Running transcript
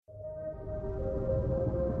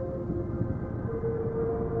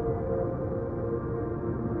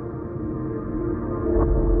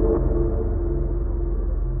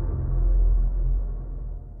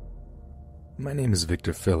My name is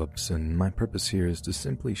Victor Phillips, and my purpose here is to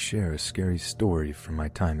simply share a scary story from my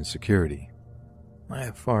time in security. I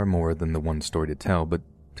have far more than the one story to tell, but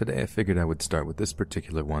today I figured I would start with this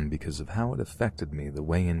particular one because of how it affected me, the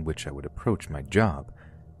way in which I would approach my job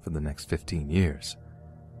for the next 15 years.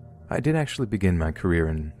 I did actually begin my career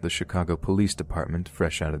in the Chicago Police Department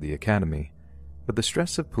fresh out of the academy, but the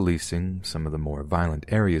stress of policing some of the more violent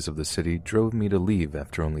areas of the city drove me to leave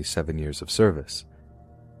after only 7 years of service.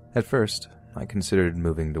 At first, I considered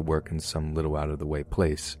moving to work in some little out-of-the-way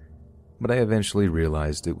place, but I eventually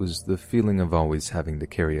realized it was the feeling of always having to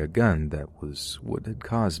carry a gun that was what had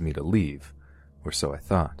caused me to leave, or so I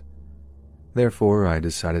thought. Therefore, I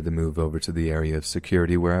decided to move over to the area of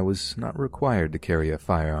security where I was not required to carry a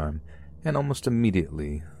firearm, and almost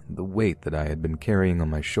immediately, the weight that I had been carrying on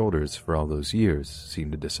my shoulders for all those years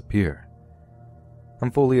seemed to disappear. I'm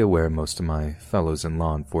fully aware most of my fellows in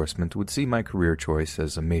law enforcement would see my career choice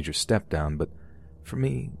as a major step down, but for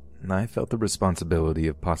me, I felt the responsibility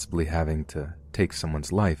of possibly having to take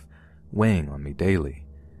someone's life weighing on me daily.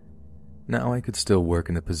 Now I could still work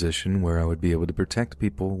in a position where I would be able to protect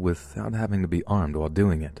people without having to be armed while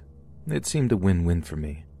doing it. It seemed a win-win for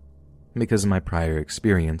me. Because of my prior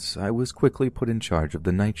experience, I was quickly put in charge of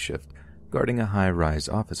the night shift, guarding a high-rise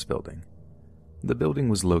office building. The building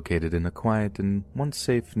was located in a quiet and once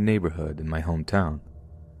safe neighborhood in my hometown.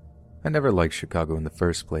 I never liked Chicago in the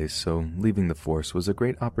first place, so leaving the force was a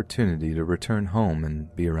great opportunity to return home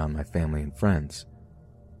and be around my family and friends.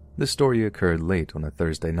 This story occurred late on a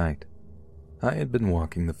Thursday night. I had been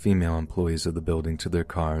walking the female employees of the building to their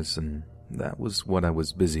cars, and that was what I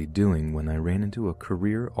was busy doing when I ran into a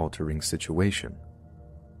career-altering situation.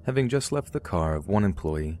 Having just left the car of one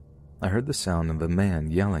employee, I heard the sound of a man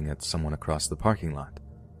yelling at someone across the parking lot.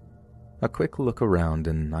 A quick look around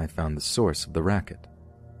and I found the source of the racket.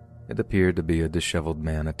 It appeared to be a disheveled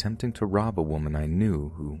man attempting to rob a woman I knew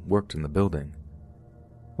who worked in the building.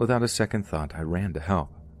 Without a second thought, I ran to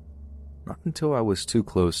help. Not until I was too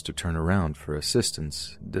close to turn around for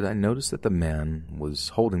assistance did I notice that the man was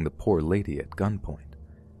holding the poor lady at gunpoint.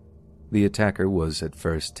 The attacker was at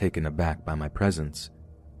first taken aback by my presence,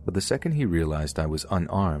 but the second he realized I was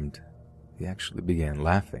unarmed, he actually began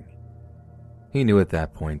laughing. He knew at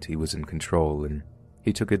that point he was in control, and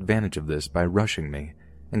he took advantage of this by rushing me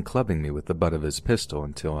and clubbing me with the butt of his pistol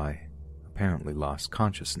until I apparently lost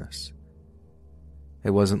consciousness. It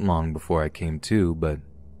wasn't long before I came to, but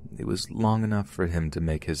it was long enough for him to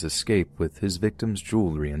make his escape with his victim's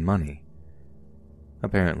jewelry and money.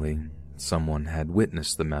 Apparently, someone had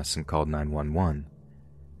witnessed the mess and called 911.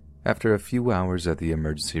 After a few hours at the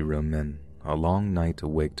emergency room and a long night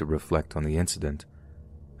awake to reflect on the incident,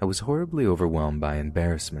 I was horribly overwhelmed by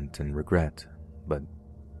embarrassment and regret, but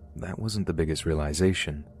that wasn't the biggest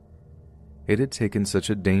realization. It had taken such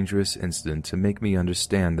a dangerous incident to make me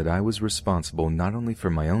understand that I was responsible not only for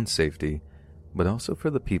my own safety, but also for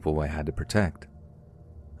the people I had to protect.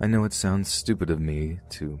 I know it sounds stupid of me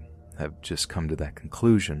to have just come to that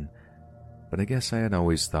conclusion, but I guess I had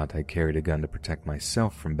always thought I carried a gun to protect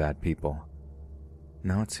myself from bad people.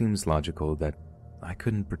 Now it seems logical that I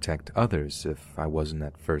couldn't protect others if I wasn't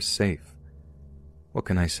at first safe. What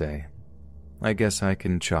can I say? I guess I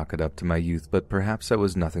can chalk it up to my youth, but perhaps I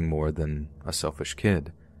was nothing more than a selfish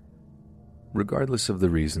kid. Regardless of the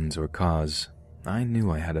reasons or cause, I knew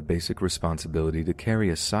I had a basic responsibility to carry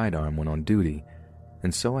a sidearm when on duty,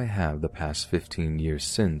 and so I have the past 15 years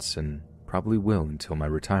since, and probably will until my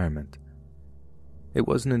retirement. It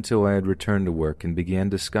wasn't until I had returned to work and began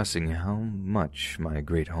discussing how much my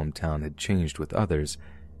great hometown had changed with others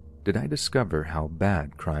did I discover how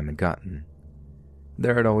bad crime had gotten.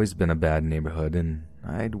 There had always been a bad neighborhood, and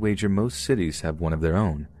I'd wager most cities have one of their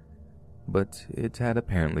own, but it had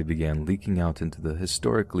apparently began leaking out into the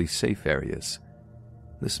historically safe areas.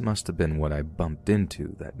 This must have been what I bumped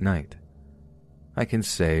into that night. I can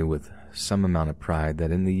say with some amount of pride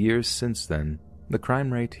that in the years since then, the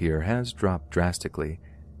crime rate here has dropped drastically,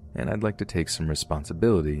 and I'd like to take some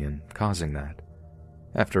responsibility in causing that.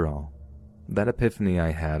 After all, that epiphany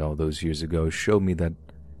I had all those years ago showed me that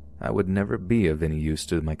I would never be of any use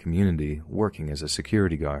to my community working as a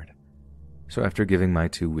security guard. So after giving my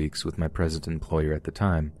 2 weeks with my present employer at the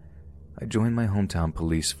time, I joined my hometown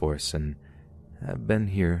police force and have been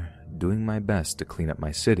here doing my best to clean up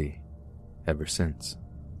my city ever since.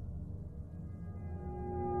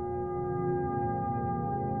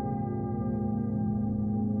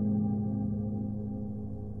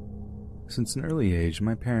 Since an early age,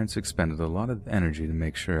 my parents expended a lot of energy to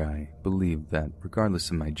make sure I believed that, regardless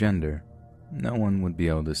of my gender, no one would be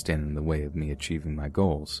able to stand in the way of me achieving my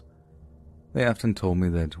goals. They often told me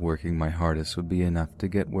that working my hardest would be enough to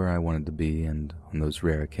get where I wanted to be, and on those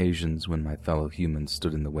rare occasions when my fellow humans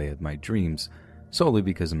stood in the way of my dreams solely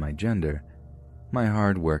because of my gender, my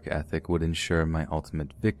hard work ethic would ensure my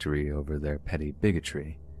ultimate victory over their petty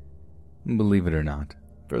bigotry. Believe it or not,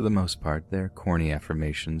 for the most part, their corny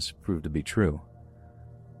affirmations proved to be true.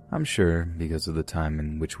 I'm sure, because of the time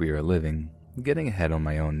in which we are living, getting ahead on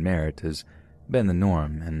my own merit has been the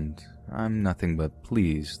norm, and I'm nothing but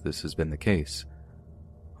pleased this has been the case.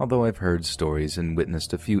 Although I've heard stories and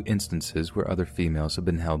witnessed a few instances where other females have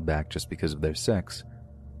been held back just because of their sex,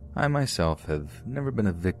 I myself have never been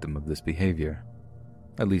a victim of this behavior.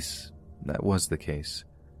 At least, that was the case,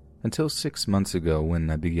 until 6 months ago when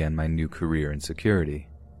I began my new career in security.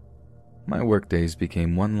 My workdays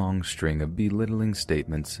became one long string of belittling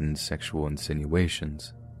statements and sexual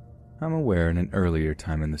insinuations. I'm aware in an earlier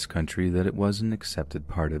time in this country that it was an accepted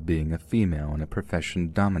part of being a female in a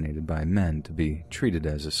profession dominated by men to be treated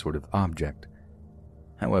as a sort of object.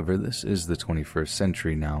 However, this is the 21st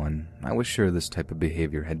century now, and I was sure this type of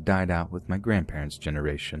behavior had died out with my grandparents'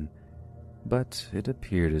 generation. But it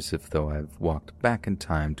appeared as if though I've walked back in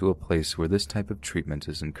time to a place where this type of treatment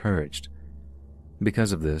is encouraged.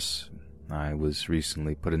 Because of this, I was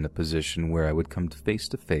recently put in a position where I would come face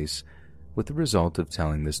to face with the result of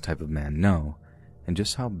telling this type of man no, and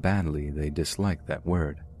just how badly they dislike that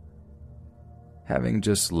word. Having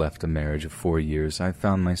just left a marriage of 4 years, I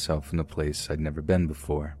found myself in a place I'd never been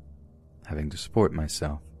before, having to support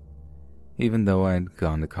myself. Even though I'd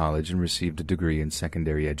gone to college and received a degree in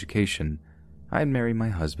secondary education, I'd married my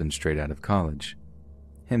husband straight out of college.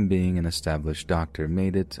 Him being an established doctor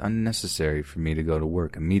made it unnecessary for me to go to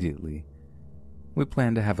work immediately. We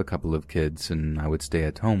planned to have a couple of kids, and I would stay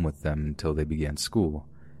at home with them until they began school.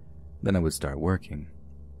 Then I would start working.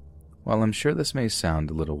 While I'm sure this may sound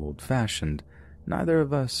a little old-fashioned, neither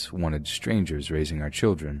of us wanted strangers raising our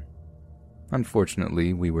children.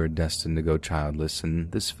 Unfortunately, we were destined to go childless,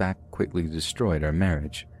 and this fact quickly destroyed our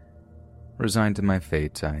marriage. Resigned to my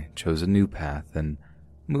fate, I chose a new path and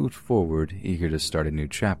moved forward, eager to start a new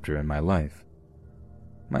chapter in my life.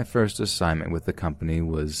 My first assignment with the company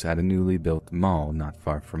was at a newly built mall not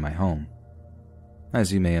far from my home.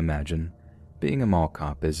 As you may imagine, being a mall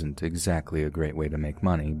cop isn't exactly a great way to make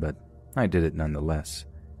money, but I did it nonetheless.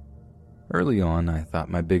 Early on, I thought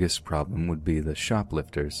my biggest problem would be the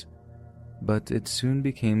shoplifters, but it soon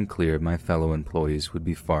became clear my fellow employees would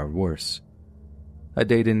be far worse. A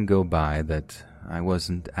day didn't go by that I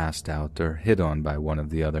wasn't asked out or hit on by one of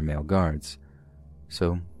the other male guards,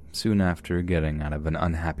 so soon after getting out of an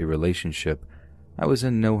unhappy relationship, I was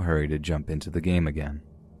in no hurry to jump into the game again.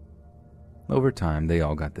 Over time, they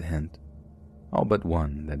all got the hint. All but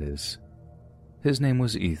one, that is. His name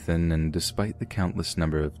was Ethan, and despite the countless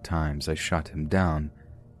number of times I shot him down,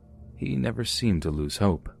 he never seemed to lose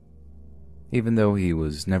hope. Even though he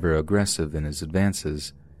was never aggressive in his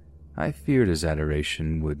advances, I feared his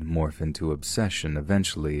adoration would morph into obsession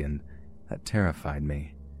eventually, and that terrified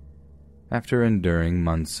me. After enduring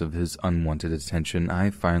months of his unwanted attention,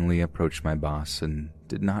 I finally approached my boss and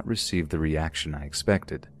did not receive the reaction I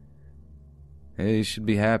expected. "Hey, you should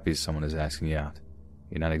be happy someone is asking you out.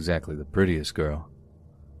 You're not exactly the prettiest girl."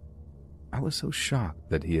 I was so shocked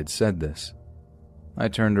that he had said this. I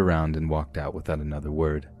turned around and walked out without another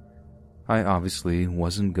word. I obviously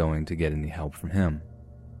wasn't going to get any help from him.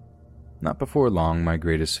 Not before long, my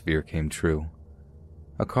greatest fear came true.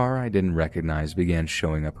 A car I didn't recognize began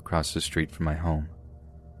showing up across the street from my home.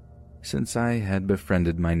 Since I had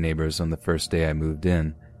befriended my neighbors on the first day I moved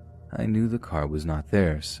in, I knew the car was not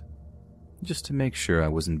theirs. Just to make sure I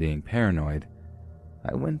wasn't being paranoid,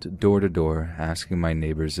 I went door to door asking my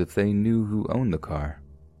neighbors if they knew who owned the car,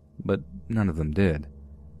 but none of them did.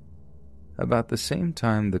 About the same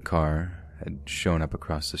time the car had shown up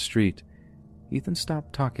across the street, Ethan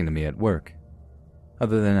stopped talking to me at work.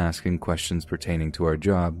 Other than asking questions pertaining to our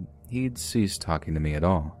job, he'd ceased talking to me at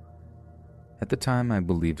all. At the time, I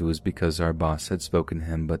believed it was because our boss had spoken to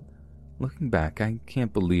him, but looking back, I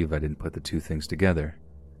can't believe I didn't put the two things together.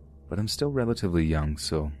 But I'm still relatively young,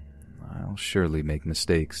 so I'll surely make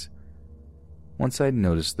mistakes. Once I'd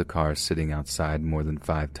noticed the car sitting outside more than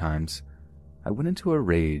 5 times, I went into a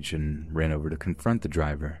rage and ran over to confront the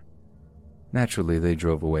driver. Naturally, they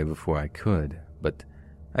drove away before I could, but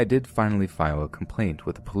I did finally file a complaint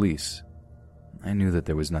with the police. I knew that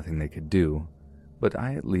there was nothing they could do, but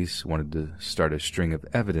I at least wanted to start a string of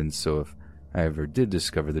evidence so if I ever did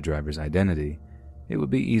discover the driver's identity, it would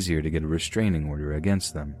be easier to get a restraining order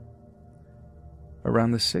against them.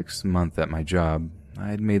 Around the 6th month at my job, I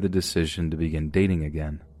had made the decision to begin dating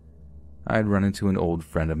again. I had run into an old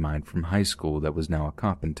friend of mine from high school that was now a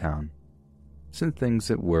cop in town. Since things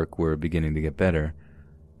at work were beginning to get better,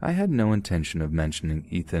 I had no intention of mentioning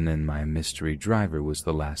Ethan, and my mystery driver was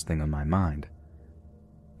the last thing on my mind.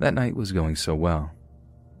 That night was going so well.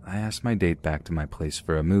 I asked my date back to my place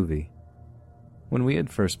for a movie. When we had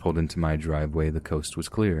first pulled into my driveway, the coast was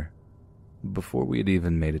clear. Before we had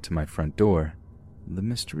even made it to my front door, the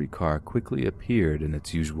mystery car quickly appeared in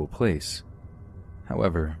its usual place.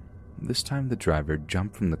 However, this time the driver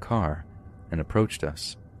jumped from the car and approached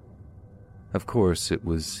us. Of course, it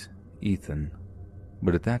was Ethan,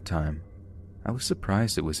 but at that time, I was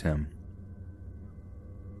surprised it was him.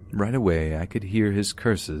 Right away, I could hear his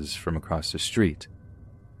curses from across the street.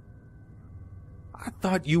 "I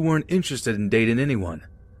thought you weren't interested in dating anyone,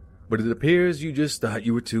 but it appears you just thought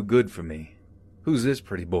you were too good for me. Who's this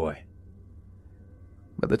pretty boy?"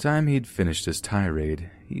 By the time he'd finished his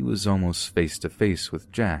tirade, he was almost face to face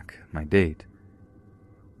with Jack, my date.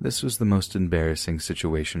 This was the most embarrassing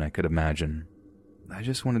situation I could imagine. I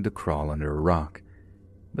just wanted to crawl under a rock,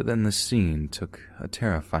 but then the scene took a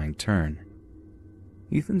terrifying turn.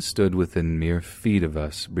 Ethan stood within mere feet of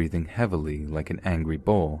us, breathing heavily like an angry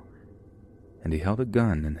bull, and he held a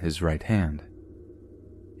gun in his right hand.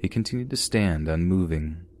 He continued to stand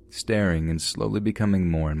unmoving, staring and slowly becoming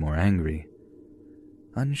more and more angry.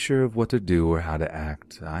 Unsure of what to do or how to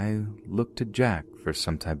act, I looked to Jack for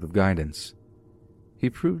some type of guidance. He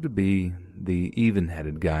proved to be the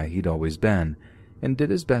even-headed guy he'd always been, and did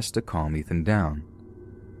his best to calm Ethan down.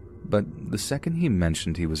 But the second he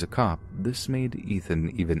mentioned he was a cop, this made Ethan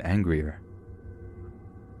even angrier.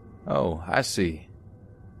 "Oh, I see.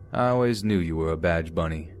 I always knew you were a badge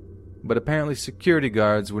bunny, but apparently security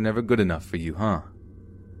guards were never good enough for you, huh?"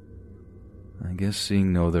 I guess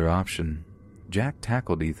seeing no other option, Jack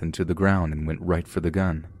tackled Ethan to the ground and went right for the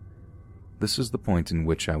gun. This was the point in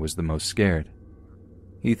which I was the most scared.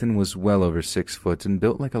 Ethan was well over 6 foot and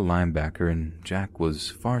built like a linebacker, and Jack was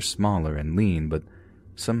far smaller and lean, but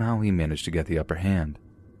somehow he managed to get the upper hand.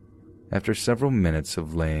 After several minutes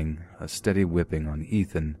of laying a steady whipping on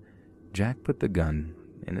Ethan, Jack put the gun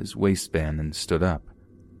in his waistband and stood up.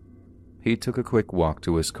 He took a quick walk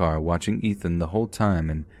to his car, watching Ethan the whole time,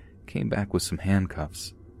 and came back with some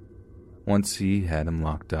handcuffs. Once he had him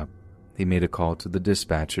locked up, he made a call to the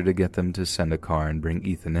dispatcher to get them to send a car and bring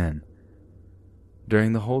Ethan in.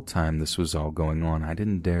 During the whole time this was all going on, I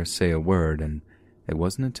didn't dare say a word, and it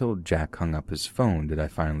wasn't until Jack hung up his phone did I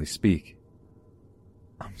finally speak.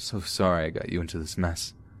 "I'm so sorry I got you into this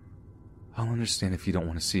mess. I'll understand if you don't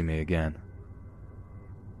want to see me again."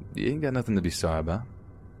 "You ain't got nothing to be sorry about.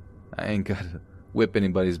 I ain't got to whip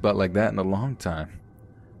anybody's butt like that in a long time,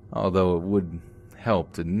 although it would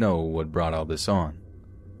help to know what brought all this on."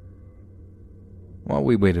 While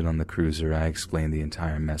we waited on the cruiser, I explained the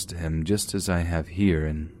entire mess to him just as I have here,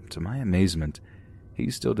 and to my amazement,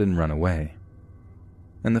 he still didn't run away.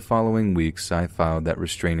 In the following weeks, I filed that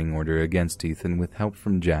restraining order against Ethan with help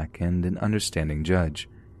from Jack and an understanding judge.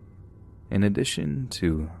 In addition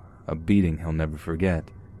to a beating he'll never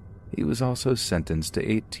forget, he was also sentenced to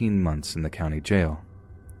 18 months in the county jail.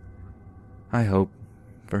 I hope,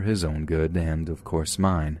 for his own good and, of course,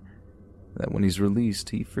 mine, that when he's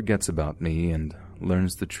released, he forgets about me and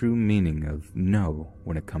learns the true meaning of no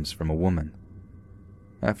when it comes from a woman.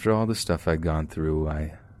 After all the stuff I'd gone through,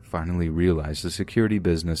 I finally realized the security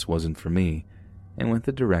business wasn't for me and went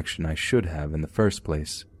the direction I should have in the first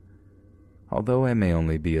place. Although I may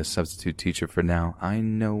only be a substitute teacher for now, I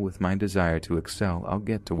know with my desire to excel, I'll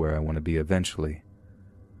get to where I want to be eventually.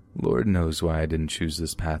 Lord knows why I didn't choose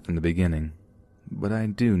this path in the beginning, but I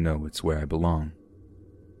do know it's where I belong.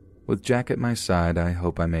 With Jack at my side, I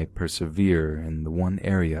hope I may persevere in the one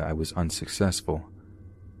area I was unsuccessful,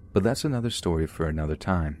 but that's another story for another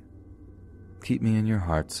time. Keep me in your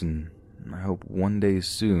hearts, and I hope one day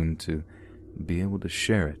soon to be able to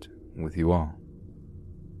share it with you all.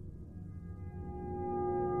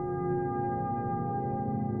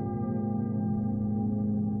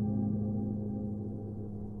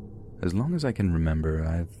 As long as I can remember,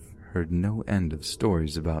 I've heard no end of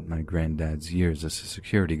stories about my granddad's years as a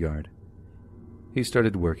security guard. He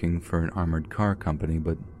started working for an armored car company,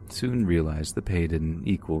 but soon realized the pay didn't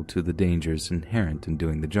equal to the dangers inherent in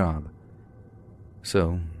doing the job.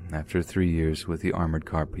 So, after 3 years with the armored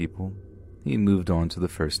car people, he moved on to the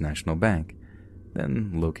First National Bank,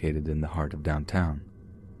 then located in the heart of downtown.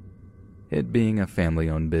 It being a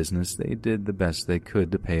family-owned business, they did the best they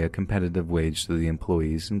could to pay a competitive wage to the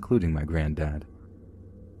employees, including my granddad.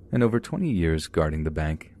 In over 20 years guarding the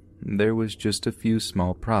bank, there was just a few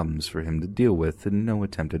small problems for him to deal with and no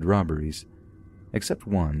attempted robberies. Except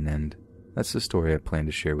one, and that's the story I plan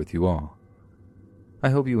to share with you all. I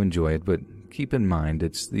hope you enjoy it, but keep in mind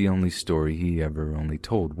it's the only story he ever only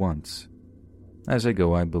told once. As I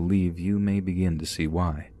go, I believe you may begin to see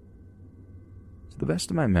why. To the best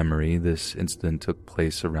of my memory, this incident took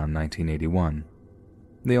place around 1981.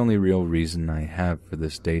 The only real reason I have for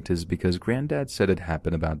this date is because Granddad said it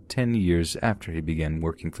happened about 10 years after he began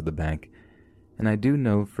working for the bank, and I do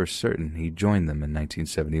know for certain he joined them in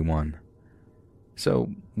 1971.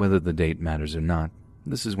 So, whether the date matters or not,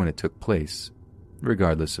 this is when it took place.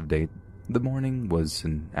 Regardless of date, the morning was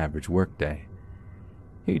an average workday.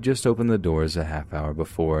 He just opened the doors a half hour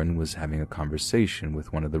before and was having a conversation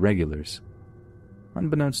with one of the regulars.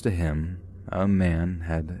 Unbeknownst to him, a man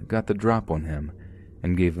had got the drop on him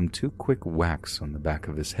and gave him 2 quick whacks on the back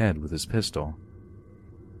of his head with his pistol.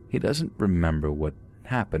 He doesn't remember what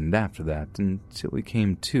happened after that until he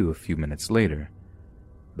came to a few minutes later,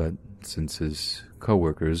 but since his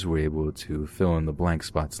coworkers were able to fill in the blank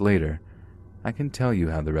spots later, I can tell you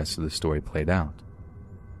how the rest of the story played out.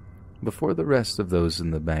 Before the rest of those in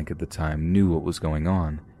the bank at the time knew what was going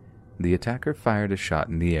on, the attacker fired a shot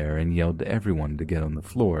in the air and yelled to everyone to get on the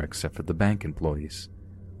floor except for the bank employees.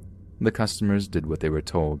 The customers did what they were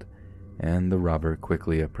told, and the robber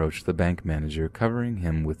quickly approached the bank manager, covering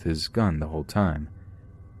him with his gun the whole time.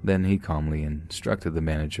 Then he calmly instructed the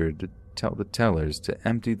manager to tell the tellers to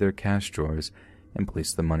empty their cash drawers and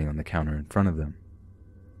place the money on the counter in front of them.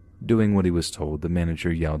 Doing what he was told, the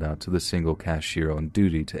manager yelled out to the single cashier on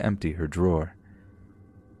duty to empty her drawer.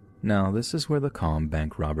 Now, this is where the calm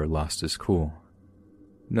bank robber lost his cool.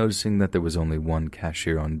 Noticing that there was only one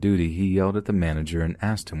cashier on duty, he yelled at the manager and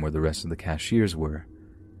asked him where the rest of the cashiers were.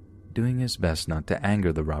 Doing his best not to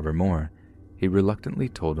anger the robber more, he reluctantly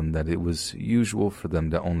told him that it was usual for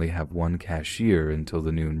them to only have one cashier until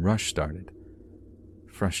the noon rush started.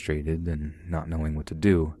 Frustrated and not knowing what to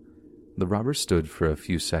do, the robber stood for a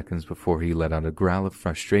few seconds before he let out a growl of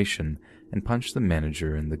frustration and punched the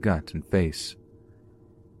manager in the gut and face.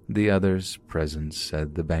 The others present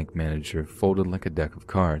said the bank manager folded like a deck of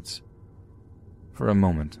cards. For a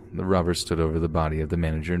moment, the robber stood over the body of the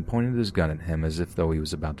manager and pointed his gun at him as if though he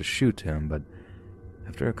was about to shoot him, but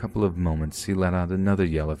after a couple of moments he let out another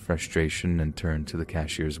yell of frustration and turned to the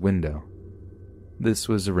cashier's window. This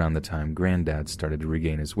was around the time Granddad started to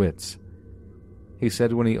regain his wits. He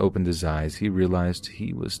said when he opened his eyes, he realized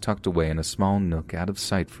he was tucked away in a small nook out of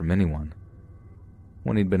sight from anyone.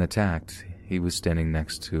 When he'd been attacked, he was standing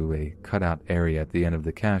next to a cutout area at the end of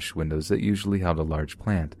the cash windows that usually held a large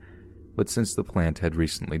plant, but since the plant had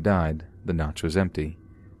recently died, the notch was empty.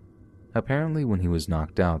 Apparently, when he was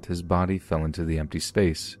knocked out, his body fell into the empty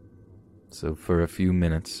space, so for a few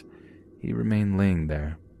minutes, he remained laying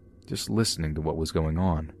there, just listening to what was going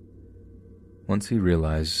on. Once he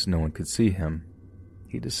realized no one could see him,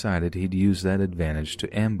 he decided he'd use that advantage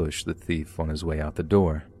to ambush the thief on his way out the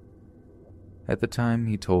door. At the time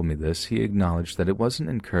he told me this, he acknowledged that it wasn't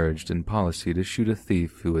encouraged in policy to shoot a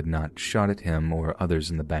thief who had not shot at him or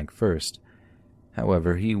others in the bank first.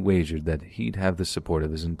 However, he wagered that he'd have the support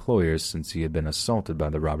of his employers since he had been assaulted by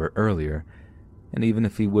the robber earlier, and even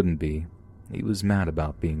if he wouldn't be, he was mad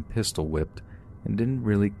about being pistol-whipped and didn't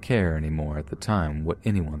really care anymore at the time what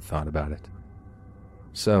anyone thought about it.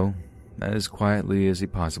 So, as quietly as he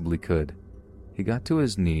possibly could, he got to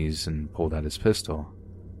his knees and pulled out his pistol.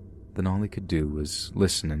 Then all he could do was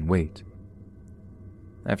listen and wait.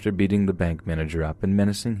 After beating the bank manager up and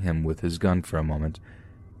menacing him with his gun for a moment,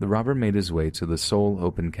 the robber made his way to the sole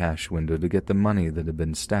open cash window to get the money that had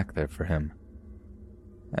been stacked there for him.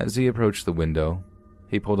 As he approached the window,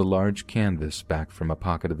 he pulled a large canvas back from a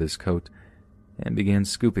pocket of his coat and began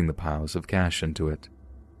scooping the piles of cash into it.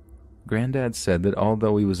 Granddad said that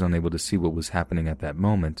although he was unable to see what was happening at that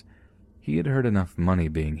moment, he had heard enough money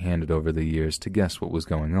being handed over the years to guess what was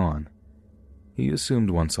going on. He assumed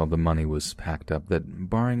once all the money was packed up that,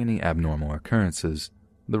 barring any abnormal occurrences,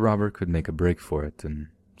 the robber could make a break for it, and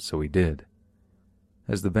so he did.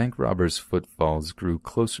 As the bank robber's footfalls grew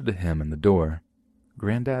closer to him and the door,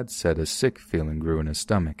 Granddad said a sick feeling grew in his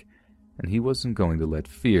stomach, and he wasn't going to let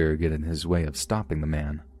fear get in his way of stopping the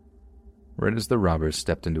man. Right as the robber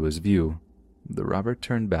stepped into his view, the robber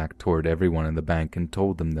turned back toward everyone in the bank and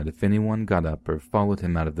told them that if anyone got up or followed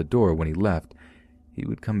him out of the door when he left, he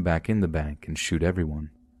would come back in the bank and shoot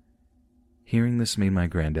everyone. Hearing this made my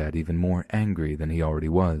granddad even more angry than he already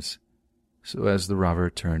was. So as the robber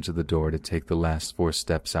turned to the door to take the last 4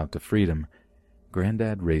 steps out to freedom,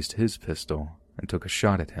 Granddad raised his pistol and took a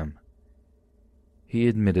shot at him. He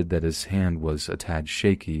admitted that his hand was a tad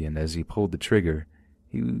shaky, and as he pulled the trigger,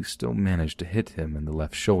 he still managed to hit him in the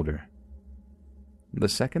left shoulder. The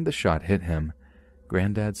second the shot hit him,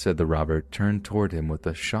 Granddad said the robber turned toward him with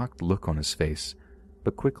a shocked look on his face,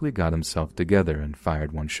 but quickly got himself together and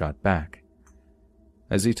fired one shot back.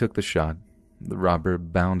 As he took the shot, the robber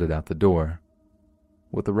bounded out the door.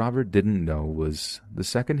 What the robber didn't know was the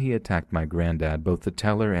second he attacked my granddad, both the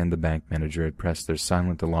teller and the bank manager had pressed their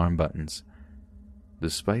silent alarm buttons.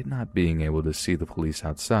 Despite not being able to see the police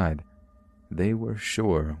outside, they were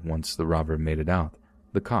sure once the robber made it out,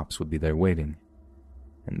 the cops would be there waiting.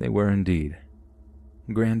 And they were indeed.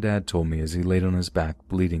 Granddad told me as he laid on his back,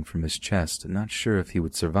 bleeding from his chest, not sure if he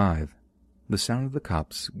would survive. The sound of the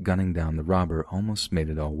cops gunning down the robber almost made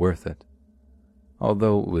it all worth it.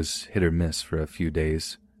 Although it was hit or miss for a few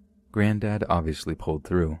days, Granddad obviously pulled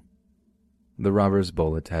through. The robber's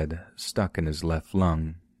bullet had stuck in his left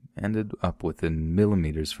lung, ended up within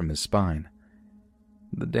millimeters from his spine.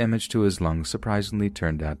 The damage to his lung surprisingly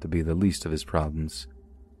turned out to be the least of his problems.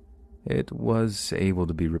 It was able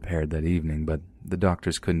to be repaired that evening, but the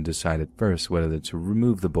doctors couldn't decide at first whether to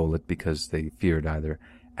remove the bullet because they feared either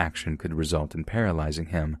action could result in paralyzing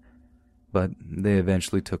him, but they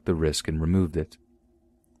eventually took the risk and removed it.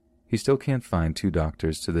 He still can't find two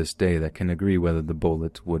doctors to this day that can agree whether the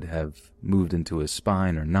bullet would have moved into his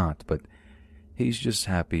spine or not, but he's just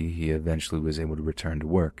happy he eventually was able to return to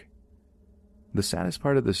work. The saddest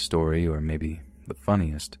part of the story, or maybe the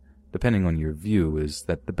funniest, depending on your view, is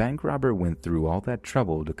that the bank robber went through all that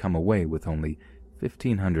trouble to come away with only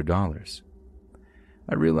 $1,500.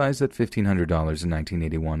 I realize that $1,500 in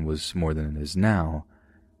 1981 was more than it is now,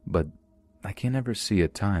 but I can't ever see a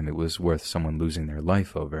time it was worth someone losing their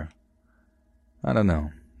life over. I don't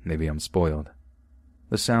know, maybe I'm spoiled.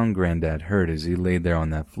 The sound Granddad heard as he laid there on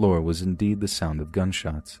that floor was indeed the sound of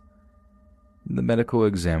gunshots. The medical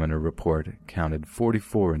examiner report counted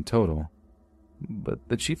 44 in total, but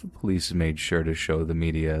the chief of police made sure to show the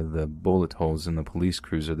media the bullet holes in the police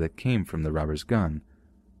cruiser that came from the robber's gun,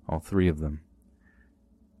 all 3 of them.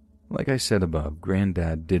 Like I said above,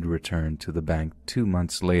 Granddad did return to the bank 2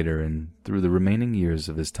 months later, and through the remaining years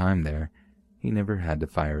of his time there, he never had to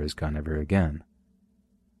fire his gun ever again.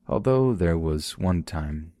 Although there was one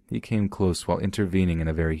time he came close while intervening in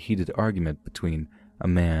a very heated argument between a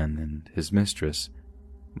man and his mistress,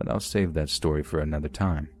 but I'll save that story for another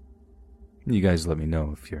time. You guys let me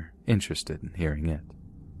know if you're interested in hearing it.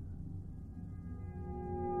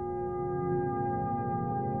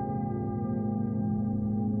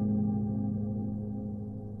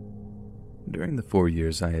 During the 4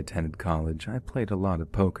 years I attended college, I played a lot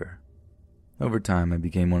of poker. Over time, I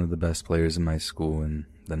became one of the best players in my school and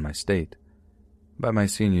then my state. By my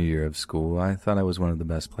senior year of school, I thought I was one of the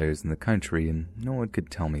best players in the country, and no one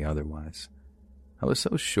could tell me otherwise. I was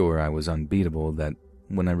so sure I was unbeatable that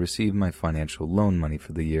when I received my financial loan money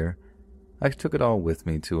for the year, I took it all with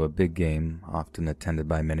me to a big game, often attended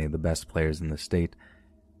by many of the best players in the state,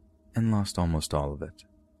 and lost almost all of it.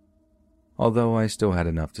 Although I still had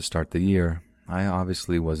enough to start the year, I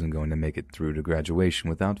obviously wasn't going to make it through to graduation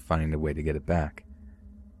without finding a way to get it back.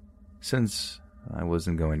 Since I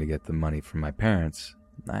wasn't going to get the money from my parents,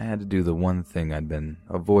 I had to do the one thing I'd been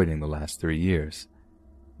avoiding the last 3 years: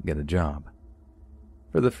 get a job.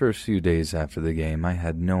 For the first few days after the game, I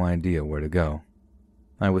had no idea where to go.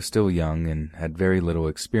 I was still young and had very little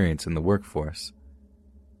experience in the workforce.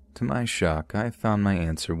 To my shock, I found my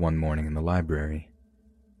answer one morning in the library.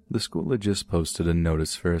 The school had just posted a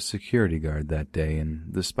notice for a security guard that day,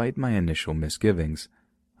 and despite my initial misgivings,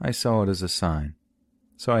 I saw it as a sign.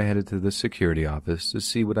 So I headed to the security office to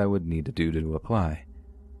see what I would need to do to apply.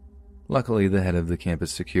 Luckily, the head of the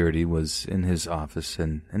campus security was in his office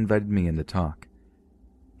and invited me in to talk.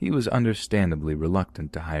 He was understandably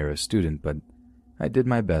reluctant to hire a student, but I did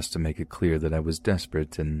my best to make it clear that I was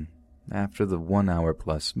desperate, and after the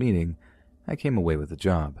 1-hour-plus meeting, I came away with a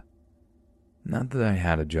job. Not that I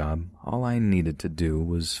had a job, all I needed to do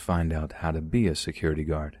was find out how to be a security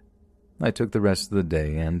guard. I took the rest of the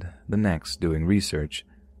day and the next doing research,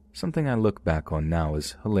 something I look back on now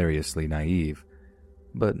as hilariously naive.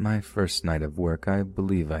 But my first night of work, I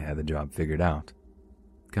believe I had the job figured out.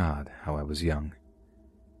 God, how I was young.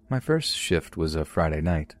 My first shift was a Friday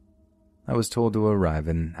night. I was told to arrive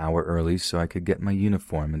an hour early so I could get my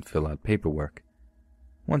uniform and fill out paperwork.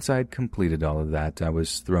 Once I had completed all of that, I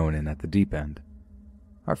was thrown in at the deep end.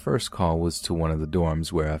 Our first call was to one of the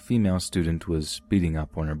dorms where a female student was beating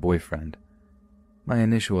up on her boyfriend. My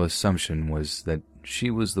initial assumption was that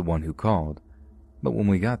she was the one who called, but when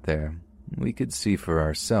we got there, we could see for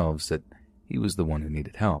ourselves that he was the one who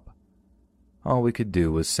needed help. All we could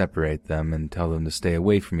do was separate them and tell them to stay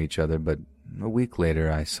away from each other, but a week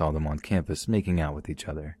later I saw them on campus making out with each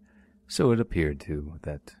other, so it appeared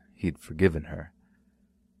that he'd forgiven her.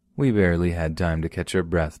 We barely had time to catch our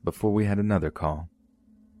breath before we had another call.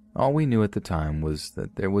 All we knew at the time was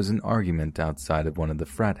that there was an argument outside of one of the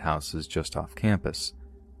frat houses just off campus.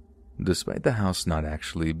 Despite the house not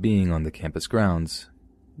actually being on the campus grounds,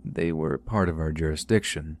 they were part of our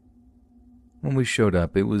jurisdiction. When we showed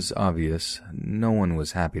up, it was obvious no one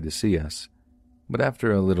was happy to see us, but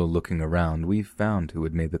after a little looking around, we found who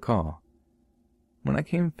had made the call. When I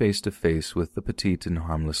came face to face with the petite and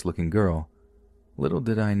harmless-looking girl, little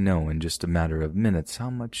did I know in just a matter of minutes how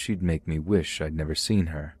much she'd make me wish I'd never seen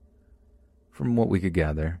her. From what we could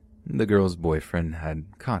gather, the girl's boyfriend had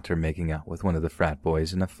caught her making out with one of the frat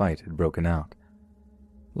boys and a fight had broken out.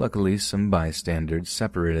 Luckily, some bystanders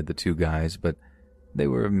separated the two guys, but they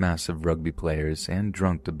were massive rugby players and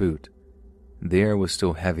drunk to boot. The air was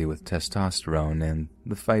still heavy with testosterone, and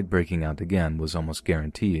the fight breaking out again was almost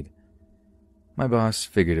guaranteed. My boss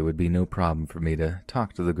figured it would be no problem for me to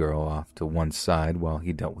talk to the girl off to one side while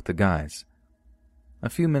he dealt with the guys. A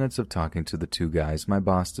few minutes of talking to the two guys, my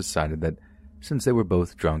boss decided that since they were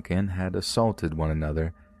both drunk and had assaulted one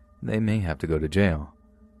another, they may have to go to jail.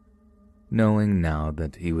 Knowing now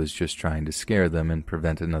that he was just trying to scare them and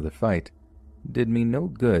prevent another fight did me no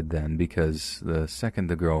good then, because the second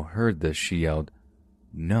the girl heard this, she yelled,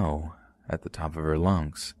 "No," at the top of her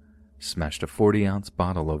lungs, smashed a 40-ounce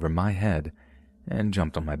bottle over my head, and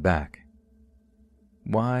jumped on my back.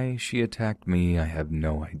 Why she attacked me, I have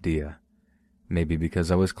no idea. Maybe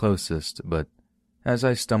because I was closest, but as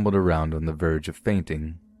I stumbled around on the verge of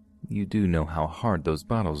fainting, you do know how hard those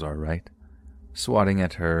bottles are, right? Swatting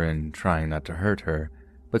at her and trying not to hurt her,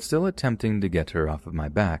 but still attempting to get her off of my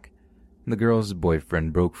back, the girl's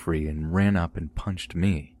boyfriend broke free and ran up and punched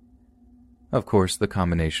me. Of course, the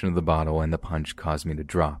combination of the bottle and the punch caused me to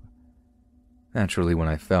drop. Naturally, when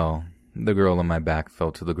I fell, the girl on my back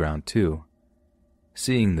fell to the ground too.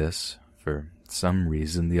 Seeing this, for some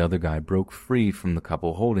reason the other guy broke free from the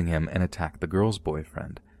couple holding him and attacked the girl's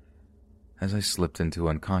boyfriend. As I slipped into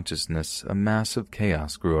unconsciousness, a massive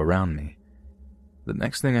chaos grew around me. The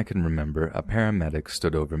next thing I can remember, a paramedic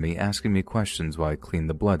stood over me asking me questions while I cleaned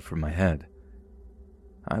the blood from my head.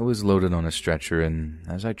 I was loaded on a stretcher, and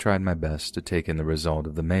as I tried my best to take in the result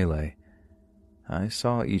of the melee, I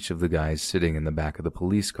saw each of the guys sitting in the back of the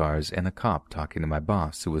police cars and a cop talking to my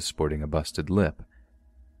boss who was sporting a busted lip.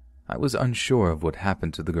 I was unsure of what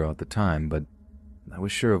happened to the girl at the time, but I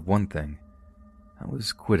was sure of one thing. I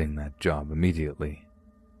was quitting that job immediately.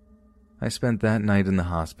 I spent that night in the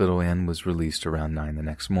hospital and was released around 9 the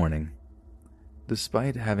next morning.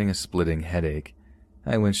 Despite having a splitting headache,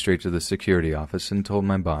 I went straight to the security office and told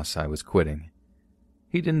my boss I was quitting.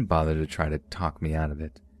 He didn't bother to try to talk me out of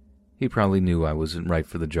it. He probably knew I wasn't right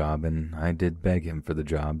for the job, and I did beg him for the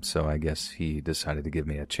job, so I guess he decided to give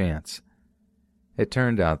me a chance. It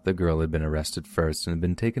turned out the girl had been arrested first and had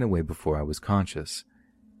been taken away before I was conscious.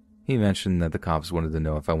 He mentioned that the cops wanted to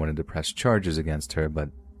know if I wanted to press charges against her, but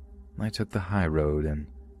I took the high road and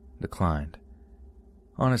declined.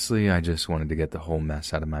 Honestly, I just wanted to get the whole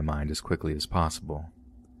mess out of my mind as quickly as possible.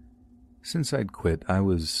 Since I'd quit, I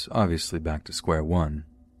was obviously back to square one,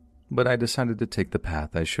 but I decided to take the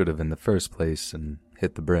path I should have in the first place and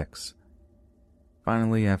hit the bricks.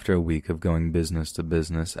 Finally, after a week of going business to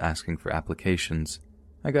business asking for applications,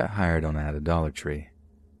 I got hired on at a Dollar Tree.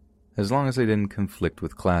 As long as I didn't conflict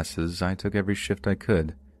with classes, I took every shift I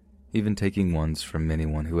could, even taking ones from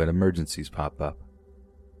anyone who had emergencies pop up.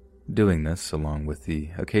 Doing this, along with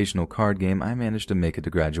the occasional card game, I managed to make it to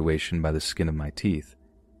graduation by the skin of my teeth.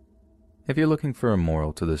 If you're looking for a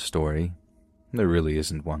moral to this story, there really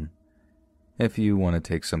isn't one. If you want to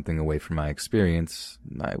take something away from my experience,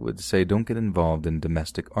 I would say don't get involved in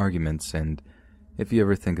domestic arguments, and if you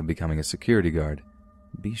ever think of becoming a security guard,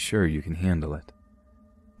 be sure you can handle it.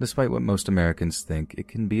 Despite what most Americans think, it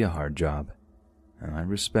can be a hard job, and I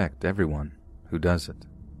respect everyone who does it.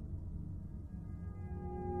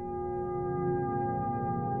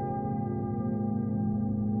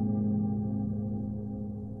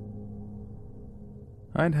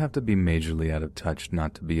 I'd have to be majorly out of touch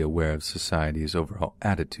not to be aware of society's overall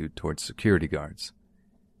attitude towards security guards.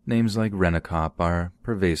 Names like Rent-A-Cop are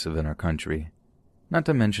pervasive in our country. Not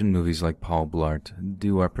to mention movies like Paul Blart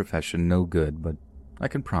do our profession no good, but I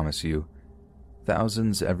can promise you,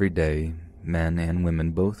 thousands every day, men and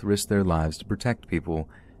women both risk their lives to protect people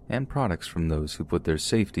and products from those who put their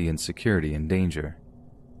safety and security in danger.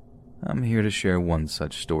 I'm here to share one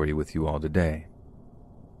such story with you all today.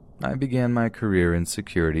 I began my career in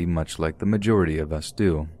security much like the majority of us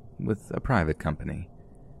do, with a private company.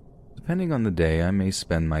 Depending on the day, I may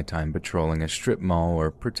spend my time patrolling a strip mall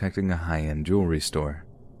or protecting a high-end jewelry store.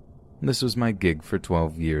 This was my gig for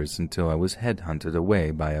 12 years until I was headhunted away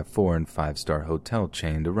by a 4- and 5-star hotel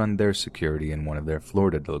chain to run their security in one of their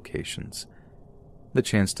Florida locations. The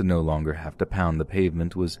chance to no longer have to pound the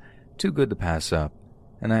pavement was too good to pass up,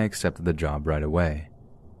 and I accepted the job right away.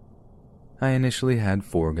 I initially had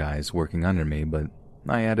 4 guys working under me, but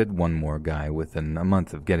I added 1 more guy within a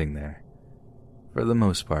month of getting there. For the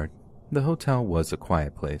most part, the hotel was a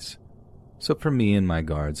quiet place, so for me and my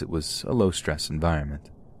guards it was a low-stress environment.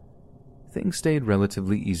 Things stayed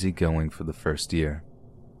relatively easygoing for the first year.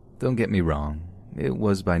 Don't get me wrong, it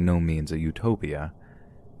was by no means a utopia.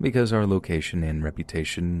 Because our location and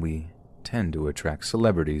reputation, we tend to attract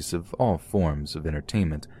celebrities of all forms of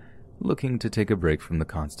entertainment looking to take a break from the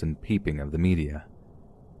constant peeping of the media.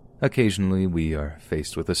 Occasionally, we are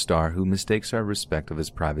faced with a star who mistakes our respect of his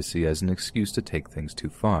privacy as an excuse to take things too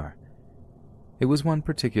far. It was one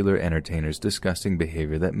particular entertainer's disgusting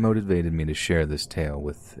behavior that motivated me to share this tale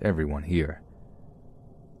with everyone here.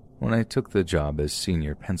 When I took the job as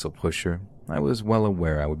senior pencil pusher, I was well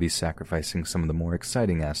aware I would be sacrificing some of the more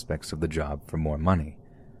exciting aspects of the job for more money.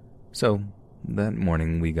 So, that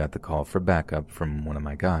morning we got the call for backup from one of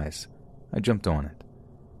my guys. I jumped on it.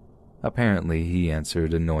 Apparently, he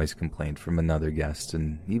answered a noise complaint from another guest,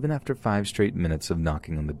 and even after 5 straight minutes of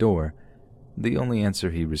knocking on the door, the only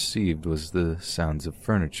answer he received was the sounds of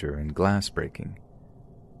furniture and glass breaking.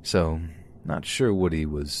 So, not sure what he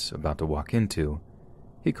was about to walk into,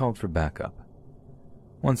 he called for backup.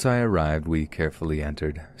 Once I arrived, we carefully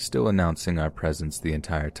entered, still announcing our presence the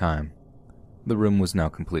entire time. The room was now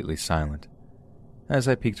completely silent. As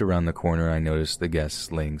I peeked around the corner, I noticed the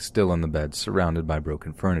guest laying still on the bed surrounded by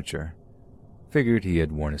broken furniture. Figured he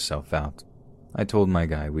had worn himself out. I told my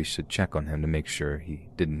guy we should check on him to make sure he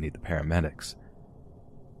didn't need the paramedics.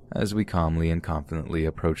 As we calmly and confidently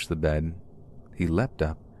approached the bed, he leapt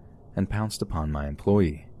up and pounced upon my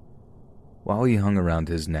employee. While he hung around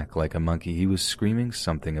his neck like a monkey, he was screaming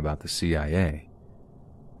something about the CIA.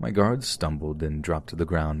 My guard stumbled and dropped to the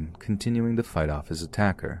ground, continuing to fight off his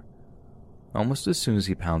attacker. Almost as soon as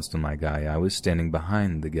he pounced on my guy, I was standing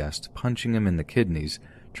behind the guest, punching him in the kidneys,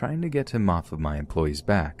 trying to get him off of my employee's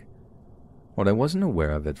back. What I wasn't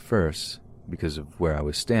aware of at first, because of where I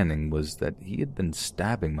was standing, was that he had been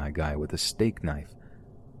stabbing my guy with a steak knife.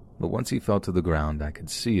 But once he fell to the ground, I could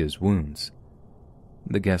see his wounds.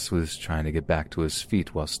 The guest was trying to get back to his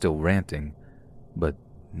feet while still ranting, but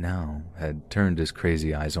now had turned his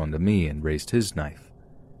crazy eyes onto me and raised his knife.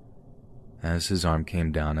 As his arm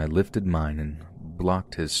came down, I lifted mine and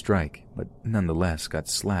blocked his strike, but nonetheless got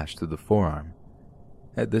slashed through the forearm.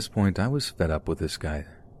 At this point, I was fed up with this guy,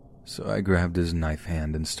 so I grabbed his knife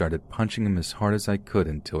hand and started punching him as hard as I could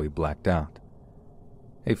until he blacked out.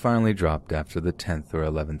 He finally dropped after the 10th or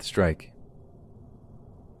 11th strike.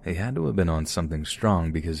 He had to have been on something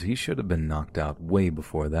strong because he should have been knocked out way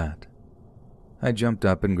before that. I jumped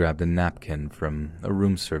up and grabbed a napkin from a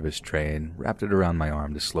room service tray and wrapped it around my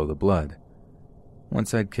arm to slow the blood.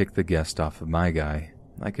 Once I'd kicked the guest off of my guy,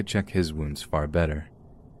 I could check his wounds far better.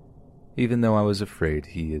 Even though I was afraid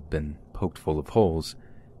he had been poked full of holes,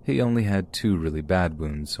 he only had 2 really bad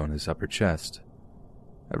wounds on his upper chest.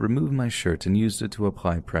 I removed my shirt and used it to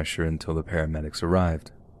apply pressure until the paramedics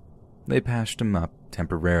arrived. They patched him up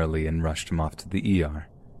temporarily and rushed him off to the ER.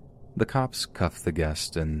 The cops cuffed the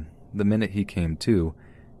guest, and the minute he came to,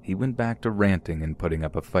 he went back to ranting and putting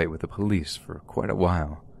up a fight with the police for quite a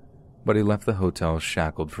while. But he left the hotel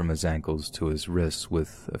shackled from his ankles to his wrists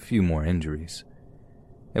with a few more injuries.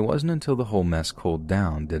 It wasn't until the whole mess cooled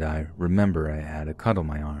down did I remember I had a cut on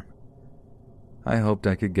my arm. I hoped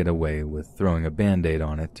I could get away with throwing a Band-Aid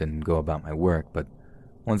on it and go about my work, but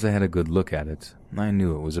once I had a good look at it, I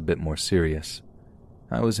knew it was a bit more serious.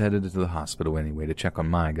 I was headed to the hospital anyway to check on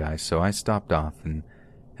my guy, so I stopped off and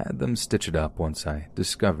had them stitch it up once I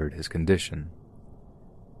discovered his condition.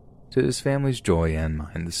 To his family's joy and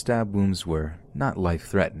mine, the stab wounds were not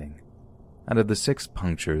life-threatening. Out of the 6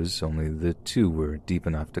 punctures, only the 2 were deep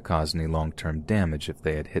enough to cause any long-term damage if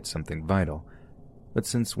they had hit something vital, but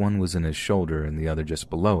since one was in his shoulder and the other just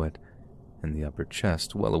below it, in the upper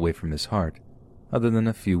chest well away from his heart, other than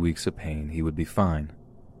a few weeks of pain, he would be fine.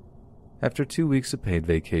 After 2 weeks of paid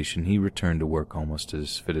vacation, he returned to work almost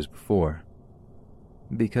as fit as before.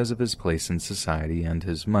 Because of his place in society and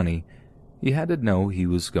his money, he had to know he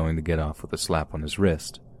was going to get off with a slap on his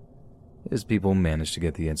wrist. His people managed to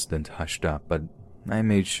get the incident hushed up, but I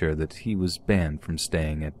made sure that he was banned from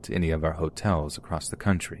staying at any of our hotels across the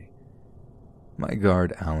country. My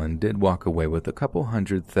guard, Alan, did walk away with a couple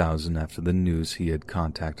 $100,000 after the news he had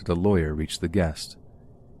contacted a lawyer reached the guest.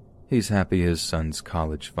 He's happy his son's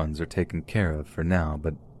college funds are taken care of for now,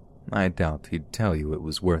 but I doubt he'd tell you it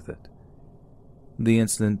was worth it. The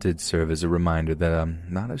incident did serve as a reminder that I'm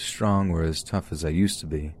not as strong or as tough as I used to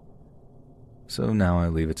be. So now I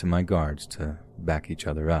leave it to my guards to back each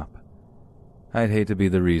other up. I'd hate to be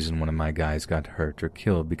the reason one of my guys got hurt or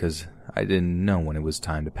killed because I didn't know when it was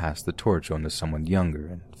time to pass the torch on to someone younger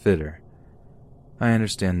and fitter. I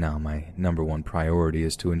understand now my number one priority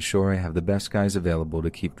is to ensure I have the best guys available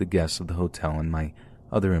to keep the guests of the hotel and my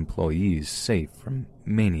other employees safe from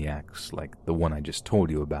maniacs like the one I just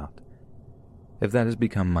told you about. If that has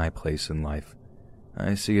become my place in life,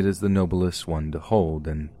 I see it as the noblest one to hold,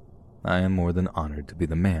 and I am more than honored to be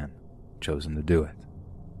the man chosen to do it.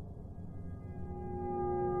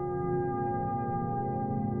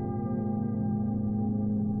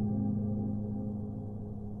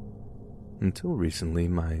 Until recently,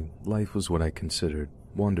 my life was what I considered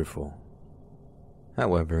wonderful.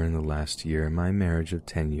 However, in the last year, my marriage of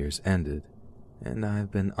 10 years ended, and I've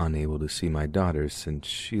been unable to see my daughter since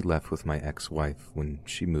she left with my ex-wife when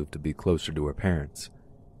she moved to be closer to her parents.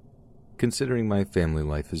 Considering my family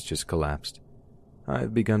life has just collapsed,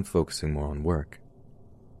 I've begun focusing more on work.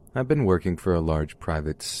 I've been working for a large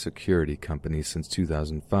private security company since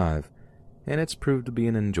 2005, and it's proved to be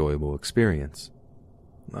an enjoyable experience.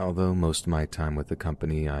 Although most of my time with the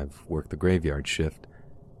company I've worked the graveyard shift,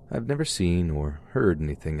 I've never seen or heard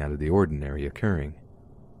anything out of the ordinary occurring.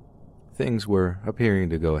 Things were appearing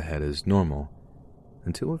to go ahead as normal,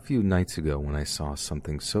 until a few nights ago when I saw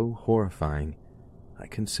something so horrifying, I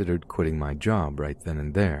considered quitting my job right then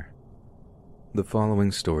and there. The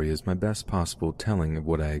following story is my best possible telling of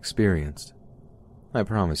what I experienced. I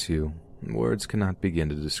promise you, words cannot begin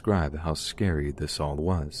to describe how scary this all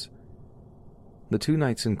was. The 2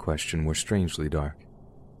 nights in question were strangely dark,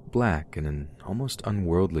 black in an almost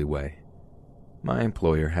unworldly way. My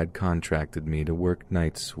employer had contracted me to work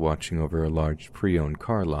nights watching over a large pre-owned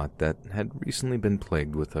car lot that had recently been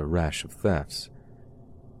plagued with a rash of thefts.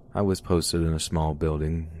 I was posted in a small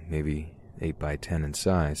building, maybe 8 by 10 in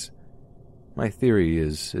size. My theory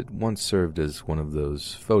is it once served as one of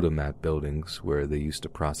those photomat buildings where they used to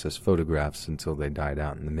process photographs until they died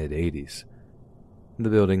out in the mid-'80s. The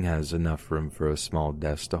building has enough room for a small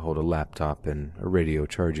desk to hold a laptop and a radio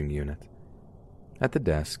charging unit. At the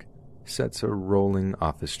desk sits a rolling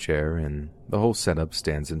office chair, and the whole setup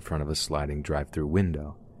stands in front of a sliding drive-through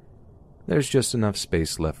window. There's just enough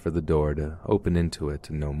space left for the door to open into it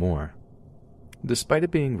and no more. Despite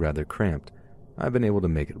it being rather cramped, I've been able to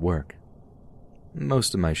make it work.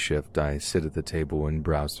 Most of my shift, I sit at the table and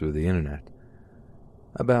browse through the internet.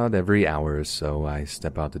 About every hour or so, I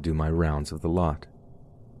step out to do my rounds of the lot.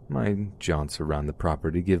 My jaunts around the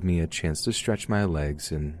property give me a chance to stretch my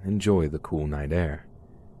legs and enjoy the cool night air.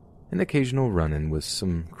 An occasional run-in with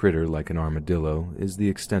some critter like an armadillo is the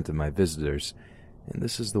extent of my visitors, and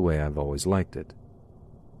this is the way I've always liked it.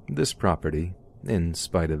 This property, in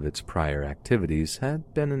spite of its prior activities,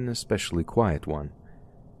 had been an especially quiet one.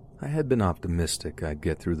 I had been optimistic I'd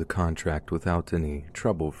get through the contract without any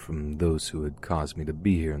trouble from those who had caused me to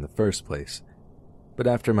be here in the first place. But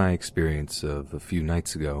after my experience of a few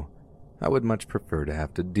nights ago, I would much prefer to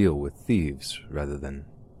have to deal with thieves rather than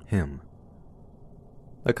him.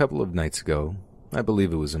 A couple of nights ago, I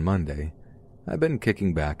believe it was a Monday, I'd been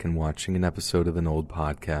kicking back and watching an episode of an old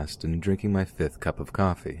podcast and drinking my 5th cup of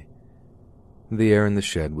coffee. The air in the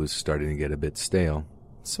shed was starting to get a bit stale,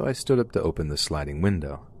 so I stood up to open the sliding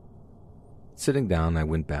window. Sitting down, I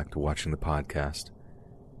went back to watching the podcast.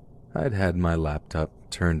 I'd had my laptop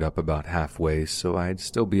turned up about halfway so I'd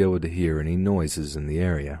still be able to hear any noises in the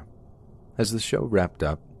area. As the show wrapped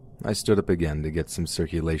up, I stood up again to get some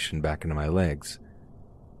circulation back into my legs.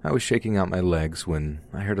 I was shaking out my legs when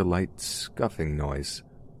I heard a light scuffing noise,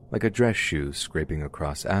 like a dress shoe scraping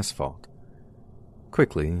across asphalt.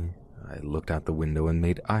 Quickly, I looked out the window and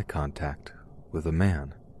made eye contact with a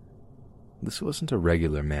man. This wasn't a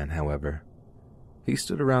regular man, however. He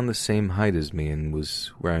stood around the same height as me and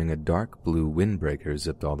was wearing a dark blue windbreaker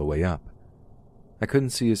zipped all the way up. I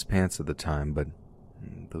couldn't see his pants at the time, but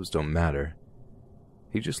those don't matter.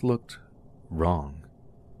 He just looked wrong.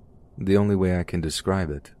 The only way I can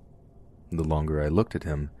describe it. The longer I looked at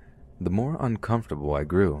him, the more uncomfortable I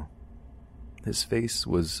grew. His face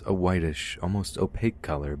was a whitish, almost opaque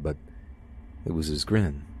color, but it was his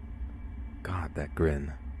grin. God, that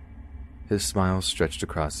grin. His smile stretched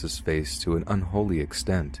across his face to an unholy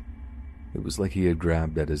extent. It was like he had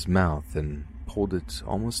grabbed at his mouth and pulled it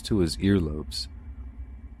almost to his earlobes.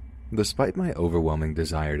 Despite my overwhelming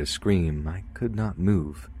desire to scream, I could not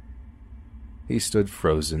move. He stood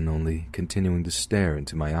frozen, only continuing to stare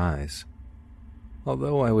into my eyes.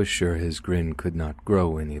 Although I was sure his grin could not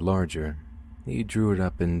grow any larger, He drew it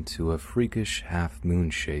up into a freakish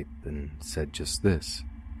half-moon shape and said just this: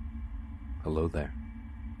 "Hello there."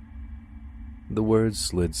 The words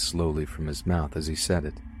slid slowly from his mouth as he said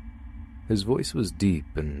it. His voice was deep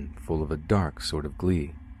and full of a dark sort of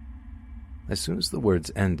glee. As soon as the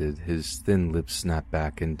words ended, his thin lips snapped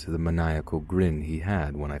back into the maniacal grin he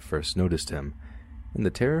had when I first noticed him, and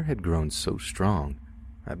the terror had grown so strong,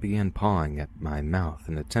 I began pawing at my mouth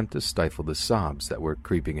in an attempt to stifle the sobs that were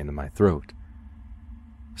creeping into my throat.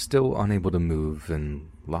 Still unable to move and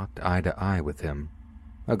locked eye to eye with him,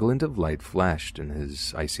 a glint of light flashed in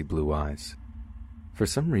his icy blue eyes. For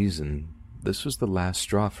some reason, this was the last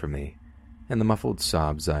straw for me, and the muffled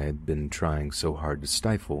sobs I had been trying so hard to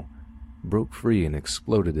stifle broke free and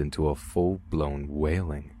exploded into a full-blown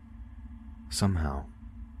wailing. Somehow,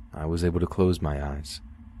 I was able to close my eyes,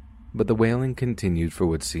 but the wailing continued for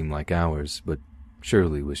what seemed like hours, but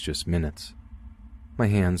surely was just minutes. My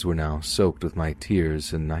hands were now soaked with my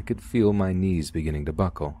tears, and I could feel my knees beginning to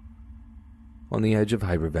buckle. On the edge of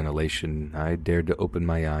hyperventilation, I dared to open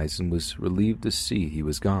my eyes and was relieved to see he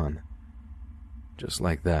was gone. Just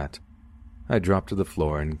like that, I dropped to the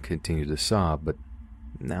floor and continued to sob, but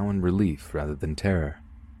now in relief rather than terror.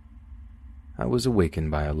 I was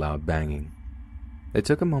awakened by a loud banging. It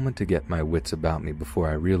took a moment to get my wits about me before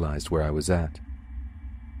I realized where I was at.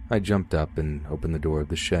 I jumped up and opened the door of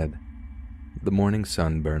the shed. The morning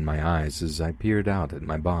sun burned my eyes as I peered out at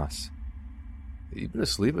my boss. "You've been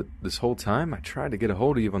asleep this whole time? I tried to get a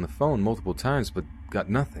hold of you on the phone multiple times, but got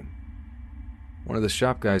nothing. One of the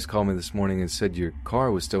shop guys called me this morning and said your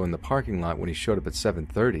car was still in the parking lot when he showed up at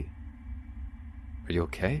 7:30. Are you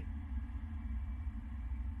okay?"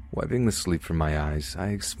 Wiping the sleep from my eyes, I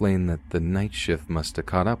explained that the night shift must have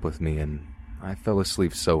caught up with me and I fell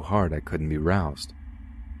asleep so hard I couldn't be roused.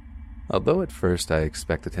 Although at first I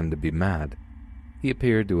expected him to be mad, he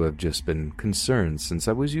appeared to have just been concerned since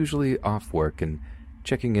I was usually off work and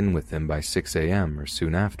checking in with him by 6 a.m. or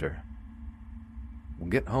soon after. "We'll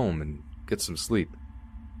get home and get some sleep.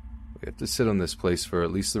 We have to sit on this place for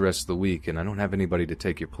at least the rest of the week, and I don't have anybody to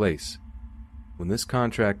take your place. When this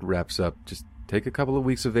contract wraps up, just take a couple of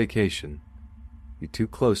weeks of vacation. You're too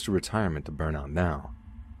close to retirement to burn out now."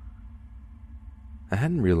 I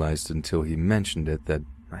hadn't realized until he mentioned it that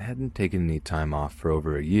I hadn't taken any time off for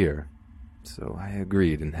over a year, so I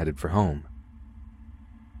agreed and headed for home.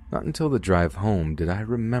 Not until the drive home did I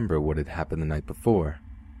remember what had happened the night before.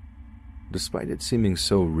 Despite it seeming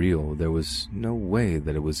so real, there was no way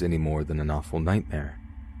that it was any more than an awful nightmare.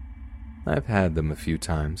 I've had them a few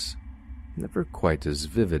times, never quite as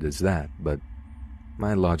vivid as that, but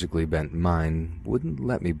my logically bent mind wouldn't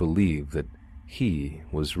let me believe that he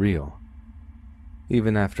was real.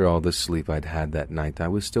 Even after all the sleep I'd had that night, I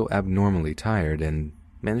was still abnormally tired and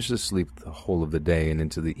managed to sleep the whole of the day and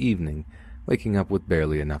into the evening, waking up with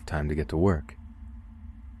barely enough time to get to work.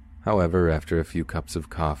 However, after a few cups of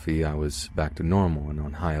coffee, I was back to normal and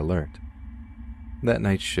on high alert. That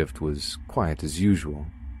night shift was quiet as usual,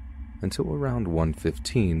 until around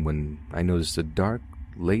 1:15 when I noticed a dark,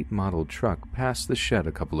 late-model truck pass the shed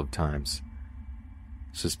a couple of times.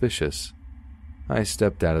 Suspicious, I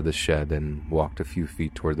stepped out of the shed and walked a few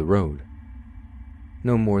feet toward the road.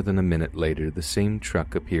 No more than a minute later, the same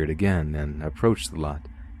truck appeared again and approached the lot,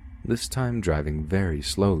 this time driving very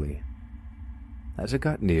slowly. As it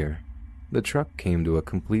got near, the truck came to a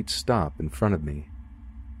complete stop in front of me.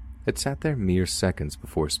 It sat there mere seconds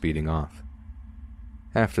before speeding off.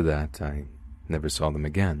 After that, I never saw them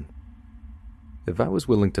again. If I was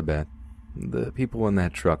willing to bet, the people in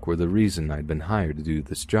that truck were the reason I'd been hired to do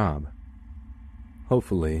this job.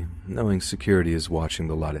 Hopefully, knowing security is watching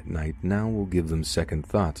the lot at night now will give them second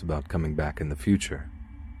thoughts about coming back in the future.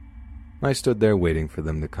 I stood there waiting for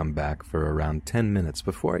them to come back for around 10 minutes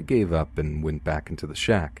before I gave up and went back into the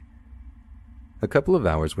shack. A couple of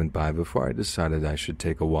hours went by before I decided I should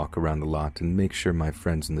take a walk around the lot and make sure my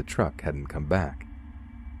friends in the truck hadn't come back.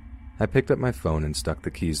 I picked up my phone and stuck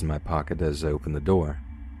the keys in my pocket as I opened the door.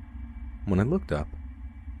 When I looked up,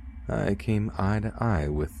 I came eye to eye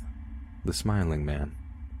with the smiling man.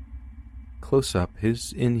 Close up,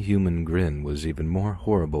 his inhuman grin was even more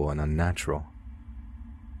horrible and unnatural.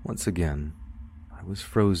 Once again, I was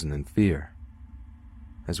frozen in fear.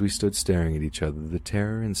 As we stood staring at each other, the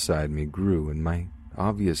terror inside me grew, and my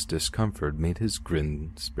obvious discomfort made his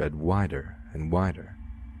grin spread wider and wider.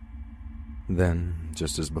 Then,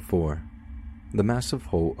 just as before, the massive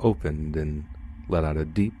hole opened and let out a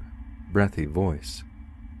deep, breathy voice.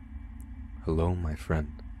 "Hello, my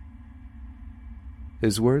friend."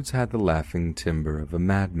 His words had the laughing timbre of a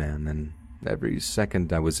madman, and every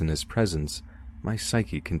second I was in his presence, my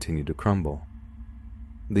psyche continued to crumble.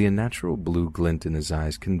 The unnatural blue glint in his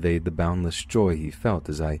eyes conveyed the boundless joy he felt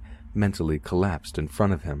as I mentally collapsed in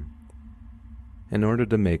front of him. In order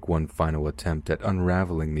to make one final attempt at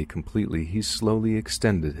unraveling me completely, he slowly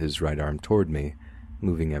extended his right arm toward me,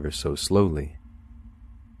 moving ever so slowly.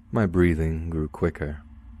 My breathing grew quicker.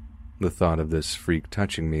 The thought of this freak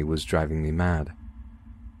touching me was driving me mad.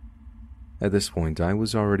 At this point, I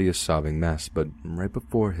was already a sobbing mess, but right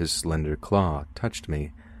before his slender claw touched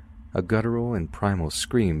me, a guttural and primal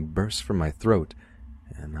scream burst from my throat,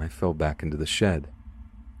 and I fell back into the shed.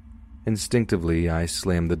 Instinctively, I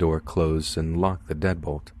slammed the door closed and locked the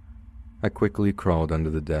deadbolt. I quickly crawled under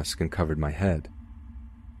the desk and covered my head.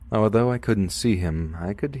 Although I couldn't see him,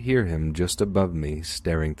 I could hear him just above me,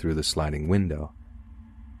 staring through the sliding window.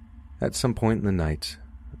 At some point in the night,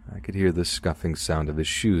 I could hear the scuffing sound of his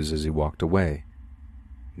shoes as he walked away.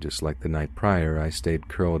 Just like the night prior, I stayed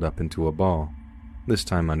curled up into a ball, this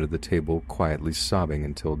time under the table, quietly sobbing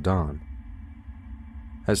until dawn.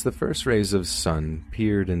 As the first rays of sun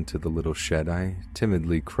peered into the little shed, I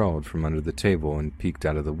timidly crawled from under the table and peeked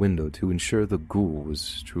out of the window to ensure the ghoul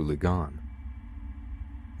was truly gone.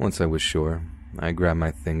 Once I was sure, I grabbed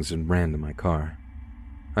my things and ran to my car.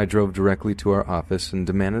 I drove directly to our office and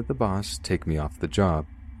demanded the boss take me off the job.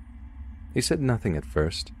 He said nothing at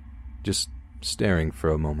first, just staring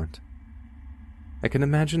for a moment. I can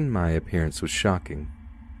imagine my appearance was shocking.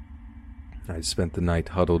 I'd spent the night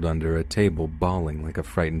huddled under a table bawling like a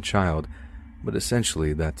frightened child, but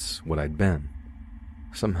essentially that's what I'd been.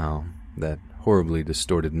 Somehow, that horribly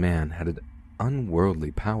distorted man had an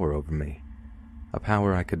unworldly power over me, a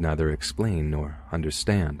power I could neither explain nor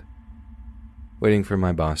understand. Waiting for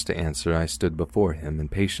my boss to answer, I stood before him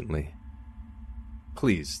impatiently.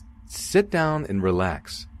 "Please, sit down and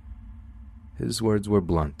relax." His words were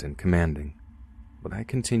blunt and commanding, but I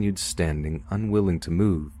continued standing, unwilling to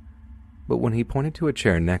move. But when he pointed to a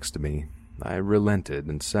chair next to me, I relented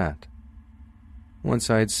and sat. Once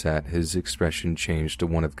I had sat, his expression changed to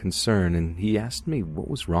one of concern, and he asked me what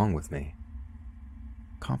was wrong with me.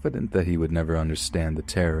 Confident that he would never understand the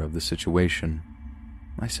terror of the situation,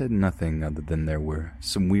 I said nothing other than there were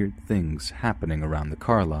some weird things happening around the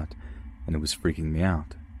car lot, and it was freaking me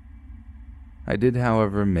out. I did,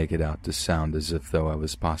 however, make it out to sound as if though I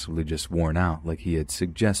was possibly just worn out like he had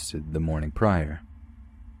suggested the morning prior.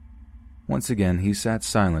 Once again, he sat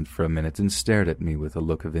silent for a minute and stared at me with a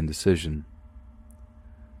look of indecision.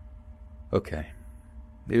 "Okay,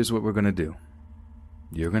 here's what we're going to do.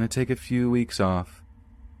 You're going to take a few weeks off.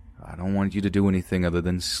 I don't want you to do anything other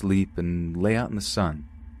than sleep and lay out in the sun.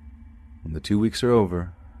 When the 2 weeks are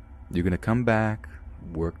over, you're going to come back,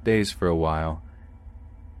 work days for a while.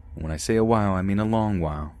 And when I say a while, I mean a long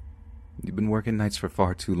while. You've been working nights for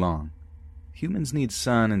far too long. Humans need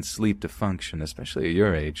sun and sleep to function, especially at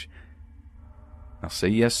your age. I'll say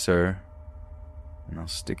yes, sir, and I'll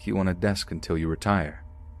stick you on a desk until you retire."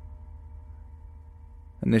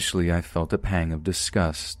 Initially, I felt a pang of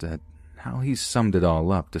disgust at how he summed it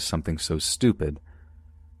all up to something so stupid,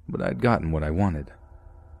 but I'd gotten what I wanted.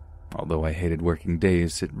 Although I hated working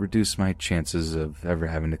days, it reduced my chances of ever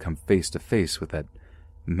having to come face to face with that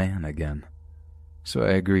man again. So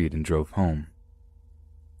I agreed and drove home.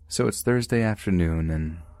 So it's Thursday afternoon,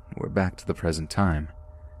 and we're back to the present time.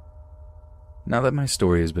 Now that my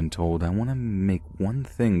story has been told, I want to make one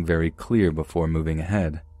thing very clear before moving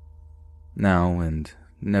ahead. Now and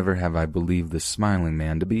never have I believed this smiling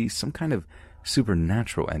man to be some kind of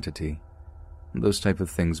supernatural entity. Those type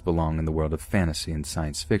of things belong in the world of fantasy and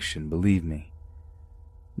science fiction, believe me.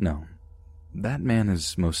 No, that man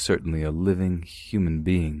is most certainly a living human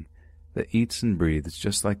being that eats and breathes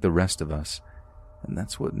just like the rest of us, and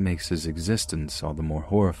that's what makes his existence all the more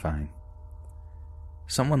horrifying.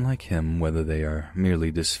 Someone like him, whether they are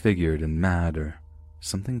merely disfigured and mad or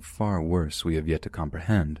something far worse we have yet to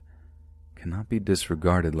comprehend, cannot be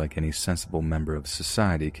disregarded like any sensible member of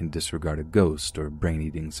society can disregard a ghost or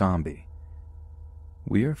brain-eating zombie.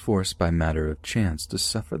 We are forced by matter of chance to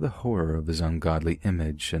suffer the horror of his ungodly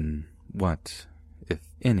image and what, if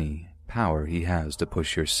any, power he has to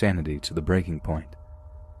push your sanity to the breaking point.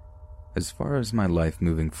 As far as my life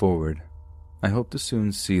moving forward, I hope to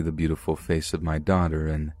soon see the beautiful face of my daughter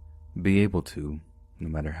and be able to, no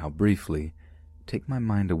matter how briefly, take my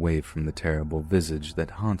mind away from the terrible visage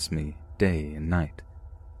that haunts me day and night.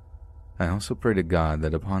 I also pray to God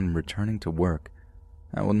that upon returning to work,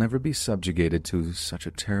 I will never be subjugated to such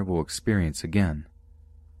a terrible experience again.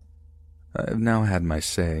 I have now had my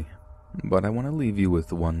say, but I want to leave you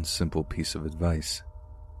with one simple piece of advice.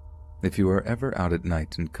 If you are ever out at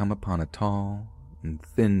night and come upon a tall and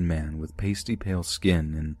thin man with pasty pale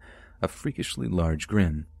skin and a freakishly large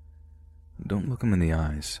grin, don't look him in the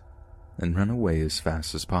eyes and run away as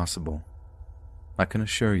fast as possible. I can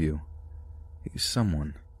assure you, he's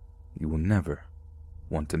someone you will never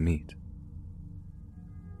want to meet.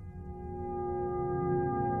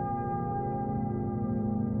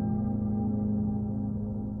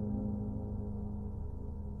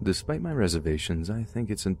 Despite my reservations, I think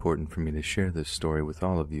it's important for me to share this story with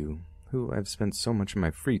all of you who I've spent so much of my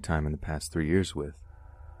free time in the past 3 years with.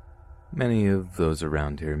 Many of those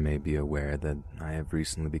around here may be aware that I have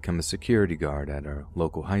recently become a security guard at our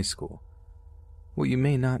local high school. What you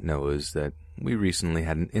may not know is that we recently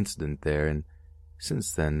had an incident there, and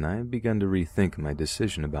since then I have begun to rethink my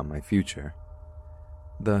decision about my future.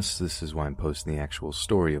 Thus, this is why I'm posting the actual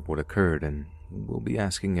story of what occurred, and will be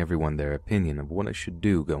asking everyone their opinion of what I should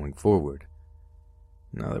do going forward.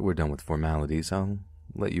 Now that we're done with formalities, I'll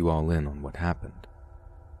let you all in on what happened.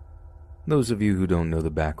 Those of you who don't know the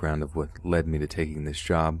background of what led me to taking this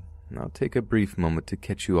job, I'll take a brief moment to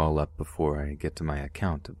catch you all up before I get to my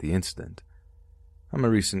account of the incident. I'm a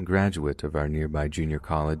recent graduate of our nearby junior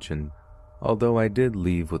college, and although I did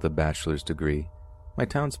leave with a bachelor's degree, my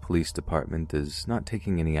town's police department is not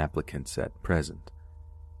taking any applicants at present.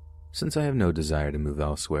 Since I have no desire to move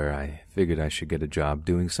elsewhere, I figured I should get a job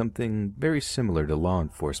doing something very similar to law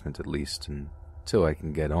enforcement at least, until I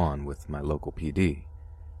can get on with my local PD.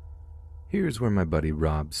 Here's where my buddy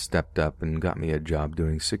Rob stepped up and got me a job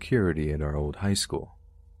doing security at our old high school.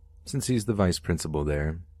 Since he's the vice principal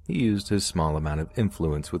there, he used his small amount of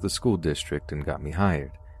influence with the school district and got me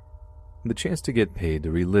hired. The chance to get paid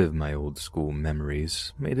to relive my old school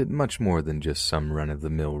memories made it much more than just some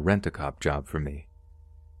run-of-the-mill rent-a-cop job for me.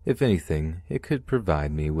 If anything, it could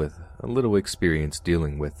provide me with a little experience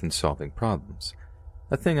dealing with and solving problems,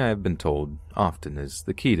 a thing I have been told often is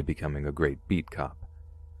the key to becoming a great beat cop.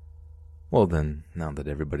 Well then, now that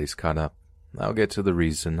everybody's caught up, I'll get to the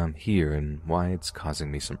reason I'm here and why it's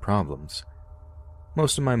causing me some problems.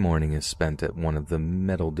 Most of my morning is spent at one of the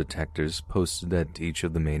metal detectors posted at each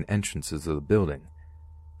of the main entrances of the building.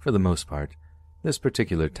 For the most part, this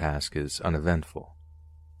particular task is uneventful.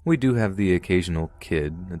 We do have the occasional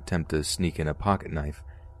kid attempt to sneak in a pocket knife,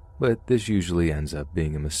 but this usually ends up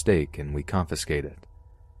being a mistake and we confiscate it.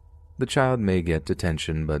 The child may get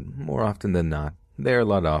detention, but more often than not, they are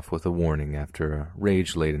let off with a warning after a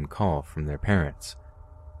rage-laden call from their parents.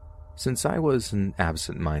 Since I was an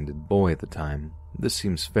absent-minded boy at the time, this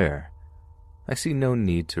seems fair. I see no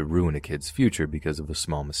need to ruin a kid's future because of a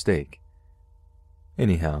small mistake.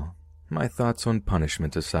 Anyhow, my thoughts on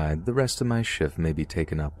punishment aside, the rest of my shift may be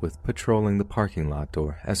taken up with patrolling the parking lot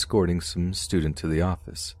or escorting some student to the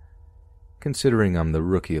office. Considering I'm the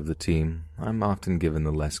rookie of the team, I'm often given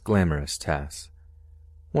the less glamorous tasks.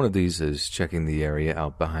 One of these is checking the area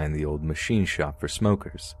out behind the old machine shop for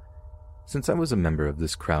smokers. Since I was a member of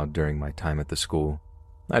this crowd during my time at the school,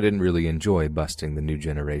 I didn't really enjoy busting the new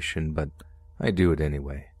generation, but I do it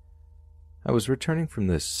anyway. I was returning from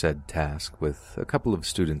this said task with a couple of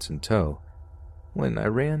students in tow when I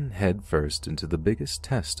ran head first into the biggest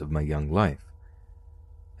test of my young life.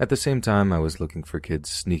 At the same time I was looking for kids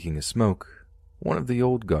sneaking a smoke, one of the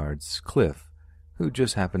old guards, Cliff, who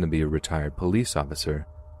just happened to be a retired police officer,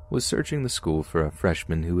 was searching the school for a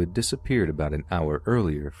freshman who had disappeared about an hour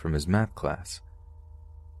earlier from his math class.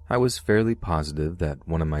 I was fairly positive that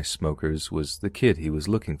one of my smokers was the kid he was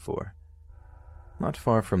looking for. Not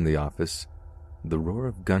far from the office, the roar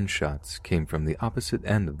of gunshots came from the opposite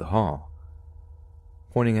end of the hall.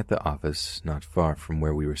 Pointing at the office not far from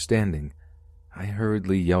where we were standing, I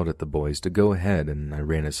hurriedly yelled at the boys to go ahead and I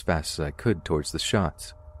ran as fast as I could towards the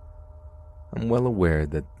shots. I'm well aware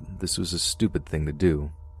that this was a stupid thing to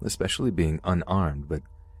do, especially being unarmed, but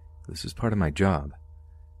this is part of my job.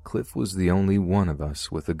 Cliff was the only one of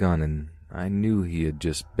us with a gun, and I knew he had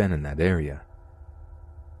just been in that area.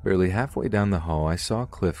 Barely halfway down the hall, I saw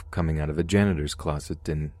Cliff coming out of a janitor's closet,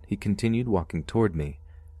 and he continued walking toward me,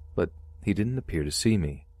 but he didn't appear to see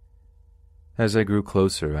me. As I grew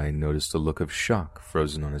closer, I noticed a look of shock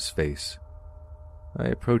frozen on his face. I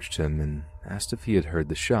approached him and asked if he had heard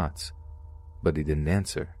the shots, but he didn't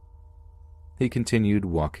answer. He continued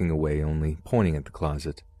walking away, only pointing at the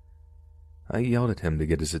closet. I yelled at him to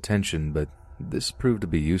get his attention, but this proved to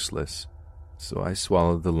be useless, so I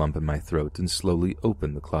swallowed the lump in my throat and slowly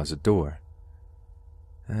opened the closet door.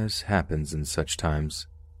 As happens in such times,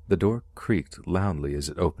 the door creaked loudly as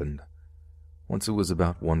it opened. Once it was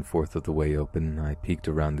about 1/4 of the way open, I peeked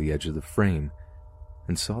around the edge of the frame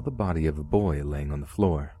and saw the body of a boy laying on the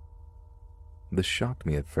floor. This shocked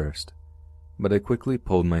me at first, but I quickly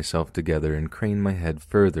pulled myself together and craned my head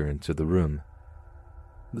further into the room.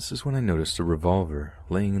 This is when I noticed a revolver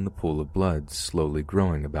laying in the pool of blood slowly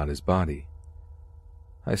growing about his body.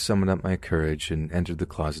 I summoned up my courage and entered the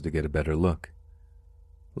closet to get a better look.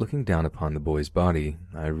 Looking down upon the boy's body,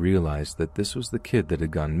 I realized that this was the kid that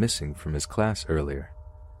had gone missing from his class earlier.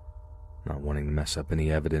 Not wanting to mess up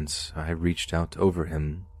any evidence, I reached out over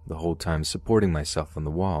him, the whole time supporting myself on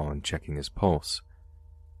the wall and checking his pulse.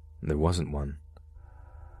 There wasn't one.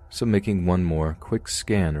 So making one more quick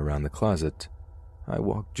scan around the closet, I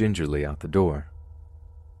walked gingerly out the door.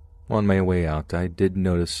 On my way out, I did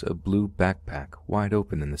notice a blue backpack wide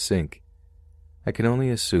open in the sink. I can only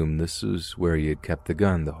assume this was where he had kept the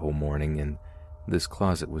gun the whole morning, and this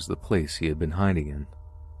closet was the place he had been hiding in.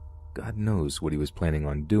 God knows what he was planning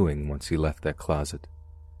on doing once he left that closet.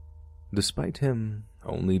 Despite him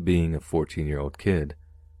only being a 14-year-old kid,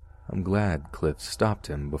 I'm glad Cliff stopped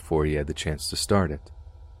him before he had the chance to start it.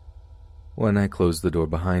 When I closed the door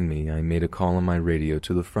behind me, I made a call on my radio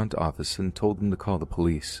to the front office and told them to call the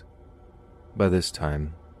police. By this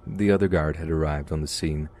time, the other guard had arrived on the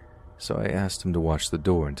scene, so I asked him to watch the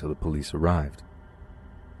door until the police arrived.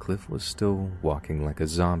 Cliff was still walking like a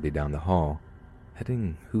zombie down the hall,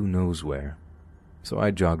 heading who knows where, so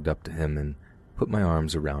I jogged up to him and put my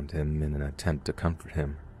arms around him in an attempt to comfort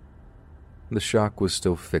him. The shock was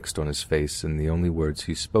still fixed on his face, and the only words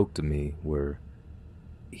he spoke to me were,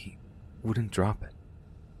 "He wouldn't drop it.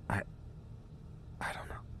 I don't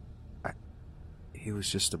know. He was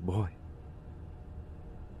just a boy."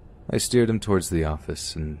 I steered him towards the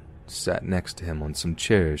office and sat next to him on some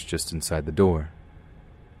chairs just inside the door.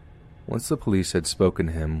 Once the police had spoken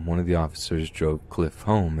to him, one of the officers drove Cliff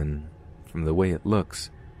home, and from the way it looks,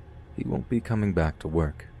 he won't be coming back to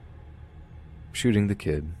work. Shooting the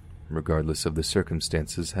kid, regardless of the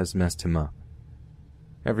circumstances, has messed him up.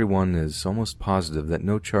 Everyone is almost positive that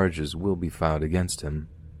no charges will be filed against him.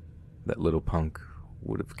 That little punk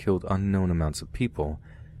would have killed unknown amounts of people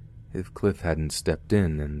if Cliff hadn't stepped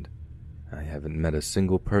in, and I haven't met a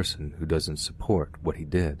single person who doesn't support what he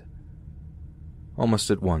did. Almost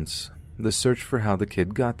at once, the search for how the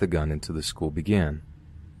kid got the gun into the school began.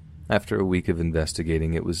 After a week of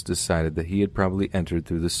investigating, it was decided that he had probably entered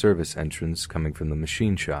through the service entrance coming from the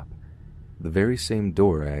machine shop, the very same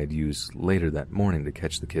door I had used later that morning to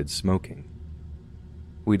catch the kid smoking.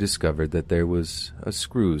 We discovered that there was a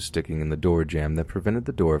screw sticking in the door jamb that prevented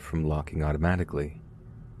the door from locking automatically.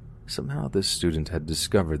 Somehow this student had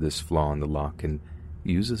discovered this flaw in the lock and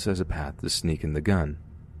used this as a path to sneak in the gun.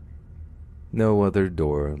 No other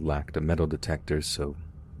door lacked a metal detector, so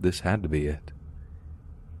this had to be it.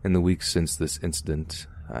 In the weeks since this incident,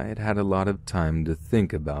 I had had a lot of time to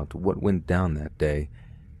think about what went down that day,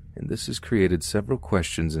 and this has created several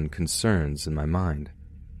questions and concerns in my mind.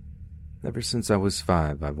 Ever since I was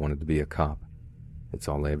 5, I've wanted to be a cop. It's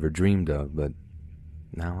all I ever dreamed of, but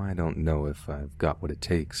now I don't know if I've got what it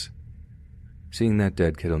takes. Seeing that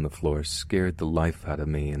dead kid on the floor scared the life out of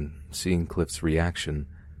me, and seeing Cliff's reaction,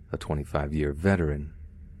 a 25-year veteran,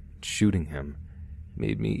 shooting him,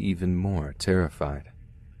 made me even more terrified.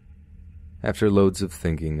 After loads of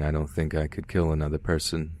thinking, I don't think I could kill another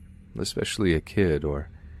person, especially a kid or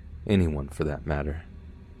anyone for that matter.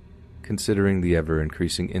 Considering the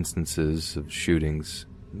ever-increasing instances of shootings,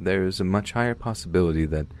 there is a much higher possibility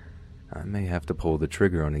that I may have to pull the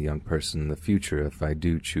trigger on a young person in the future if I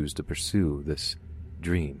do choose to pursue this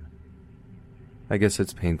dream. I guess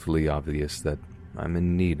it's painfully obvious that I'm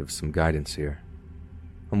in need of some guidance here.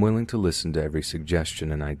 I'm willing to listen to every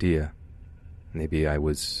suggestion and idea. Maybe I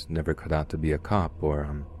was never cut out to be a cop, or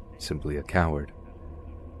I'm simply a coward.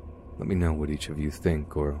 Let me know what each of you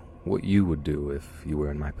think, or what you would do if you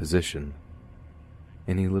were in my position.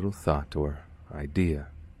 Any little thought or idea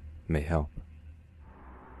may help.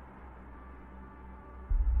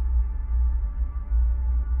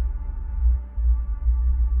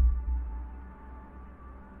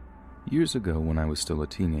 Years ago, when I was still a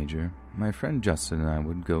teenager, my friend Justin and I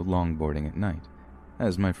would go longboarding at night,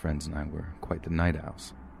 as my friends and I were quite the night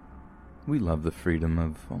owls. We loved the freedom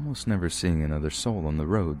of almost never seeing another soul on the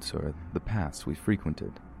roads or the paths we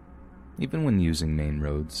frequented. Even when using main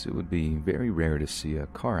roads, it would be very rare to see a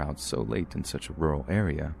car out so late in such a rural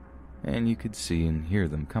area, and you could see and hear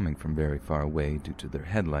them coming from very far away due to their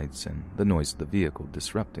headlights and the noise of the vehicle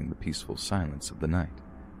disrupting the peaceful silence of the night.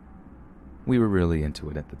 We were really into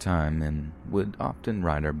it at the time and would often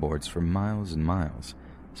ride our boards for miles and miles,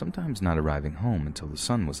 sometimes not arriving home until the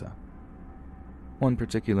sun was up. One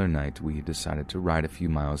particular night, we decided to ride a few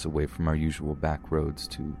miles away from our usual back roads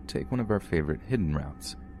to take one of our favorite hidden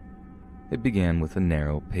routes. It began with a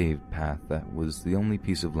narrow, paved path that was the only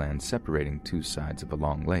piece of land separating two sides of a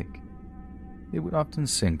long lake. It would often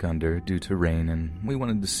sink under due to rain, and we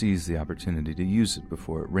wanted to seize the opportunity to use it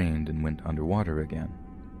before it rained and went underwater again.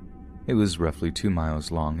 It was roughly 2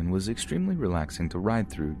 miles long and was extremely relaxing to ride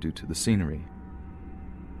through due to the scenery.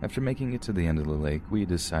 After making it to the end of the lake, we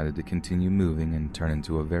decided to continue moving and turn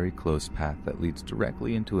into a very close path that leads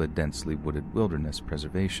directly into a densely wooded wilderness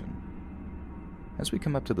preservation. As we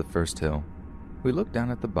come up to the first hill, we look down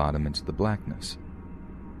at the bottom into the blackness.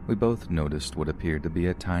 We both noticed what appeared to be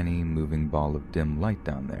a tiny, moving ball of dim light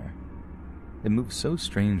down there. It moved so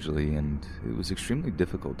strangely, and it was extremely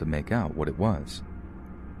difficult to make out what it was.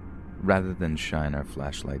 Rather than shine our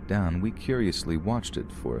flashlight down, we curiously watched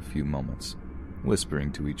it for a few moments,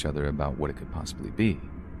 whispering to each other about what it could possibly be.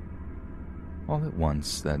 All at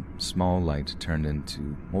once, that small light turned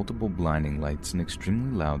into multiple blinding lights and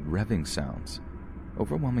extremely loud revving sounds,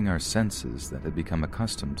 overwhelming our senses that had become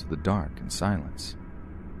accustomed to the dark and silence.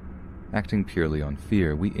 Acting purely on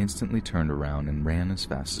fear, we instantly turned around and ran as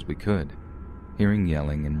fast as we could, hearing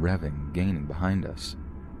yelling and revving gaining behind us.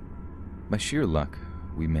 By sheer luck,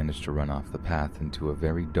 we managed to run off the path into a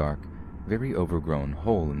very dark, very overgrown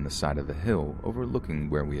hole in the side of a hill overlooking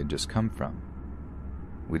where we had just come from.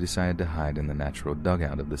 We decided to hide in the natural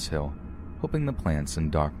dugout of this hill, hoping the plants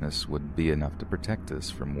and darkness would be enough to protect us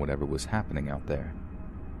from whatever was happening out there.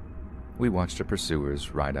 We watched our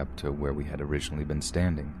pursuers ride up to where we had originally been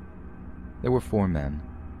standing. There were 4 men,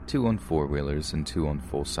 2 on 4-wheelers and 2 on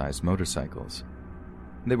full-size motorcycles.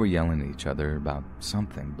 They were yelling at each other about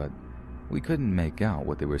something, but we couldn't make out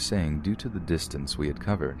what they were saying due to the distance we had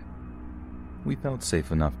covered. We felt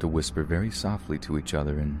safe enough to whisper very softly to each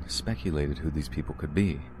other and speculated who these people could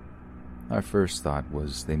be. Our first thought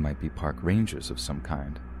was they might be park rangers of some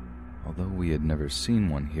kind, although we had never seen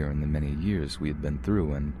one here in the many years we had been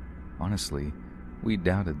through, and honestly, we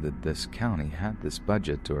doubted that this county had this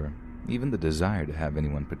budget or even the desire to have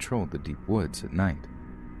anyone patrol the deep woods at night.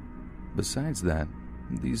 Besides that,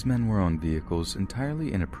 these men were on vehicles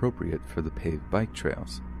entirely inappropriate for the paved bike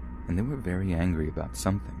trails, and they were very angry about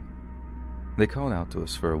something. They called out to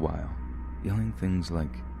us for a while, yelling things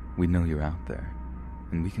like, "We know you're out there,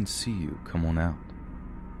 and we can see you, come on out."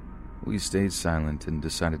 We stayed silent and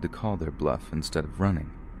decided to call their bluff instead of running.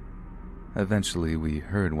 Eventually, we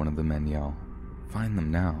heard one of the men yell, "Find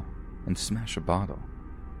them now," and smash a bottle.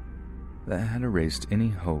 That had erased any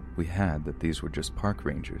hope we had that these were just park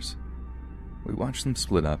rangers. We watched them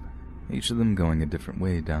split up, each of them going a different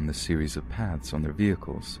way down the series of paths on their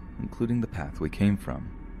vehicles, including the path we came from.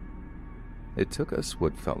 It took us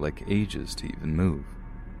what felt like ages to even move.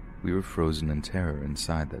 We were frozen in terror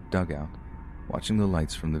inside that dugout, watching the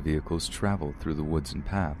lights from the vehicles travel through the woods and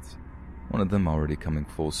paths, one of them already coming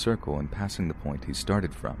full circle and passing the point he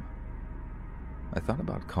started from. I thought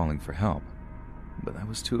about calling for help, but I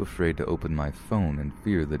was too afraid to open my phone in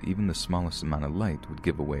fear that even the smallest amount of light would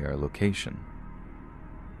give away our location.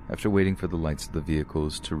 After waiting for the lights of the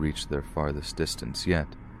vehicles to reach their farthest distance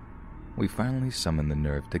yet, we finally summoned the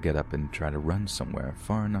nerve to get up and try to run somewhere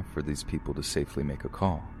far enough for these people to safely make a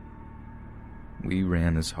call. We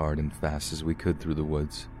ran as hard and fast as we could through the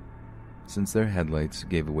woods. Since their headlights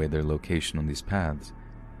gave away their location on these paths,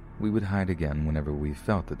 we would hide again whenever we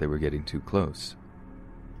felt that they were getting too close.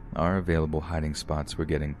 Our available hiding spots were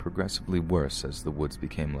getting progressively worse as the woods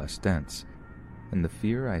became less dense, and the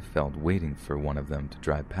fear I felt waiting for one of them to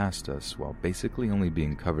drive past us while basically only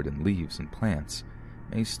being covered in leaves and plants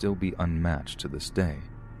may still be unmatched to this day.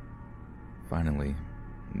 Finally,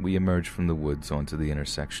 we emerged from the woods onto the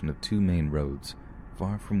intersection of 2 main roads,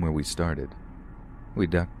 far from where we started. We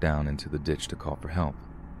ducked down into the ditch to call for help.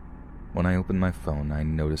 When I opened my phone, I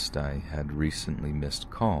noticed I had recently missed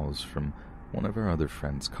calls from one of our other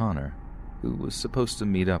friends, Connor, who was supposed to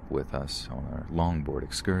meet up with us on our longboard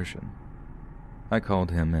excursion. I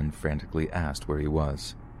called him and frantically asked where he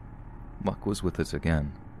was. Luck was with us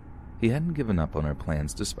again. He hadn't given up on our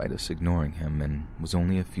plans despite us ignoring him and was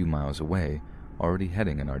only a few miles away, already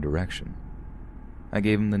heading in our direction. I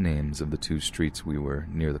gave him the names of the 2 streets we were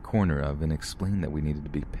near the corner of and explained that we needed to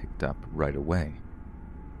be picked up right away.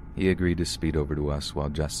 He agreed to speed over to us while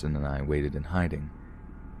Justin and I waited in hiding.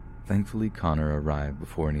 Thankfully, Connor arrived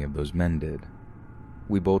before any of those men did.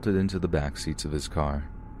 We bolted into the back seats of his car,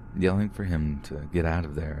 yelling for him to get out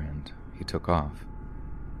of there, and he took off.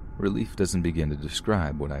 Relief doesn't begin to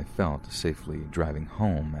describe what I felt safely driving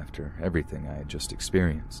home after everything I had just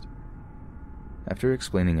experienced. After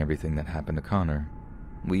explaining everything that happened to Connor,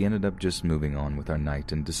 we ended up just moving on with our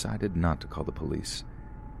night and decided not to call the police.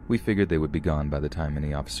 We figured they would be gone by the time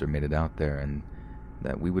any officer made it out there, and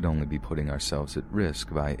that we would only be putting ourselves at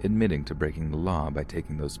risk by admitting to breaking the law by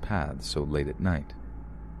taking those paths so late at night.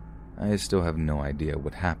 I still have no idea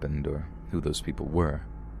what happened or who those people were.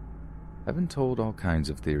 I've been told all kinds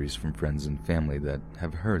of theories from friends and family that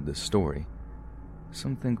have heard this story.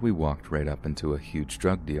 Some think we walked right up into a huge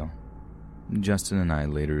drug deal. Justin and I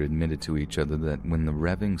later admitted to each other that when the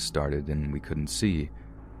revving started and we couldn't see,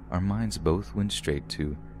 our minds both went straight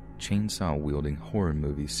to chainsaw-wielding horror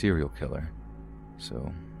movie serial killer.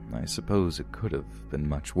 So I suppose it could have been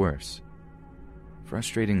much worse.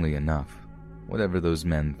 Frustratingly enough, whatever those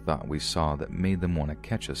men thought we saw that made them want to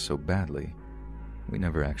catch us so badly, we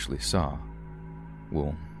never actually saw.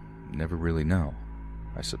 We'll never really know,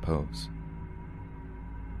 I suppose.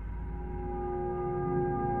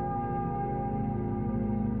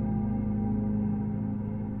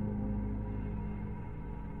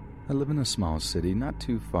 I live in a small city not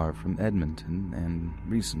too far from Edmonton, and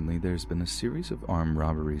recently there's been a series of armed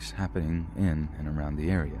robberies happening in and around the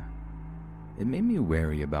area. It made me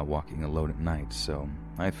wary about walking alone at night, so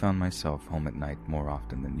I found myself home at night more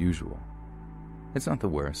often than usual. It's not the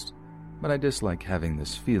worst, but I dislike having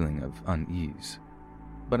this feeling of unease.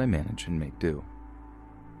 But I manage and make do.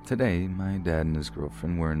 Today, my dad and his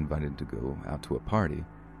girlfriend were invited to go out to a party,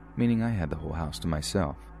 meaning I had the whole house to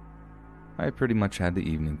myself. I pretty much had the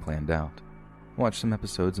evening planned out. Watch some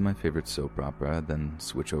episodes of my favorite soap opera, then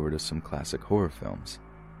switch over to some classic horror films.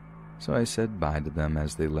 So I said bye to them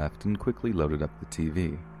as they left and quickly loaded up the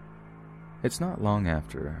TV. It's not long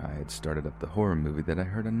after I had started up the horror movie that I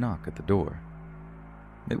heard a knock at the door.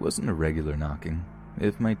 It wasn't a regular knocking.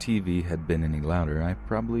 If my TV had been any louder, I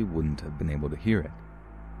probably wouldn't have been able to hear it.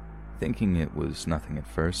 Thinking it was nothing at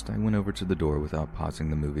first, I went over to the door without pausing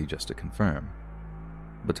the movie just to confirm.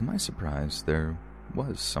 But to my surprise, there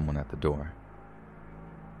was someone at the door.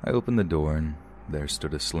 I opened the door and there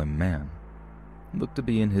stood a slim man. Looked to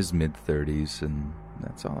be in his mid-30s, and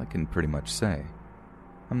that's all I can pretty much say.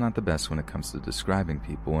 I'm not the best when it comes to describing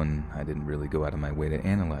people, and I didn't really go out of my way to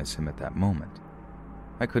analyze him at that moment.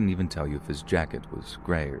 I couldn't even tell you if his jacket was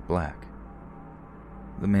gray or black.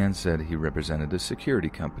 The man said he represented a security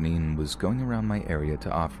company and was going around my area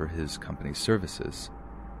to offer his company's services.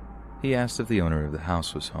 He asked if the owner of the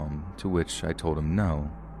house was home, to which I told him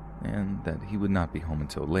no, and that he would not be home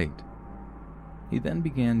until late. He then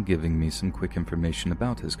began giving me some quick information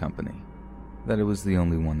about his company, that it was the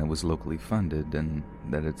only one that was locally funded, and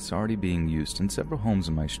that it's already being used in several homes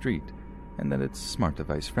in my street, and that it's smart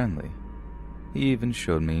device friendly. He even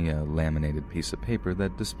showed me a laminated piece of paper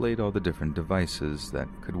that displayed all the different devices that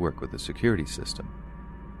could work with the security system.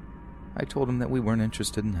 I told him that we weren't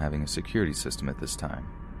interested in having a security system at this time.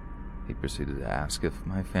 He proceeded to ask if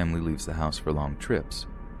my family leaves the house for long trips,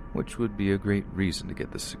 which would be a great reason to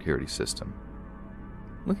get the security system.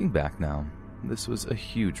 Looking back now, this was a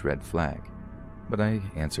huge red flag, but I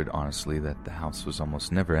answered honestly that the house was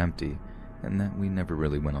almost never empty and that we never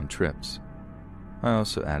really went on trips. I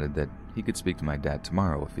also added that he could speak to my dad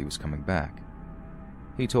tomorrow if he was coming back.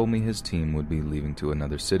 He told me his team would be leaving to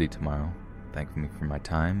another city tomorrow, thanked me for my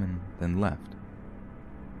time, and then left.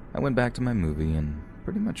 I went back to my movie and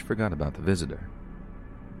pretty much forgot about the visitor.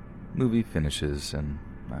 Movie finishes, and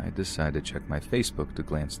I decide to check my Facebook to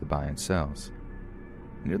glance the buy and sells.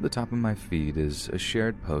 Near the top of my feed is a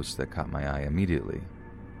shared post that caught my eye immediately.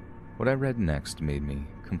 What I read next made me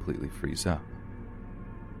completely freeze up.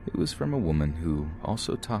 It was from a woman who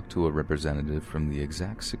also talked to a representative from the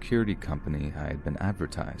exact security company I had been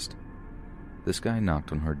advertised. This guy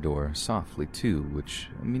knocked on her door softly too, which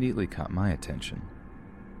immediately caught my attention.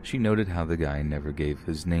 She noted how the guy never gave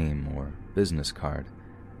his name or business card,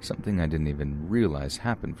 something I didn't even realize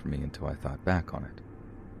happened for me until I thought back on it.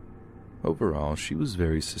 Overall, she was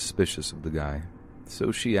very suspicious of the guy,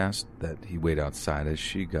 so she asked that he wait outside as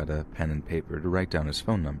she got a pen and paper to write down his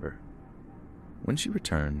phone number. When she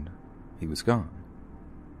returned, he was gone.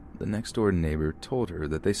 The next-door neighbor told her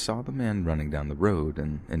that they saw the man running down the road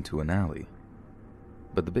and into an alley.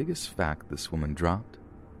 But the biggest fact this woman dropped?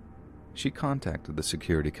 She contacted the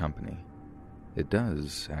security company. It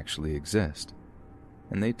does actually exist,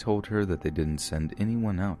 and they told her that they didn't send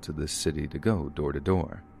anyone out to this city to go door to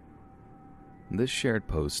door. This shared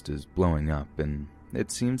post is blowing up, and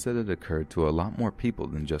it seems that it occurred to a lot more people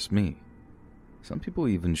than just me. Some people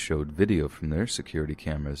even showed video from their security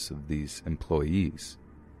cameras of these employees.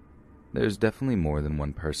 There's definitely more than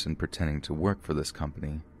one person pretending to work for this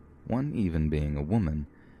company, one even being a woman,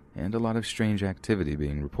 and a lot of strange activity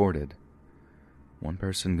being reported. One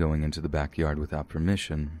person going into the backyard without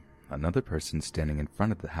permission, another person standing in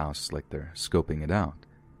front of the house like they're scoping it out.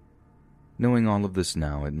 Knowing all of this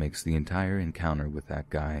now, it makes the entire encounter with that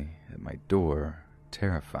guy at my door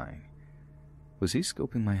terrifying. Was he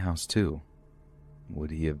scoping my house too?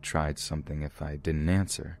 Would he have tried something if I didn't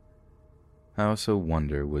answer? I also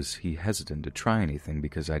wonder, was he hesitant to try anything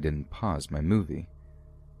because I didn't pause my movie?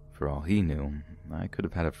 For all he knew, I could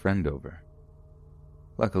have had a friend over.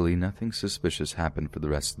 Luckily, nothing suspicious happened for the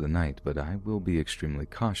rest of the night, but I will be extremely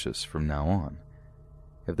cautious from now on.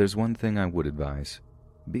 If there's one thing I would advise,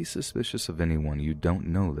 be suspicious of anyone you don't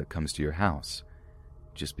know that comes to your house.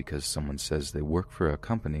 Just because someone says they work for a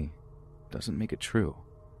company doesn't make it true.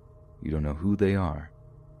 You don't know who they are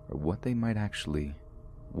or what they might actually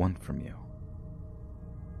want from you.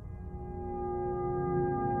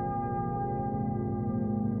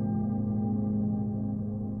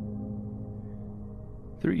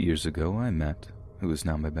 Three years ago, I met, who is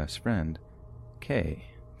now my best friend, Kay,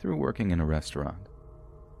 through working in a restaurant.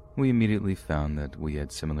 We immediately found that we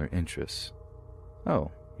had similar interests.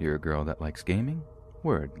 Oh, you're a girl that likes gaming?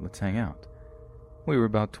 Word, let's hang out. We were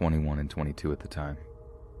about 21 and 22 at the time.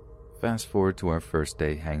 Fast forward to our first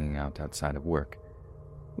day hanging out outside of work.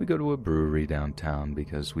 We go to a brewery downtown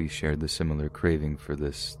because we shared the similar craving for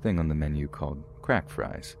this thing on the menu called crack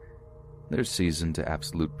fries. They're seasoned to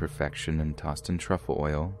absolute perfection and tossed in truffle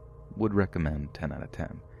oil. Would recommend 10 out of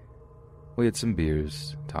 10. We had some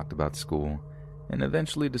beers, talked about school, and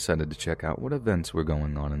eventually decided to check out what events were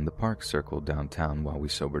going on in the Park Circle downtown while we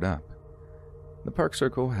sobered up. The Park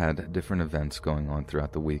Circle had different events going on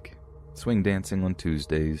throughout the week. Swing dancing on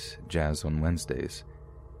Tuesdays, jazz on Wednesdays.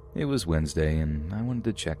 It was Wednesday, and I wanted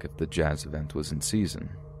to check if the jazz event was in season.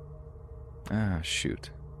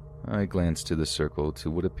 Shoot. I glanced to the circle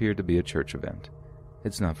to what appeared to be a church event.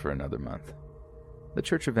 It's not for another month. The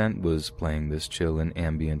church event was playing this chill and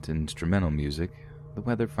ambient instrumental music. The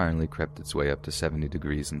weather finally crept its way up to 70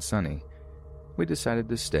 degrees and sunny. We decided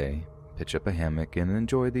to stay, pitch up a hammock, and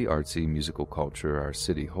enjoy the artsy musical culture our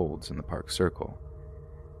city holds in the Park Circle.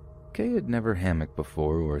 Kay had never hammocked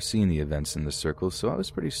before or seen the events in the circle, so I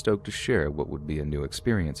was pretty stoked to share what would be a new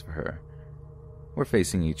experience for her. We're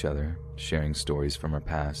facing each other, sharing stories from our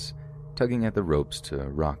past, tugging at the ropes to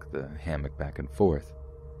rock the hammock back and forth.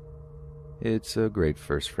 It's a great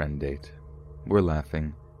first friend date. We're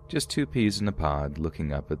laughing, just two peas in a pod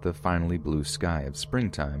looking up at the finally blue sky of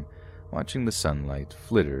springtime, watching the sunlight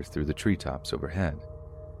flitter through the treetops overhead.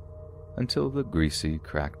 Until the greasy,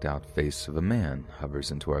 cracked-out face of a man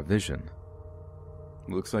hovers into our vision.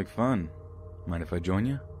 "Looks like fun. Mind if I join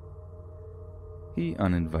you?" He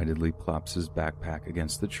uninvitedly plops his backpack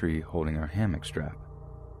against the tree holding our hammock strap.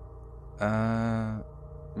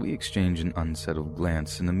 We exchange an unsettled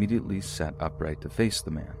glance and immediately sat upright to face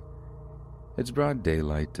the man. It's broad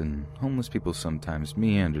daylight, and homeless people sometimes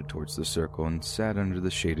meandered towards the circle and sat under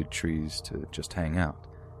the shaded trees to just hang out.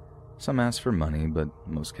 Some asked for money, but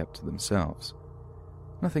most kept to themselves.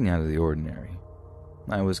 Nothing out of the ordinary.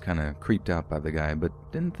 I was kinda creeped out by the guy, but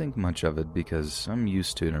didn't think much of it because I'm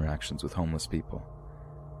used to interactions with homeless people.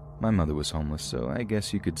 My mother was homeless, so I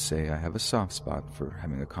guess you could say I have a soft spot for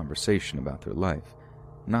having a conversation about their life,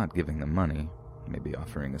 not giving them money, maybe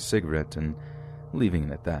offering a cigarette, and leaving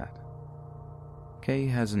it at that. Kay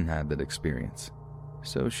hasn't had that experience,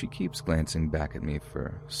 so she keeps glancing back at me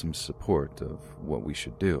for some support of what we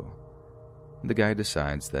should do. The guy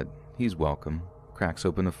decides that he's welcome, cracks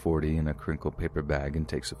open a 40 in a crinkled paper bag and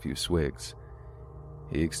takes a few swigs.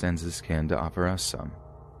 He extends his can to offer us some.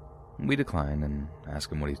 We decline and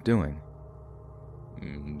ask him what he's doing.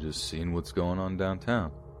 "Just seeing what's going on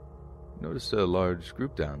downtown. Noticed a large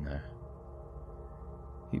group down there."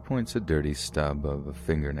 He points a dirty stub of a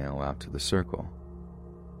fingernail out to the circle.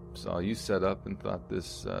 "Saw you set up and thought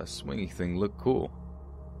this swingy thing looked cool."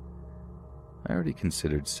 I already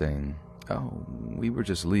considered saying, "Oh, we were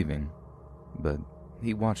just leaving," but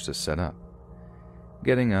he watched us set up.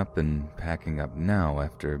 Getting up and packing up now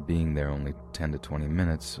after being there only 10 to 20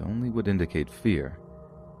 minutes only would indicate fear.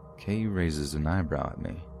 Kay raises an eyebrow at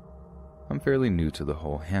me. I'm fairly new to the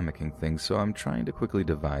whole hammocking thing, so I'm trying to quickly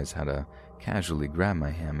devise how to casually grab my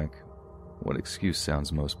hammock, what excuse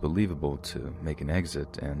sounds most believable to make an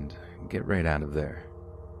exit, and get right out of there.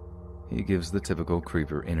 He gives the typical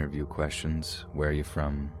creeper interview questions. Where are you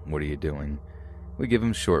from? What are you doing? We give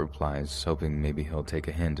him short replies, hoping maybe he'll take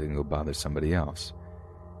a hint and go bother somebody else.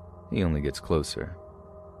 He only gets closer.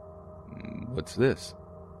 "What's this?"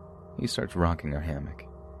 He starts rocking our hammock.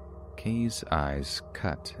 Kay's eyes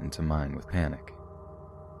cut into mine with panic.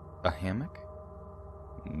 "A hammock?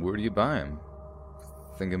 Where do you buy them?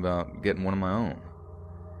 Thinking about getting one of my own."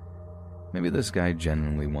 Maybe this guy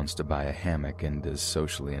genuinely wants to buy a hammock and is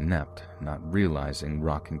socially inept, not realizing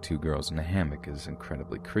rocking two girls in a hammock is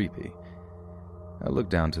incredibly creepy. I look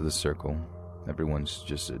down to the circle. Everyone's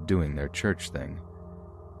just doing their church thing.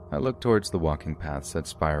 I look towards the walking paths that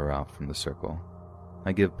spiral out from the circle.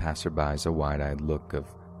 I give passerbys a wide-eyed look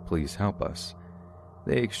of, "Please help us."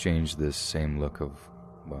 They exchange this same look of,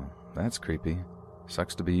 "Well, that's creepy.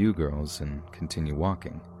 Sucks to be you girls," and continue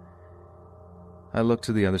walking. I look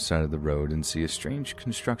to the other side of the road and see a strange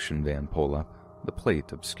construction van pull up, the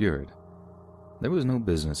plate obscured. There was no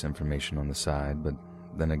business information on the side, but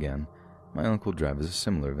then again, my uncle drives a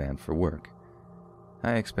similar van for work.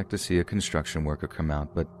 I expect to see a construction worker come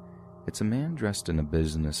out, but it's a man dressed in a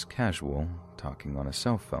business casual, talking on a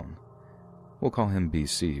cell phone. We'll call him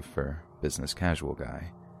BC for business casual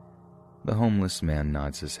guy. The homeless man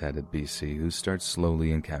nods his head at BC, who starts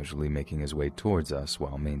slowly and casually making his way towards us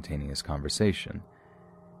while maintaining his conversation.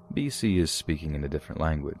 BC is speaking in a different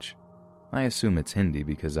language. I assume it's Hindi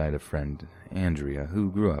because I had a friend, Andrea,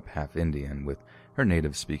 who grew up half Indian with her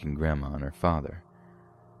native-speaking grandma and her father.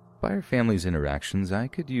 By her family's interactions, I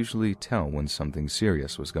could usually tell when something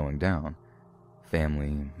serious was going down.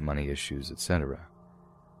 Family, money issues, etc.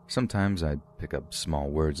 Sometimes I'd pick up small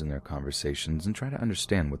words in their conversations and try to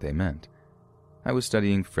understand what they meant. I was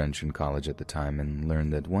studying French in college at the time and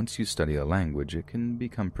learned that once you study a language, it can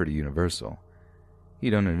become pretty universal.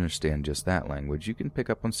 You don't understand just that language, you can pick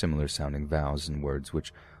up on similar sounding vowels and words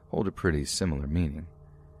which hold a pretty similar meaning.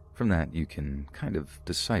 From that, you can kind of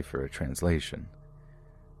decipher a translation.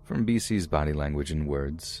 From BC's body language and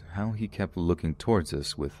words, how he kept looking towards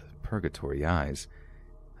us with purgatory eyes,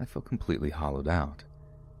 I felt completely hollowed out.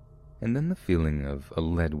 And then the feeling of a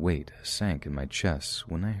lead weight sank in my chest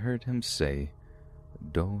when I heard him say,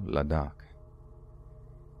 "Do Ladakh."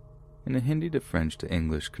 In a Hindi to French to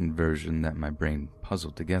English conversion that my brain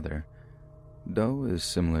puzzled together, do is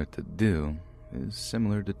similar to do, is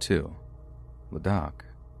similar to two. Ladakh,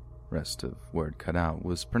 rest of word cut out,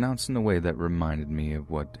 was pronounced in a way that reminded me of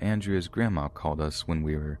what Andrea's grandma called us when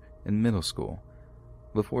we were in middle school,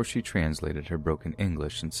 before she translated her broken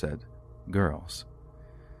English and said, "girls."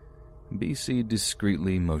 BC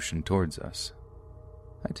discreetly motioned towards us.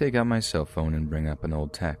 I take out my cell phone and bring up an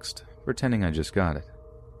old text, pretending I just got it.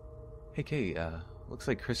 "Hey Kay, looks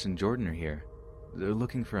like Chris and Jordan are here. They're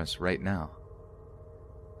looking for us right now."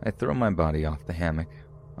 I throw my body off the hammock,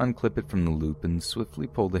 unclip it from the loop, and swiftly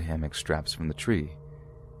pull the hammock straps from the tree.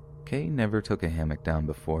 Kay never took a hammock down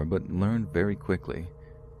before, but learned very quickly.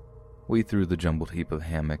 We threw the jumbled heap of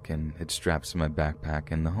hammock and its straps in my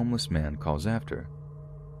backpack, and the homeless man calls after.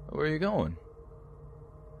 "Where are you going?"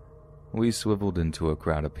 We swiveled into a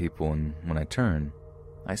crowd of people, and when I turn,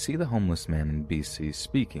 I see the homeless man and BC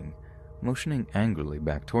speaking, motioning angrily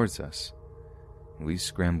back towards us. We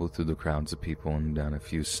scramble through the crowds of people and down a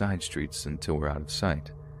few side streets until we're out of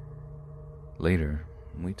sight. Later,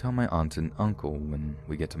 we tell my aunt and uncle when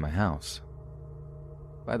we get to my house.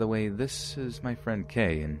 "By the way, this is my friend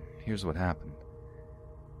Kay, and here's what happened."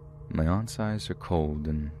 My aunt's eyes are cold,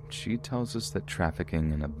 and she tells us that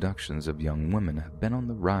trafficking and abductions of young women have been on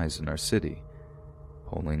the rise in our city,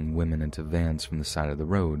 pulling women into vans from the side of the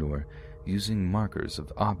road or using markers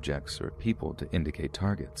of objects or people to indicate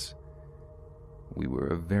targets. We were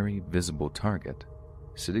a very visible target,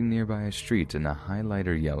 sitting nearby a street in a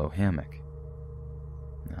highlighter yellow hammock.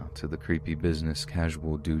 Now to the creepy business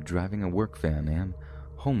casual dude driving a work van and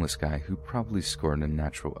homeless guy who probably scored a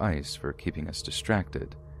natural ice for keeping us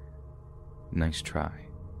distracted. Nice try.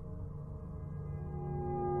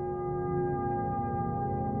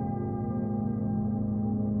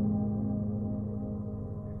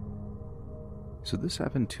 So this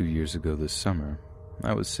happened 2 years ago this summer.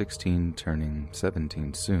 I was 16, turning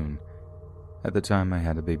 17 soon. At the time, I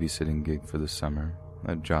had a babysitting gig for the summer,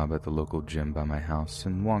 a job at the local gym by my house,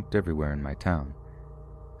 and walked everywhere in my town,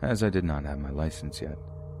 as I did not have my license yet.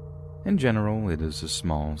 In general, it is a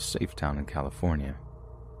small, safe town in California.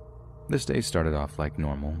 This day started off like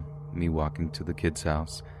normal, me walking to the kids'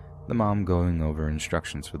 house, the mom going over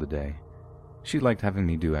instructions for the day. She liked having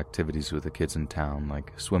me do activities with the kids in town,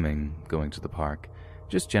 like swimming, going to the park,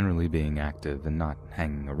 just generally being active and not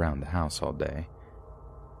hanging around the house all day.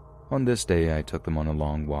 On this day, I took them on a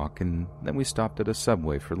long walk, and then we stopped at a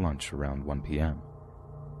Subway for lunch around 1 p.m.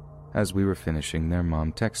 As we were finishing, their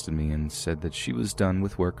mom texted me and said that she was done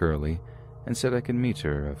with work early and said I could meet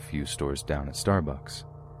her a few stores down at Starbucks.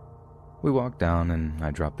 We walked down and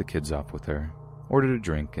I dropped the kids off with her, ordered a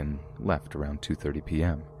drink, and left around 2:30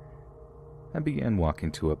 p.m. I began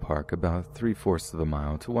walking to a park about 3/4 of a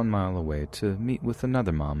mile to 1 mile away to meet with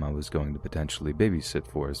another mom I was going to potentially babysit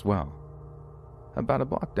for as well. About a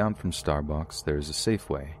block down from Starbucks, there is a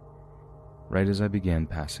Safeway. Right as I began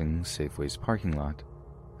passing Safeway's parking lot,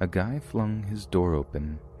 a guy flung his door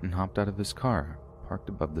open and hopped out of his car, parked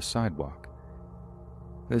above the sidewalk.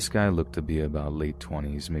 This guy looked to be about late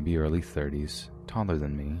 20s, maybe early 30s, taller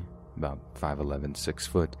than me, about 5'11", 6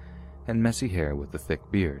 foot, and messy hair with a thick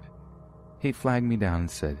beard. He flagged me down and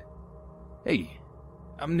said, "Hey,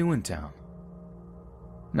 I'm new in town."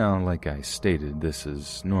 Now, like I stated, this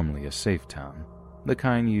is normally a safe town, The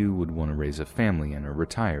kind you would want to raise a family in or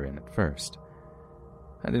retire in at first.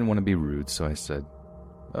 I didn't want to be rude, so I said,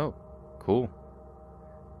 "Oh, cool."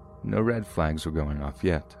 No red flags were going off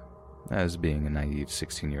yet. As being a naive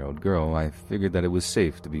 16-year-old girl, I figured that it was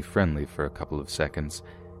safe to be friendly for a couple of seconds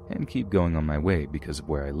and keep going on my way because of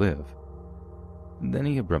where I live. Then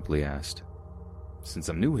he abruptly asked, "Since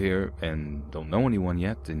I'm new here and don't know anyone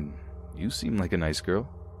yet, and you seem like a nice girl,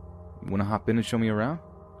 you want to hop in and show me around?"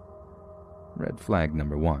 Red flag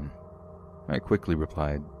number 1. I quickly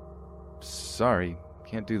replied, "Sorry,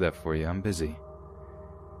 can't do that for you, I'm busy."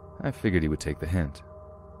 I figured he would take the hint.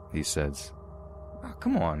 He says, "Oh,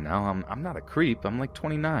 come on now, I'm not a creep, I'm like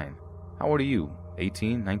 29. How old are you,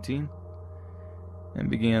 18, 19? And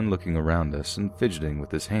began looking around us and fidgeting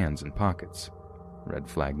with his hands in pockets. Red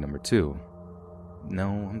flag number 2.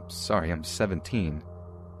 "No, I'm sorry, I'm 17.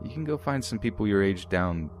 You can go find some people your age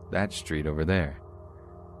down that street over there."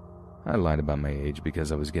 I lied about my age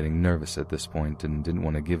because I was getting nervous at this point and didn't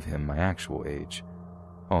want to give him my actual age.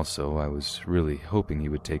 Also, I was really hoping he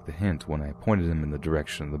would take the hint when I pointed him in the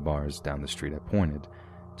direction of the bars down the street I pointed,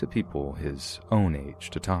 to people his own age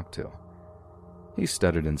to talk to. He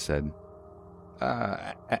stuttered and said,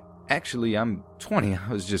 Actually, I'm 20.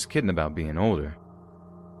 I was just kidding about being older."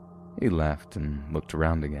 He laughed and looked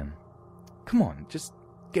around again. "Come on, just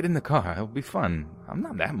get in the car. It'll be fun. I'm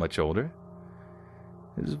not that much older."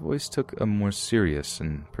 His voice took a more serious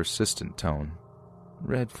and persistent tone.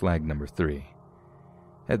 Red flag number 3.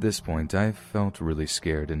 At this point, I felt really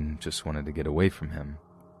scared and just wanted to get away from him,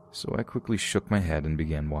 so I quickly shook my head and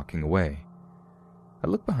began walking away. I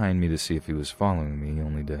looked behind me to see if he was following me,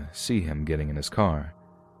 only to see him getting in his car.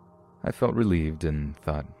 I felt relieved and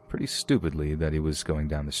thought pretty stupidly that he was going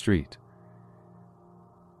down the street.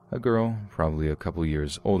 A girl, probably a couple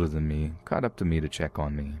years older than me, caught up to me to check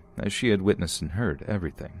on me, as she had witnessed and heard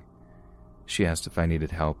everything. She asked if I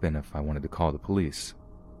needed help and if I wanted to call the police.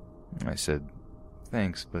 I said,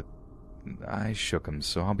 "Thanks, but I shook him,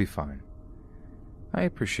 so I'll be fine." I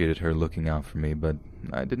appreciated her looking out for me, but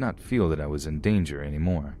I did not feel that I was in danger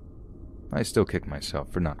anymore. I still kicked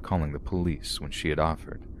myself for not calling the police when she had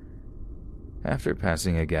offered. After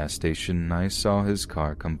passing a gas station, I saw his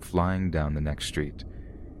car come flying down the next street.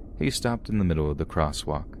 He stopped in the middle of the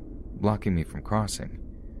crosswalk, blocking me from crossing.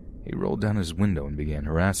 He rolled down his window and began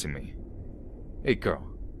harassing me. "Hey girl,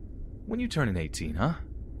 when you turning 18, huh?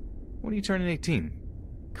 When are you turning 18?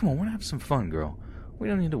 Come on, wanna have some fun, girl. We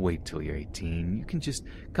don't need to wait till you're 18. You can just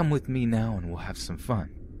come with me now and we'll have some fun.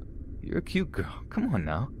 You're a cute girl. Come on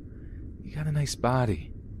now. You got a nice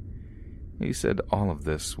body." He said all of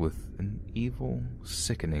this with an evil,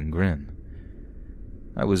 sickening grin.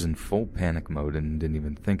 I was in full panic mode and didn't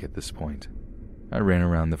even think at this point. I ran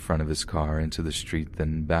around the front of his car into the street,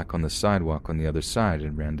 then back on the sidewalk on the other side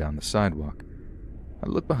and ran down the sidewalk. I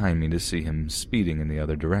looked behind me to see him speeding in the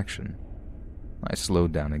other direction. I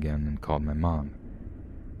slowed down again and called my mom.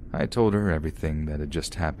 I told her everything that had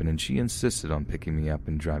just happened, and she insisted on picking me up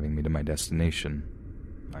and driving me to my destination.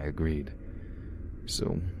 I agreed.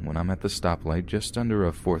 So when I'm at the stoplight just under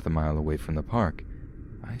a fourth a mile away from the park,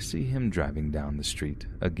 I see him driving down the street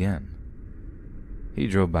again. He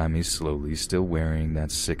drove by me slowly, still wearing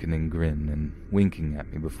that sickening grin and winking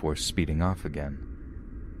at me before speeding off again.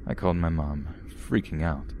 I called my mom, freaking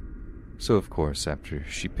out. So of course, after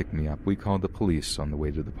she picked me up, we called the police on the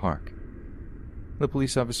way to the park. The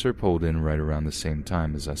police officer pulled in right around the same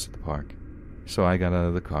time as us at the park, so I got out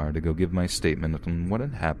of the car to go give my statement on what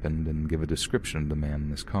had happened and give a description of the man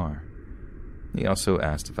in his car. He also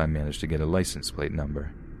asked if I managed to get a license plate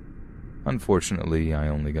number. Unfortunately, I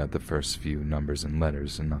only got the first few numbers and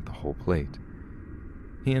letters and not the whole plate.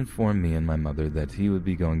 He informed me and my mother that he would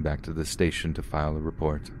be going back to the station to file a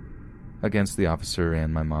report. Against the officer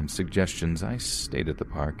and my mom's suggestions, I stayed at the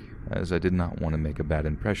park, as I did not want to make a bad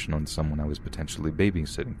impression on someone I was potentially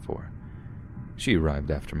babysitting for. She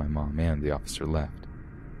arrived after my mom and the officer left.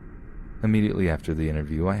 Immediately after the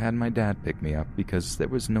interview, I had my dad pick me up because there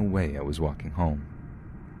was no way I was walking home.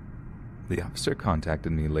 The officer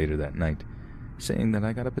contacted me later that night, saying that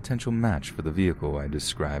I got a potential match for the vehicle I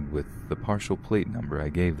described with the partial plate number I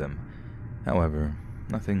gave them. However,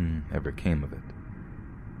 nothing ever came of it.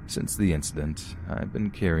 Since the incident, I've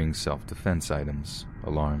been carrying self-defense items,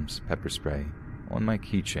 alarms, pepper spray, on my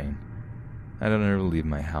keychain. I don't ever leave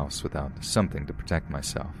my house without something to protect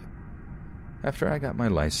myself. After I got my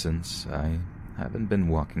license, I haven't been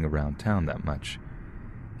walking around town that much,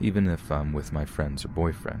 even if I'm with my friends or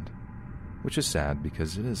boyfriend, which is sad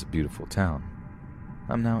because it is a beautiful town.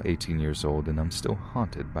 I'm now 18 years old and I'm still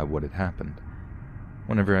haunted by what had happened.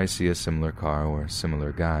 Whenever I see a similar car or a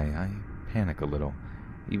similar guy, I panic a little,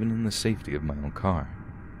 even in the safety of my own car.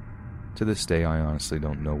 To this day, I honestly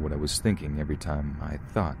don't know what I was thinking every time I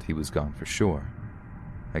thought he was gone for sure.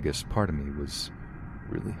 I guess part of me was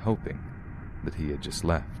really hoping that he had just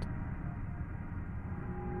left.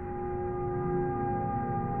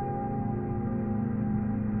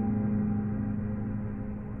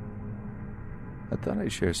 I thought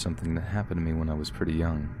I'd share something that happened to me when I was pretty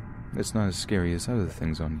young. It's not as scary as other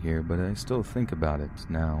things on here, but I still think about it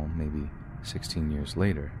now, maybe 16 years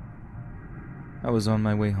later. I was on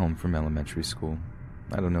my way home from elementary school.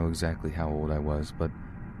 I don't know exactly how old I was, but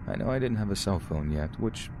I know I didn't have a cell phone yet,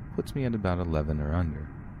 which puts me at about 11 or under,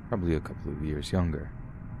 probably a couple of years younger.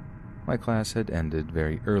 My class had ended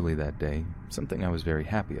very early that day, something I was very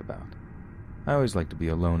happy about. I always liked to be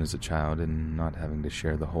alone as a child, and not having to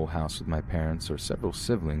share the whole house with my parents or several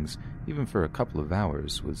siblings, even for a couple of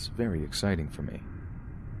hours, was very exciting for me.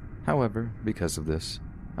 However, because of this,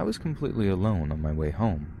 I was completely alone on my way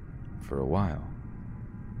home, for a while.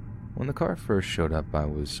 When the car first showed up, I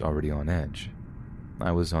was already on edge.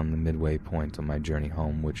 I was on the midway point on my journey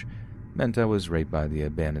home, which meant I was right by the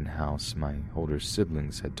abandoned house my older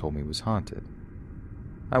siblings had told me was haunted.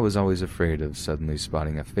 I was always afraid of suddenly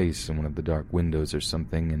spotting a face in one of the dark windows or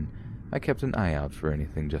something, and I kept an eye out for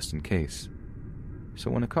anything just in case. So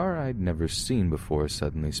when a car I'd never seen before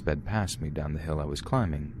suddenly sped past me down the hill I was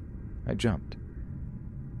climbing, I jumped.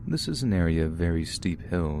 This is an area of very steep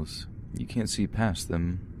hills. You can't see past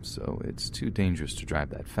them, so it's too dangerous to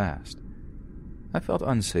drive that fast. I felt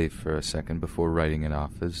unsafe for a second before writing it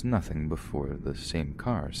off as nothing before the same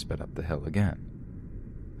car sped up the hill again.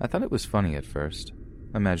 I thought it was funny at first,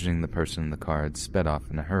 imagining the person in the car had sped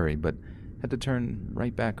off in a hurry but had to turn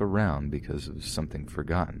right back around because of something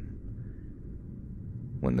forgotten.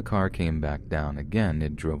 When the car came back down again,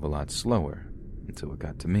 it drove a lot slower until it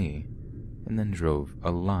got to me, and then drove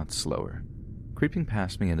a lot slower, creeping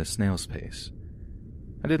past me at a snail's pace.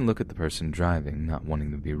 I didn't look at the person driving, not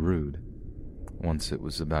wanting to be rude. Once it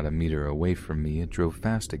was about a meter away from me, it drove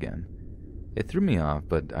fast again. It threw me off,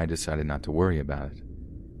 but I decided not to worry about it.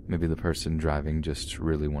 Maybe the person driving just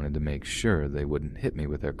really wanted to make sure they wouldn't hit me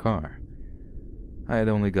with their car. I had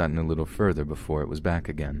only gotten a little further before it was back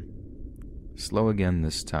again. Slow again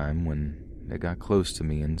this time when it got close to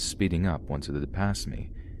me and speeding up once it had passed me,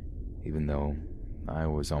 even though I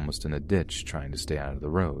was almost in a ditch trying to stay out of the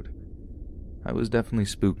road. I was definitely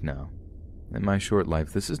spooked now. In my short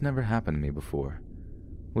life, this has never happened to me before.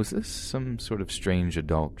 Was this some sort of strange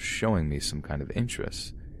adult showing me some kind of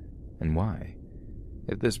interest? And why?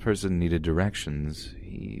 If this person needed directions,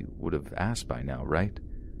 he would have asked by now, right?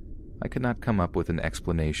 I could not come up with an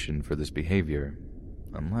explanation for this behavior,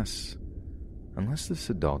 unless this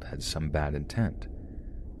adult had some bad intent,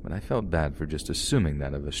 but I felt bad for just assuming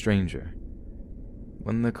that of a stranger.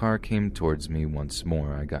 When the car came towards me once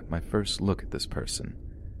more, I got my first look at this person.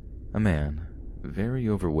 A man, very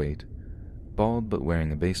overweight, bald but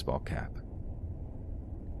wearing a baseball cap.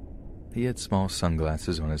 He had small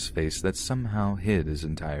sunglasses on his face that somehow hid his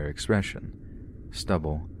entire expression.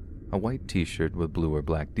 Stubble, a white t-shirt with blue or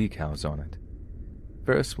black decals on it.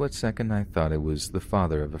 For a split second I thought it was the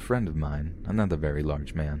father of a friend of mine, another very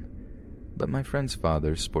large man. But my friend's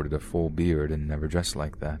father sported a full beard and never dressed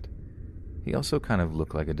like that. He also kind of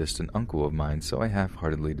looked like a distant uncle of mine, so I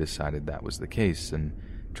half-heartedly decided that was the case and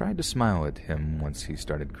tried to smile at him once he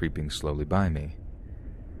started creeping slowly by me.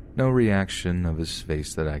 No reaction of his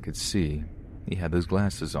face that I could see. He had those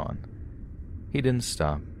glasses on. He didn't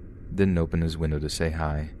stop, didn't open his window to say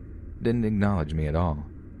hi, didn't acknowledge me at all.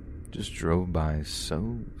 Just drove by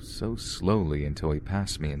so slowly until he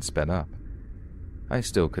passed me and sped up. I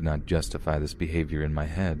still could not justify this behavior in my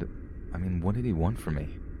head. I mean, what did he want from me?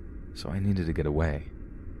 So I needed to get away.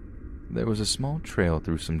 There was a small trail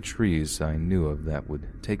through some trees I knew of that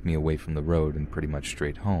would take me away from the road and pretty much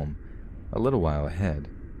straight home, a little while ahead.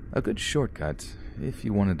 A good shortcut if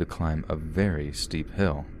you wanted to climb a very steep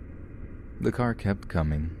hill. The car kept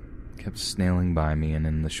coming, kept snailing by me, and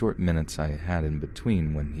in the short minutes I had in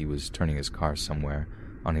between when he was turning his car somewhere,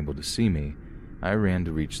 unable to see me, I ran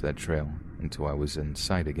to reach that trail until I was in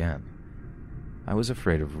sight again. I was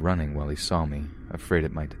afraid of running while he saw me, afraid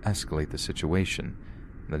it might escalate the situation,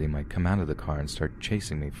 that he might come out of the car and start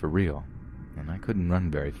chasing me for real, and I couldn't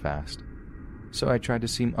run very fast. So I tried to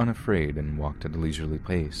seem unafraid and walked at a leisurely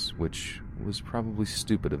pace, which was probably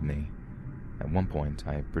stupid of me. At one point,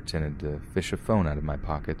 I pretended to fish a phone out of my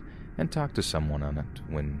pocket and talk to someone on it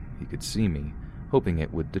when he could see me, hoping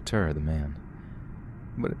it would deter the man.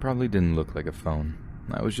 But it probably didn't look like a phone.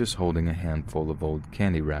 I was just holding a handful of old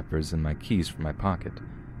candy wrappers and my keys from my pocket.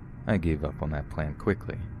 I gave up on that plan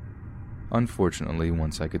quickly. Unfortunately,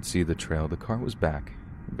 once I could see the trail, the car was back,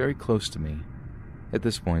 very close to me. At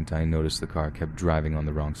this point, I noticed the car kept driving on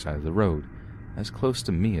the wrong side of the road, as close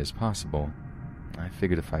to me as possible. I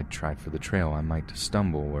figured if I tried for the trail, I might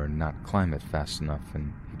stumble or not climb it fast enough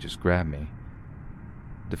and he'd just grab me.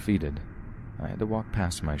 Defeated, I had to walk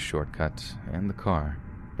past my shortcut and the car,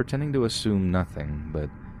 pretending to assume nothing, but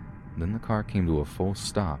then the car came to a full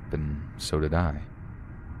stop, and so did I.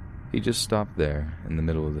 He just stopped there, in the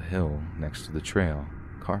middle of the hill, next to the trail,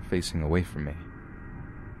 car facing away from me.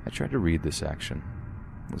 I tried to read this action.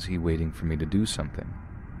 Was he waiting for me to do something?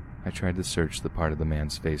 I tried to search the part of the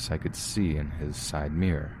man's face I could see in his side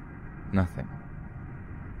mirror. Nothing.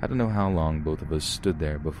 I don't know how long both of us stood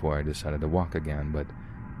there before I decided to walk again, but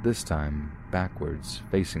this time, backwards,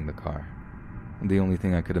 facing the car. And the only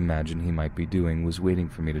thing I could imagine he might be doing was waiting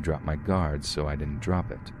for me to drop my guard so I didn't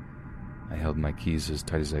drop it. I held my keys as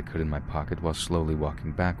tight as I could in my pocket while slowly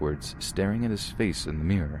walking backwards, staring at his face in the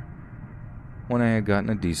mirror. When I had gotten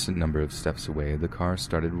a decent number of steps away, the car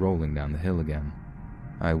started rolling down the hill again.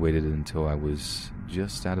 I waited until I was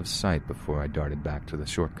just out of sight before I darted back to the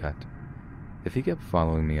shortcut. If he kept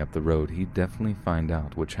following me up the road, he'd definitely find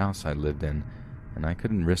out which house I lived in, and I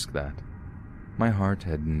couldn't risk that. My heart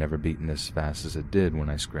had never beaten as fast as it did when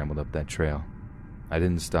I scrambled up that trail. I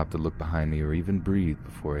didn't stop to look behind me or even breathe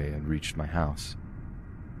before I had reached my house.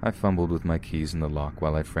 I fumbled with my keys in the lock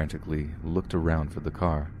while I frantically looked around for the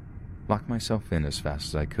car, locked myself in as fast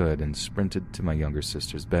as I could, and sprinted to my younger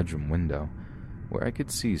sister's bedroom window, where I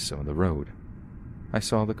could see some of the road. I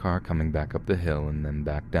saw the car coming back up the hill and then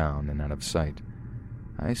back down and out of sight.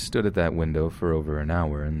 I stood at that window for over an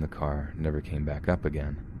hour, and the car never came back up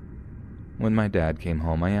again. When my dad came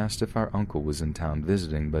home, I asked if our uncle was in town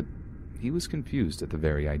visiting, but he was confused at the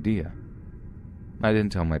very idea. I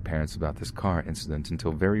didn't tell my parents about this car incident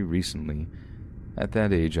until very recently. At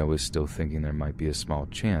that age, I was still thinking there might be a small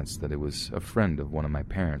chance that it was a friend of one of my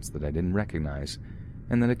parents that I didn't recognize,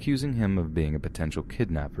 and that accusing him of being a potential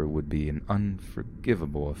kidnapper would be an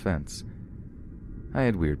unforgivable offense. I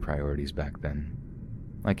had weird priorities back then.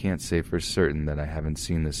 I can't say for certain that I haven't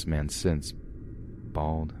seen this man since.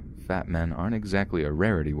 Bald, fat men aren't exactly a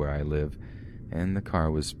rarity where I live, and the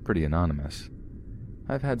car was pretty anonymous.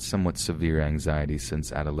 I've had somewhat severe anxiety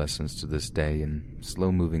since adolescence to this day, and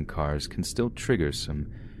slow-moving cars can still trigger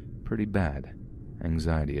some pretty bad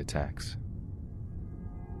anxiety attacks.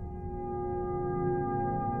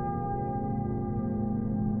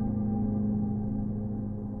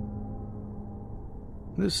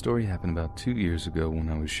 This story happened about 2 years ago when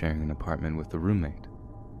I was sharing an apartment with a roommate.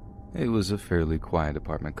 It was a fairly quiet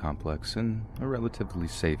apartment complex in a relatively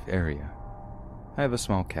safe area. I have a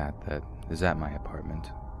small cat that is at my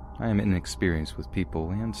apartment. I am inexperienced with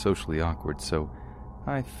people and socially awkward, so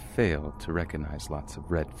I fail to recognize lots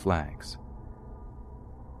of red flags.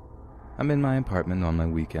 I'm in my apartment on my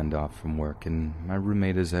weekend off from work, and my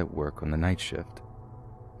roommate is at work on the night shift.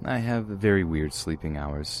 I have very weird sleeping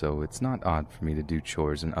hours, so it's not odd for me to do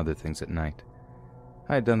chores and other things at night.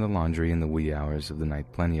 I had done the laundry in the wee hours of the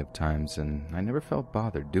night plenty of times, and I never felt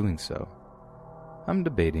bothered doing so. I'm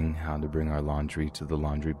debating how to bring our laundry to the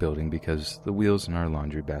laundry building because the wheels in our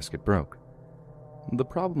laundry basket broke. The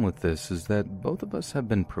problem with this is that both of us have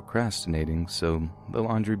been procrastinating, so the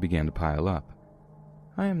laundry began to pile up.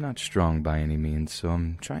 I am not strong by any means, so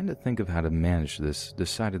I'm trying to think of how to manage this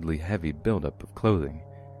decidedly heavy buildup of clothing.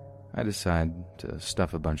 I decide to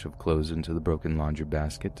stuff a bunch of clothes into the broken laundry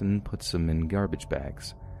basket and put some in garbage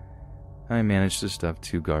bags. I managed to stuff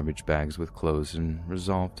 2 garbage bags with clothes and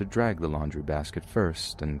resolved to drag the laundry basket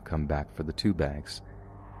first and come back for the 2 bags.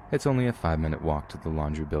 It's only a 5-minute walk to the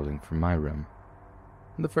laundry building from my room.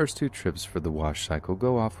 The first 2 trips for the wash cycle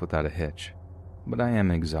go off without a hitch, but I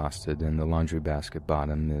am exhausted and the laundry basket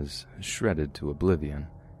bottom is shredded to oblivion.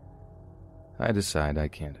 I decide I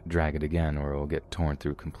can't drag it again or it'll get torn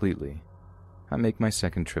through completely. I make my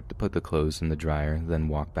second trip to put the clothes in the dryer, then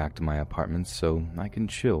walk back to my apartment so I can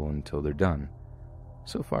chill until they're done.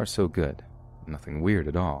 So far, so good. Nothing weird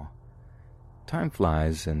at all. Time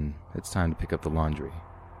flies, and it's time to pick up the laundry.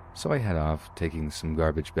 So I head off, taking some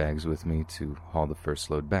garbage bags with me to haul the first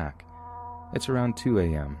load back. It's around 2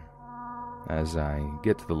 a.m. As I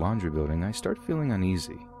get to the laundry building, I start feeling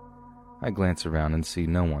uneasy. I glance around and see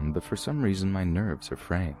no one, but for some reason my nerves are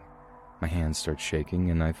fraying. My hands start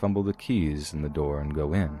shaking, and I fumble the keys in the door and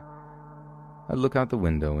go in. I look out the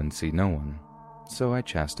window and see no one, so I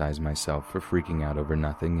chastise myself for freaking out over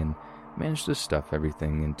nothing and manage to stuff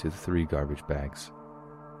everything into 3 garbage bags.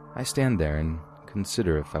 I stand there and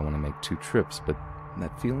consider if I want to make 2 trips, but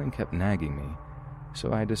that feeling kept nagging me,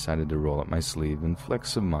 so I decided to roll up my sleeve and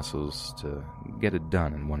flex some muscles to get it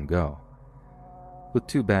done in one go. With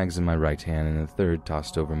 2 bags in my right hand and a third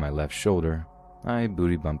tossed over my left shoulder, I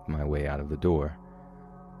booty bumped my way out of the door.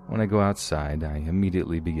 When I go outside, I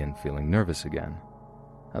immediately begin feeling nervous again.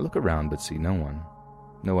 I look around but see no one.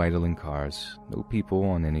 No idling cars, no people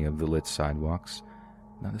on any of the lit sidewalks,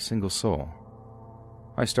 not a single soul.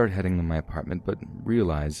 I start heading to my apartment but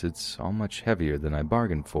realize it's all much heavier than I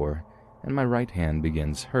bargained for, and my right hand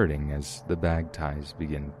begins hurting as the bag ties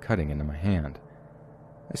begin cutting into my hand.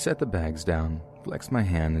 I set the bags down, flex my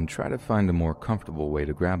hand, and try to find a more comfortable way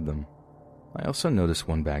to grab them. I also notice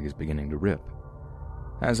one bag is beginning to rip.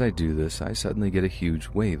 As I do this, I suddenly get a huge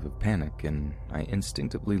wave of panic, and I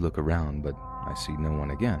instinctively look around, but I see no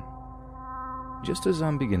one again. Just as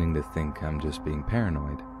I'm beginning to think I'm just being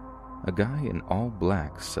paranoid, a guy in all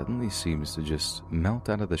black suddenly seems to just melt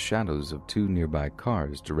out of the shadows of 2 nearby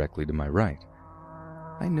cars directly to my right.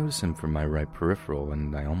 I notice him from my right peripheral,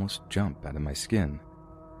 and I almost jump out of my skin.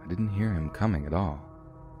 I didn't hear him coming at all.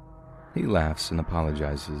 He laughs and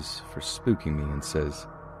apologizes for spooking me and says,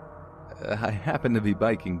 "I happen to be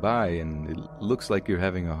biking by, and it looks like you're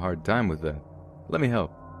having a hard time with that. Let me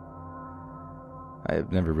help." I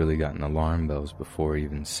have never really gotten alarm bells before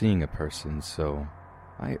even seeing a person, so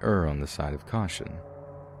I err on the side of caution.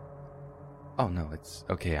 "Oh no, it's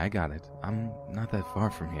okay, I got it. I'm not that far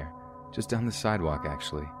from here. Just down the sidewalk,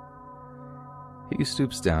 actually." He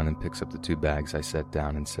stoops down and picks up the 2 bags I set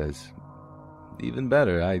down and says, "Even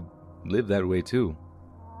better, I live that way too."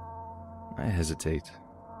 I hesitate.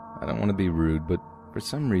 I don't want to be rude, but for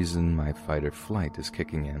some reason my fight or flight is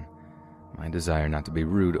kicking in. My desire not to be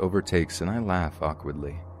rude overtakes, and I laugh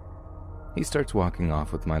awkwardly. He starts walking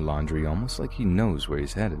off with my laundry almost like he knows where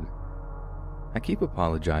he's headed. I keep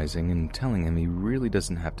apologizing and telling him he really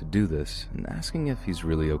doesn't have to do this, and asking if he's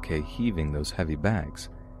really okay heaving those heavy bags.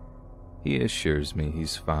 He assures me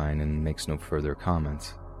he's fine and makes no further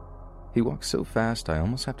comments. He walks so fast I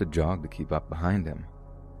almost have to jog to keep up behind him.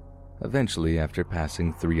 Eventually, after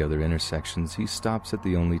passing 3 other intersections, he stops at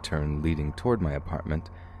the only turn leading toward my apartment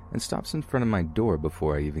and stops in front of my door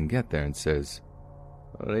before I even get there and says,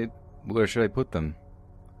 "All right, where should I put them?"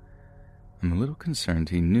 I'm a little concerned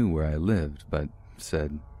he knew where I lived, but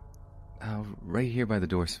said, "Oh, right here by the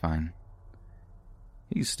door's fine."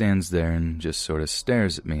 He stands there and just sort of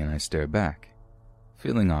stares at me, and I stare back.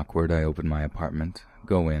 Feeling awkward, I open my apartment,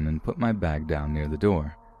 go in, and put my bag down near the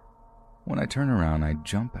door. When I turn around, I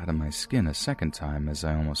jump out of my skin a second time as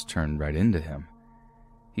I almost turned right into him.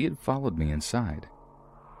 He had followed me inside.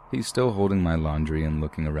 He's still holding my laundry and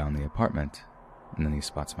looking around the apartment, and then he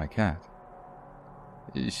spots my cat.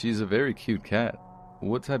 "She's a very cute cat.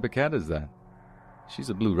 What type of cat is that? She's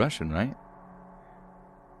a blue Russian, right?"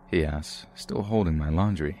 he asks, still holding my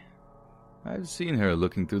laundry. "I've seen her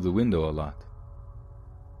looking through the window a lot."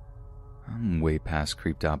 I'm way past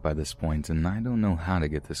creeped out by this point, and I don't know how to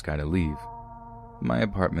get this guy to leave. My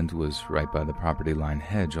apartment was right by the property line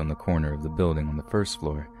hedge on the corner of the building on the first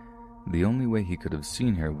floor. The only way he could have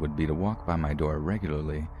seen her would be to walk by my door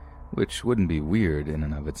regularly, which wouldn't be weird in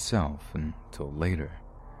and of itself until later.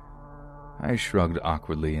 I shrugged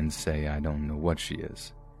awkwardly and say I don't know what she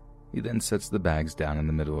is. He then sets the bags down in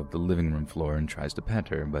the middle of the living room floor and tries to pet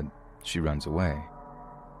her, but she runs away.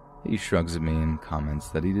 He shrugs at me and comments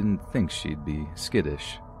that he didn't think she'd be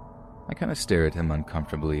skittish. I kind of stare at him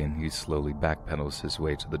uncomfortably, and he slowly backpedals his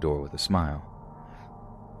way to the door with a smile.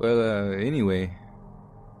 "Well, anyway,"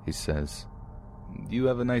 he says, "you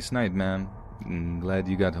have a nice night, man. I'm glad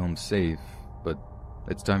you got home safe, but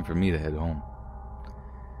it's time for me to head home."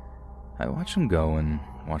 I watched him go and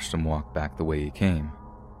watched him walk back the way he came.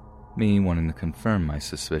 Me wanting to confirm my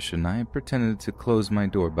suspicion, I pretended to close my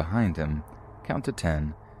door behind him, count to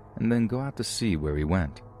 10, and then go out to see where he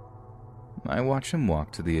went. I watched him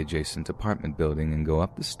walk to the adjacent apartment building and go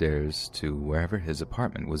up the stairs to wherever his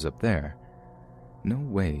apartment was up there. No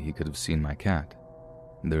way he could have seen my cat.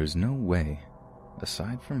 There is no way,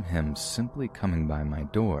 aside from him simply coming by my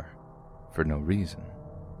door for no reason.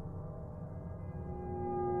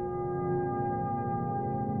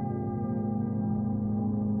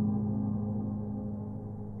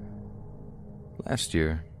 Last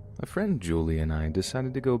year, a friend Julie and I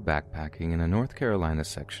decided to go backpacking in a North Carolina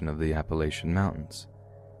section of the Appalachian Mountains.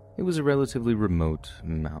 It was a relatively remote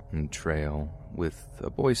mountain trail with a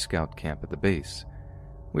Boy Scout camp at the base.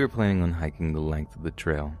 We were planning on hiking the length of the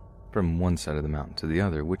trail, from one side of the mountain to the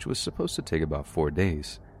other, which was supposed to take about 4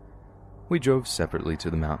 days. We drove separately to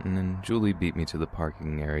the mountain, and Julie beat me to the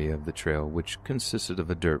parking area of the trail, which consisted of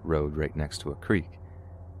a dirt road right next to a creek.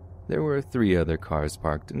 There were 3 other cars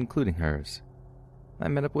parked, including hers. I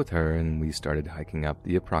met up with her, and we started hiking up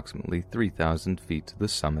the approximately 3,000 feet to the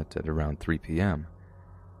summit at around 3 p.m.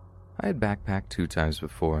 I had backpacked 2 times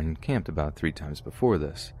before and camped about 3 times before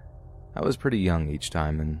this. I was pretty young each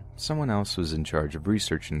time, and someone else was in charge of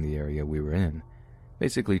researching the area we were in,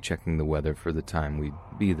 basically checking the weather for the time we'd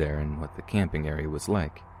be there and what the camping area was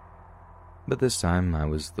like. But this time, I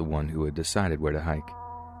was the one who had decided where to hike.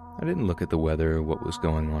 I didn't look at the weather or what was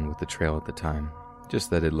going on with the trail at the time, just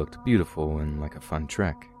that it looked beautiful and like a fun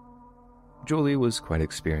trek. Julie was quite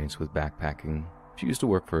experienced with backpacking. She used to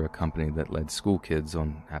work for a company that led school kids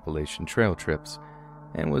on Appalachian trail trips,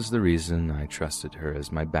 and was the reason I trusted her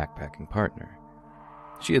as my backpacking partner.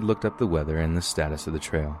 She had looked up the weather and the status of the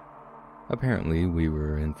trail. Apparently, we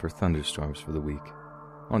were in for thunderstorms for the week.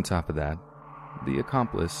 On top of that, the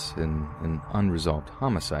accomplice in an unresolved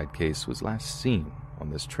homicide case was last seen on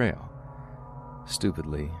this trail.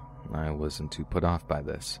 Stupidly, I wasn't too put off by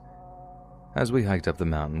this. As we hiked up the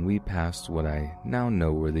mountain, we passed what I now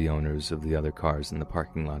know were the owners of the other cars in the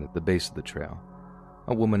parking lot at the base of the trail.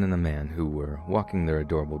 A woman and a man who were walking their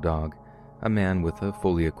adorable dog, a man with a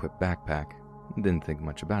fully equipped backpack, didn't think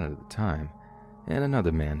much about it at the time, and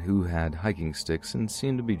another man who had hiking sticks and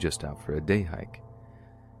seemed to be just out for a day hike.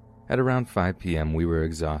 At around 5 p.m. we were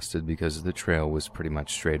exhausted because the trail was pretty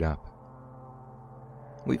much straight up.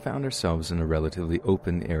 We found ourselves in a relatively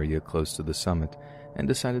open area close to the summit and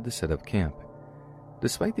decided to set up camp.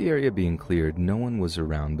 Despite the area being cleared, no one was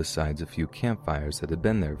around besides a few campfires that had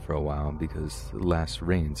been there for a while because the last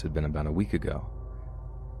rains had been about a week ago.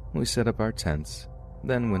 We set up our tents,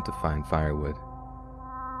 then went to find firewood.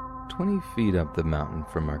 20 feet up the mountain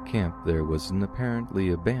from our camp, there was an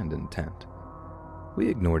apparently abandoned tent. We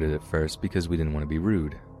ignored it at first because we didn't want to be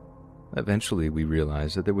rude. Eventually, we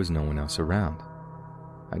realized that there was no one else around.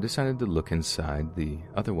 I decided to look inside the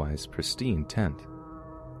otherwise pristine tent.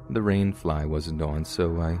 The rain fly wasn't on,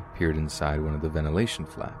 so I peered inside one of the ventilation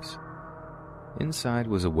flaps. Inside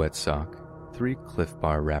was a wet sock, 3 Cliff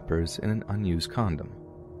Bar wrappers, and an unused condom.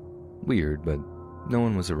 Weird, but no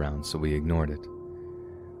one was around, so we ignored it.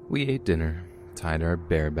 We ate dinner, tied our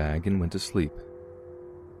bear bag, and went to sleep.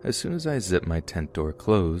 As soon as I zipped my tent door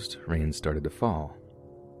closed, rain started to fall.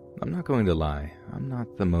 I'm not going to lie, I'm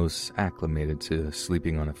not the most acclimated to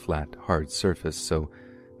sleeping on a flat, hard surface, so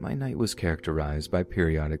my night was characterized by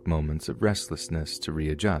periodic moments of restlessness to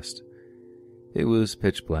readjust. It was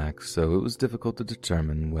pitch black, so it was difficult to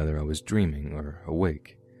determine whether I was dreaming or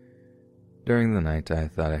awake. During the night, I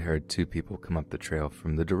thought I heard 2 people come up the trail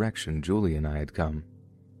from the direction Julie and I had come.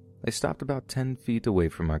 They stopped about 10 feet away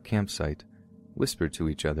from our campsite, whispered to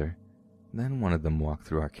each other, then one of them walked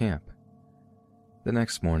through our camp. The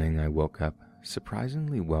next morning, I woke up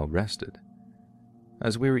surprisingly well rested.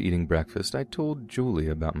 As we were eating breakfast, I told Julie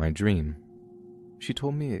about my dream. She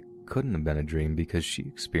told me it couldn't have been a dream because she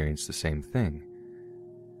experienced the same thing.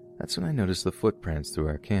 That's when I noticed the footprints through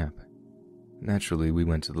our camp. Naturally, we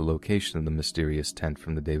went to the location of the mysterious tent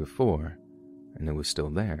from the day before, and it was still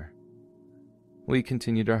there. We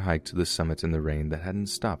continued our hike to the summit in the rain that hadn't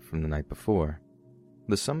stopped from the night before.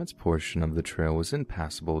 The summit's portion of the trail was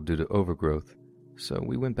impassable due to overgrowth, so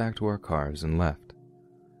we went back to our cars and left.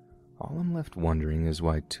 All I'm left wondering is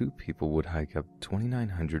why 2 people would hike up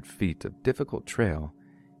 2,900 feet of difficult trail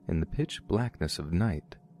in the pitch blackness of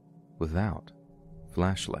night without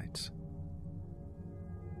flashlights.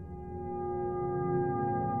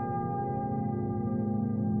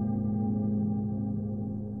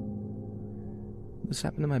 This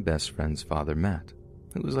happened to my best friend's father, Matt,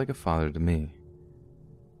 who was like a father to me.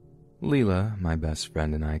 Leela, my best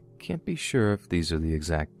friend, and I can't be sure if these are the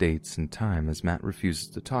exact dates and time as Matt refuses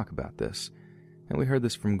to talk about this, and we heard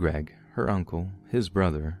this from Greg, her uncle, his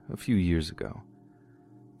brother, a few years ago.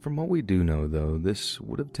 From what we do know, though, this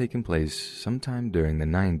would have taken place sometime during the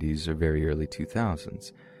 90s or very early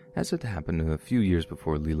 2000s, as it happened a few years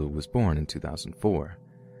before Leela was born in 2004.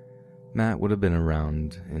 Matt would have been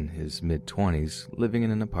around in his mid-20s, living in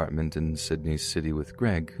an apartment in Sydney City with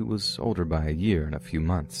Greg, who was older by a year and a few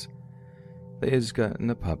months. They had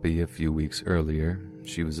gotten a puppy a few weeks earlier.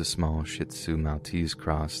 She was a small Shih Tzu Maltese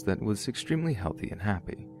cross that was extremely healthy and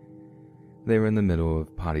happy. They were in the middle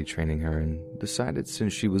of potty training her and decided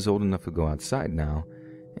since she was old enough to go outside now,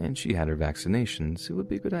 and she had her vaccinations, it would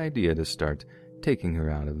be a good idea to start taking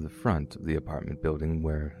her out of the front of the apartment building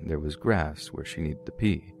where there was grass where she needed to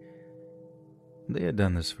pee. They had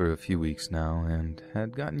done this for a few weeks now and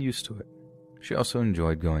had gotten used to it. She also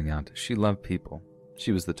enjoyed going out. She loved people.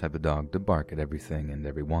 She was the type of dog to bark at everything and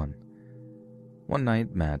everyone. One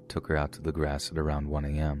night, Matt took her out to the grass at around 1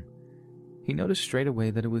 a.m. He noticed straight away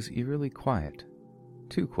that it was eerily quiet.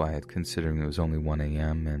 Too quiet considering it was only 1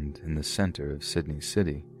 a.m. and in the center of Sydney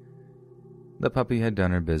City. The puppy had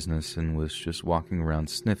done her business and was just walking around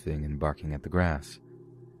sniffing and barking at the grass.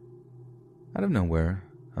 Out of nowhere,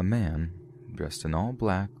 a man, dressed in all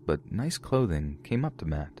black but nice clothing, came up to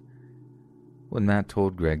Matt. When Matt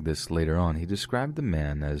told Greg this later on, he described the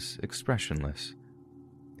man as expressionless.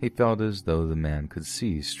 He felt as though the man could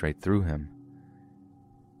see straight through him.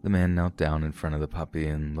 The man knelt down in front of the puppy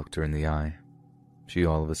and looked her in the eye. She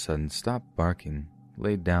all of a sudden stopped barking,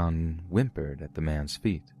 laid down and whimpered at the man's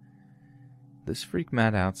feet. This freaked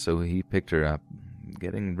Matt out, so he picked her up,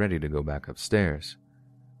 getting ready to go back upstairs.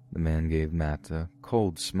 The man gave Matt a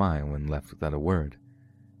cold smile and left without a word.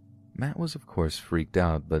 Matt was of course freaked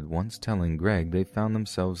out, but once telling Greg, they found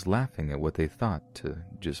themselves laughing at what they thought to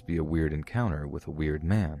just be a weird encounter with a weird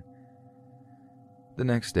man. The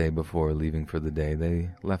next day, before leaving for the day, they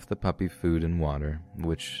left the puppy food and water,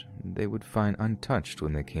 which they would find untouched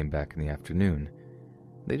when they came back in the afternoon.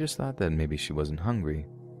 They just thought that maybe she wasn't hungry.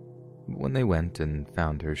 But when they went and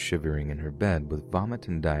found her shivering in her bed with vomit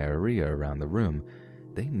and diarrhea around the room,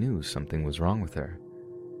 they knew something was wrong with her.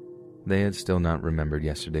 They had still not remembered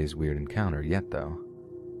yesterday's weird encounter yet, though.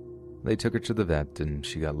 They took her to the vet and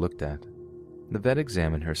she got looked at. The vet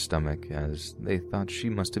examined her stomach, as they thought she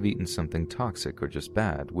must have eaten something toxic or just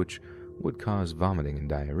bad, which would cause vomiting and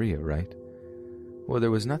diarrhea, right? Well,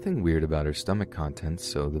 there was nothing weird about her stomach contents,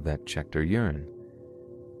 so the vet checked her urine.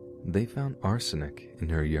 They found arsenic in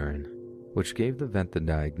her urine, which gave the vet the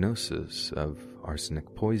diagnosis of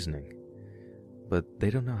arsenic poisoning. But they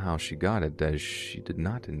don't know how she got it, as she did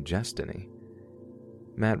not ingest any.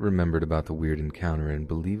 Matt remembered about the weird encounter and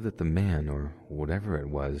believed that the man, or whatever it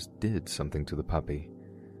was, did something to the puppy.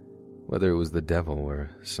 Whether it was the devil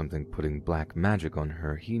or something putting black magic on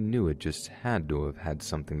her, he knew it just had to have had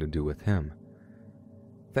something to do with him.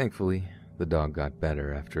 Thankfully, the dog got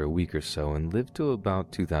better after a week or so and lived till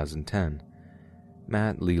about 2010.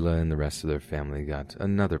 Matt, Leela, and the rest of their family got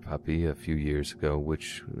another puppy a few years ago,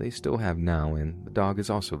 which they still have now, and the dog is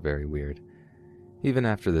also very weird. Even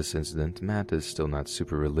after this incident, Matt is still not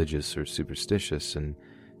super religious or superstitious and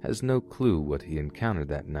has no clue what he encountered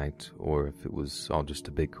that night or if it was all just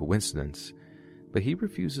a big coincidence, but he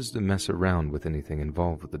refuses to mess around with anything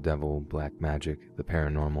involved with the devil, black magic, the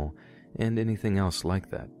paranormal, and anything else like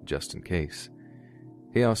that, just in case.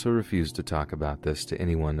 He also refused to talk about this to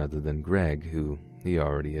anyone other than Greg, who he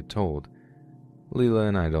already had told. Leela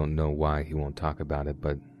and I don't know why he won't talk about it,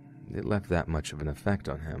 but it left that much of an effect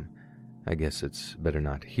on him. I guess it's better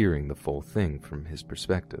not hearing the full thing from his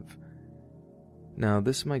perspective. Now,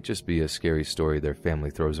 this might just be a scary story their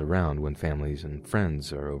family throws around when families and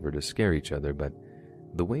friends are over to scare each other, but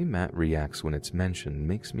the way Matt reacts when it's mentioned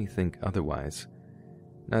makes me think otherwise.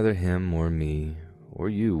 Neither him or me or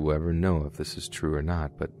you will ever know if this is true or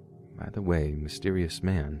not, but either way, mysterious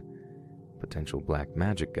man, potential black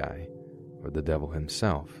magic guy, or the devil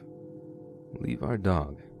himself, leave our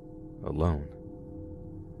dog alone.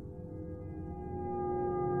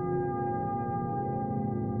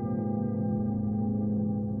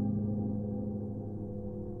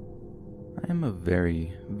 I am a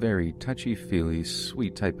very, very touchy-feely,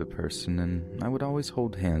 sweet type of person, and I would always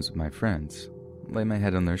hold hands with my friends, lay my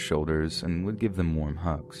head on their shoulders, and would give them warm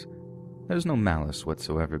hugs. There's no malice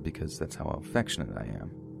whatsoever because that's how affectionate I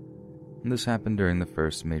am. And this happened during the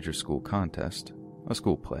first major school contest, a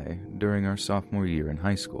school play, during our sophomore year in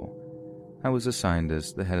high school. I was assigned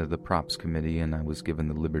as the head of the props committee, and I was given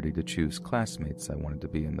the liberty to choose classmates I wanted to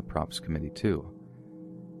be in the props committee too.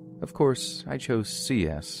 Of course, I chose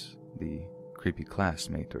CS, the creepy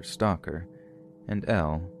classmate or stalker, and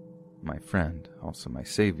L, my friend, also my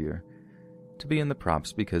savior, to be in the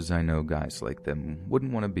props because I know guys like them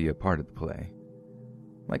wouldn't want to be a part of the play.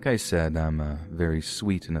 Like I said, I'm a very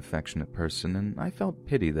sweet and affectionate person, and I felt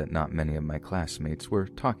pity that not many of my classmates were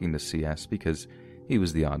talking to CS because he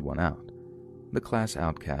was the odd one out, the class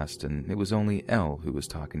outcast, and it was only L who was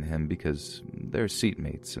talking to him because they're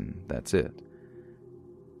seatmates and that's it.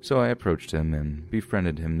 So I approached him and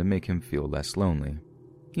befriended him to make him feel less lonely.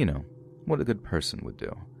 You know, what a good person would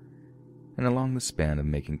do. And along the span of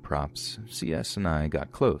making props, CS and I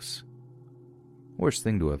got close. Worst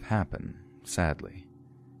thing to have happened, sadly.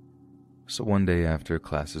 So one day after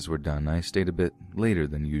classes were done, I stayed a bit later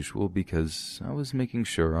than usual because I was making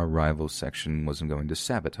sure our rival section wasn't going to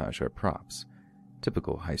sabotage our props.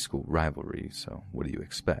 Typical high school rivalry, so what do you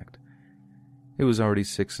expect? It was already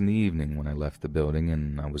 6 in the evening when I left the building,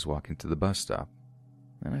 and I was walking to the bus stop,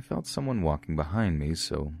 and I felt someone walking behind me,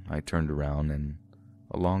 so I turned around, and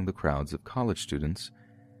along the crowds of college students,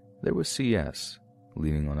 there was CS,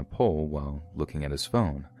 leaning on a pole while looking at his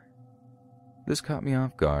phone. This caught me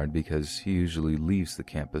off guard because he usually leaves the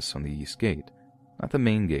campus on the east gate, not the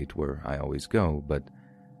main gate where I always go, but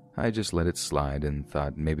I just let it slide and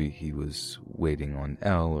thought maybe he was waiting on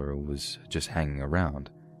L or was just hanging around.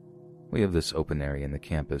 We have this open area in the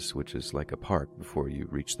campus which is like a park before you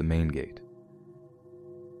reach the main gate.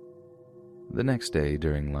 The next day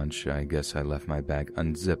during lunch, I guess I left my bag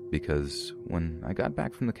unzipped because when I got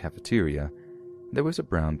back from the cafeteria, there was a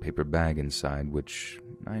brown paper bag inside which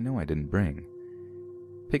I know I didn't bring.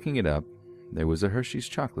 Picking it up, there was a Hershey's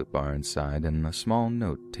chocolate bar inside and a small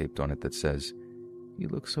note taped on it that says, "You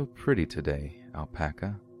look so pretty today,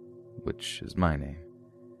 Alpaca," which is my name.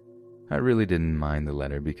 I really didn't mind the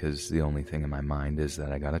letter because the only thing in my mind is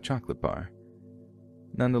that I got a chocolate bar.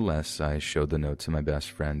 Nonetheless, I showed the note to my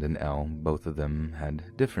best friend and Elle. Both of them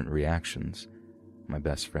had different reactions. My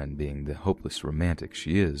best friend, being the hopeless romantic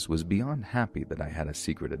she is, was beyond happy that I had a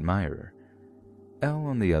secret admirer. Elle,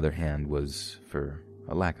 on the other hand, was, for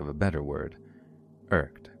a lack of a better word,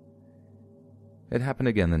 irked. It happened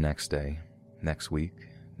again the next day, next week,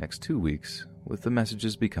 next 2 weeks, with the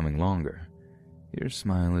messages becoming longer. "Your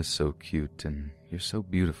smile is so cute and you're so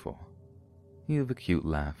beautiful. You have a cute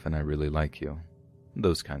laugh and I really like you."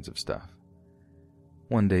 Those kinds of stuff.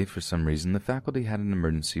 One day, for some reason, the faculty had an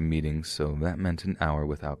emergency meeting, so that meant an hour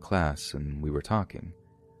without class, and we were talking.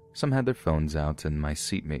 Some had their phones out, and my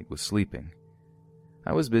seatmate was sleeping.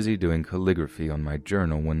 I was busy doing calligraphy on my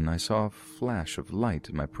journal when I saw a flash of light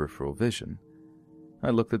in my peripheral vision.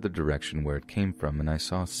 I looked at the direction where it came from, and I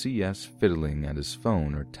saw CS fiddling at his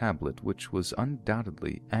phone or tablet, which was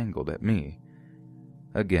undoubtedly angled at me.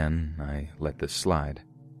 Again, I let this slide.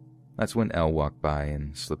 That's when Elle walked by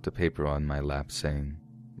and slipped a paper on my lap saying,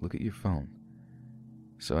 "Look at your phone."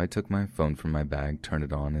 So I took my phone from my bag, turned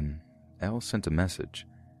it on, and Elle sent a message.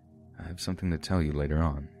 "I have something to tell you later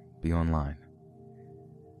on. Be online."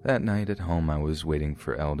 That night at home I was waiting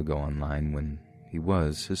for Elle to go online when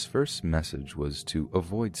his first message was to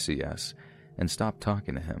avoid CS and stop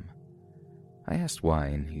talking to him. I asked why,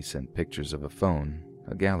 and he sent pictures of a phone,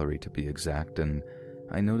 a gallery to be exact, and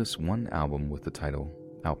I noticed one album with the title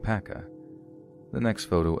Alpaca. The next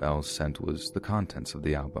photo Elle sent was the contents of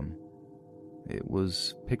the album. It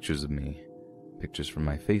was pictures of me, pictures from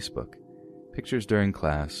my Facebook, pictures during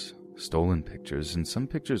class, stolen pictures, and some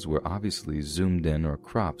pictures were obviously zoomed in or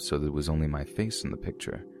cropped so that it was only my face in the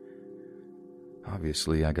picture.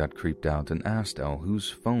 Obviously, I got creeped out and asked Elle whose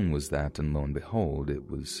phone was that, and lo and behold, it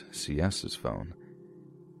was CS's phone.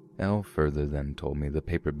 Elle further then told me the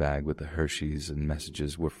paper bag with the Hershey's and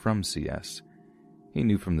messages were from CS. He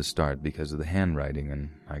knew from the start because of the handwriting,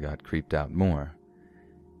 and I got creeped out more.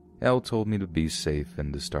 Elle told me to be safe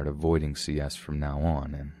and to start avoiding CS from now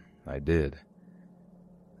on, and I did.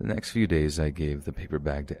 The next few days I gave the paper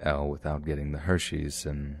bag to Elle without getting the Hershey's,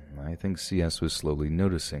 and I think CS was slowly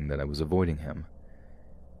noticing that I was avoiding him.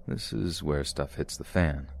 This is where stuff hits the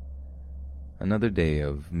fan. Another day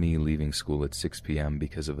of me leaving school at 6 p.m.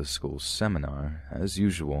 because of a school seminar. As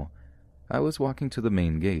usual, I was walking to the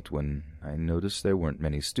main gate when I noticed there weren't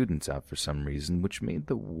many students out for some reason, which made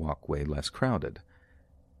the walkway less crowded.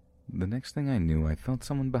 The next thing I knew, I felt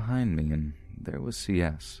someone behind me, and there was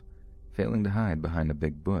CS, failing to hide behind a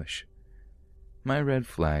big bush. My red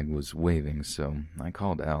flag was waving, so I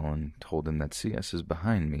called Elle and told him that CS is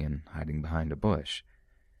behind me and hiding behind a bush.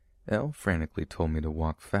 Elle frantically told me to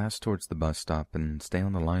walk fast towards the bus stop and stay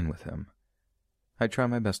on the line with him. I tried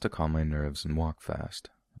my best to calm my nerves and walk fast.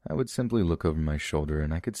 I would simply look over my shoulder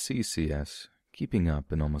and I could see CS keeping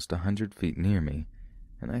up and almost 100 feet near me,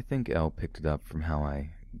 and I think Elle picked it up from how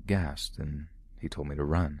I gasped and he told me to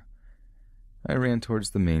run. I ran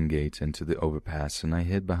towards the main gate into the overpass and I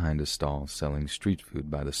hid behind a stall selling street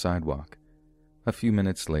food by the sidewalk. A few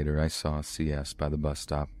minutes later I saw CS by the bus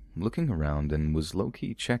stop, looking around, and was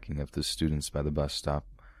low-key checking if the students by the bus stop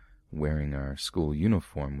wearing our school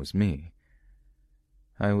uniform was me.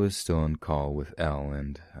 I was still on call with Elle,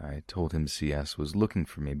 and I told him CS was looking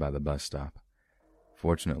for me by the bus stop.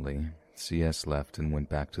 Fortunately, CS left and went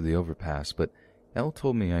back to the overpass, but Elle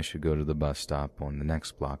told me I should go to the bus stop on the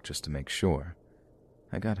next block just to make sure.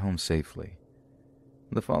 I got home safely.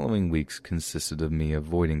 The following weeks consisted of me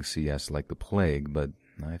avoiding CS like the plague, but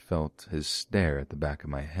I felt his stare at the back of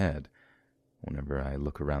my head. Whenever I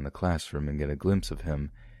look around the classroom and get a glimpse of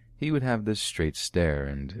him, he would have this straight stare,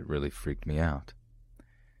 and it really freaked me out.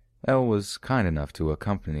 Elle was kind enough to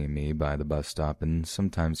accompany me by the bus stop, and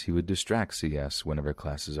sometimes he would distract CS whenever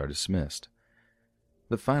classes are dismissed.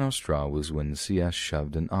 The final straw was when CS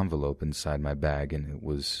shoved an envelope inside my bag, and it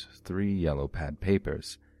was 3 yellow pad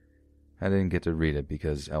papers. I didn't get to read it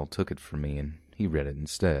because Elle took it from me, and he read it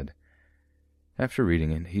instead. After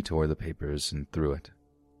reading it, he tore the papers and threw it.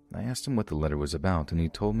 I asked him what the letter was about, and he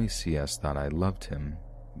told me CS thought I loved him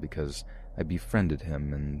because I befriended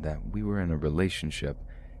him and that we were in a relationship,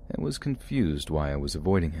 and was confused why I was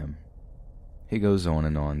avoiding him. He goes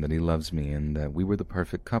on that he loves me and that we were the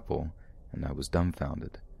perfect couple, and I was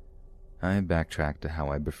dumbfounded. I backtracked to how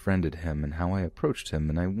I befriended him and how I approached him,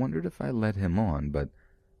 and I wondered if I led him on, but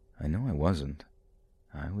I know I wasn't.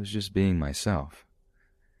 I was just being myself.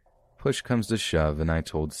 Push comes to shove, and I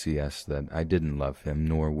told CS that I didn't love him,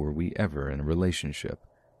 nor were we ever in a relationship.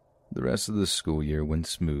 The rest of the school year went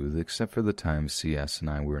smooth, except for the time CS and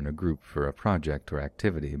I were in a group for a project or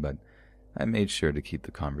activity, but I made sure to keep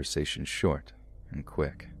the conversation short and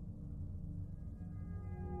quick.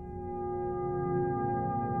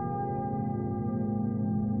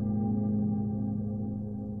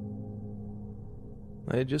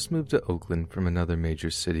 I had just moved to Oakland from another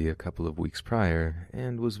major city a couple of weeks prior,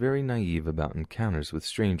 and was very naive about encounters with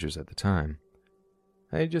strangers at the time.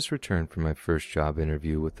 I had just returned from my first job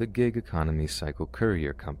interview with the gig economy cycle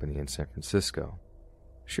courier company in San Francisco.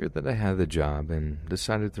 Sure that I had the job, and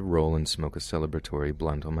decided to roll and smoke a celebratory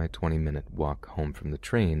blunt on my 20-minute walk home from the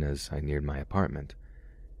train as I neared my apartment.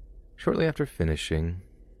 Shortly after finishing,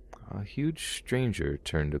 a huge stranger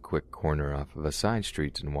turned a quick corner off of a side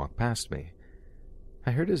street and walked past me.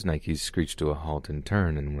 I heard his Nikes screech to a halt and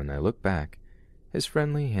turn, and when I looked back, his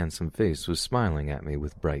friendly, handsome face was smiling at me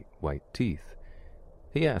with bright, white teeth.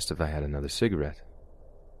 He asked if I had another cigarette.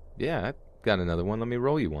 "Yeah, I've got another one. Let me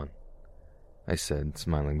roll you one," I said,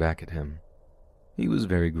 smiling back at him. He was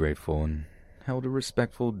very grateful and held a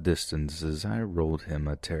respectful distance as I rolled him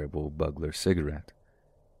a terrible bugler cigarette.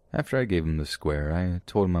 After I gave him the square, I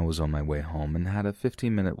told him I was on my way home and had a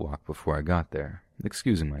 15-minute walk before I got there,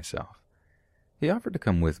 excusing myself. He offered to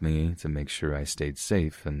come with me to make sure I stayed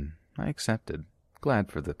safe, and I accepted,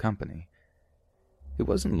 glad for the company. It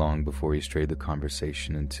wasn't long before he strayed the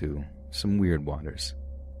conversation into some weird waters.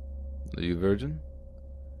 "Are you virgin?"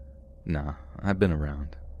 "Nah, I've been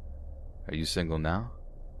around." "Are you single now?"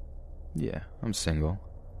 "Yeah, I'm single."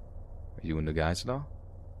 "Are you into guys at all?"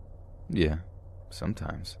 "Yeah,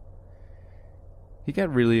 sometimes." He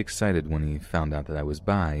got really excited when he found out that I was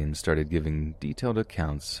bi and started giving detailed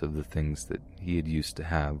accounts of the things that he had used to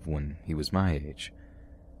have when he was my age.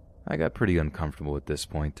 I got pretty uncomfortable at this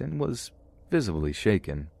point and was visibly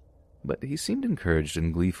shaken, but he seemed encouraged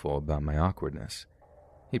and gleeful about my awkwardness.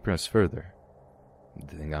 He pressed further.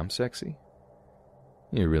 "Think I'm sexy?"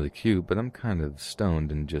 "You're really cute, but I'm kind of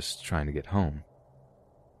stoned and just trying to get home."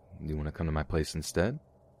 "You want to come to my place instead?"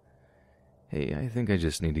 "Hey, I think I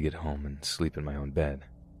just need to get home and sleep in my own bed."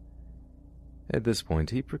 At this point,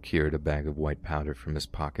 he procured a bag of white powder from his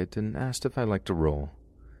pocket and asked if I liked to roll.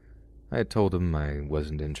 I had told him I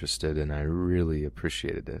wasn't interested, and I really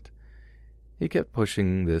appreciated it. He kept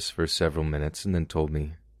pushing this for several minutes and then told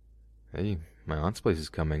me, "Hey, my aunt's place is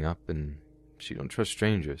coming up, and she don't trust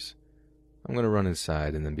strangers. I'm going to run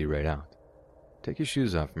inside and then be right out. Take your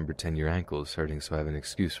shoes off and pretend your ankle's hurting so I have an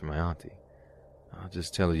excuse for my auntie. I'll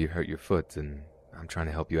just tell her you hurt your foot and I'm trying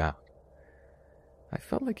to help you out." I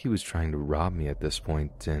felt like he was trying to rob me at this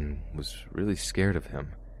point and was really scared of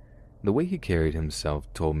him. The way he carried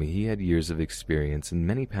himself told me he had years of experience and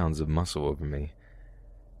many pounds of muscle over me.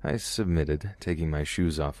 I submitted, taking my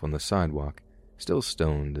shoes off on the sidewalk, still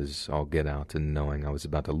stoned as all get out and knowing I was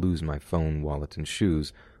about to lose my phone, wallet, and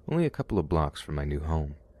shoes only a couple of blocks from my new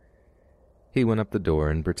home. He went up the door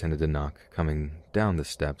and pretended to knock, coming down the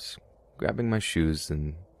steps, grabbing my shoes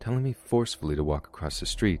and telling me forcefully to walk across the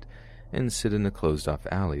street and sit in a closed-off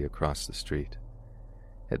alley across the street.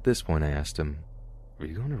 At this point, I asked him, "Are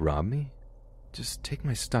you going to rob me? Just take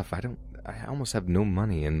my stuff. I almost have no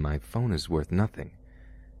money and my phone is worth nothing."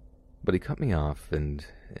 But he cut me off and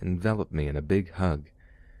enveloped me in a big hug,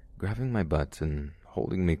 grabbing my butt and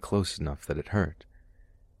holding me close enough that it hurt.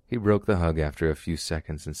 He broke the hug after a few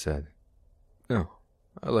seconds and said, "No,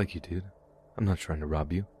 I like you, dude. I'm not trying to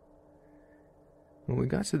rob you." When we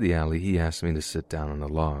got to the alley, he asked me to sit down on a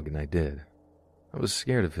log, and I did. I was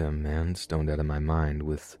scared of him and stoned out of my mind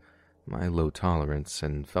with my low tolerance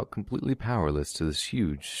and felt completely powerless to this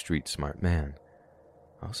huge, street-smart man.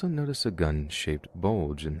 I also noticed a gun-shaped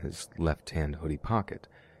bulge in his left-hand hoodie pocket,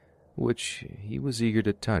 which he was eager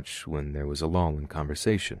to touch when there was a lull in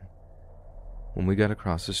conversation. When we got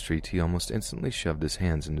across the street, he almost instantly shoved his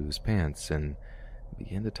hands into his pants and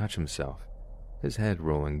began to touch himself, his head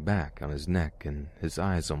rolling back on his neck and his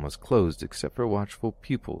eyes almost closed except for watchful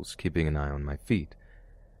pupils keeping an eye on my feet.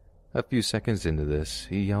 A few seconds into this,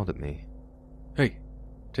 he yelled at me, "Hey,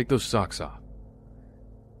 take those socks off."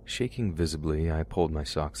 Shaking visibly, I pulled my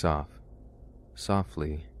socks off.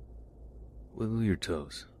 Softly, "Wiggle your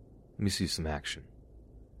toes. Let me see some action."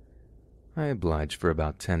 I obliged for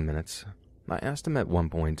about 10 minutes. I asked him at one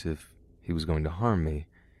point if he was going to harm me,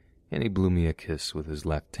 and he blew me a kiss with his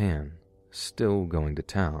left hand, still going to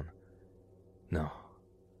town. No,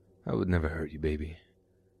 I would never hurt you, baby.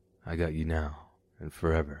 I got you now and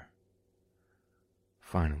forever.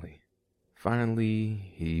 Finally,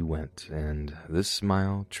 he went, and this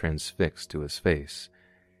smile transfixed to his face.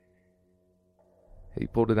 He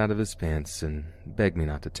pulled it out of his pants and begged me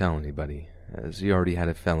not to tell anybody, as he already had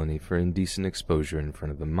a felony for indecent exposure in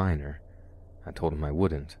front of a minor. I told him I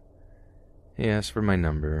wouldn't. He asked for my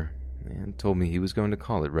number and told me he was going to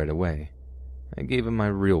call it right away. I gave him my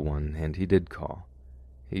real one, and he did call.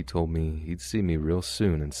 He told me he'd see me real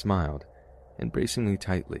soon and smiled, embracing me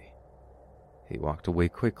tightly. He walked away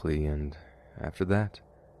quickly, and after that,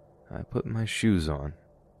 I put my shoes on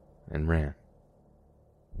and ran.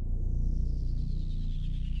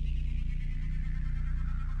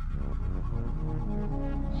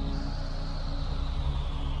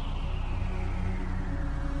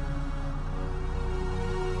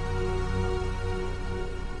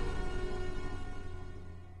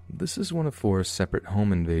 This is one of 4 separate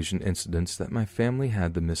home invasion incidents that my family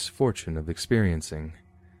had the misfortune of experiencing.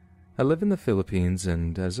 I live in the Philippines,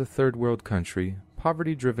 and as a third world country,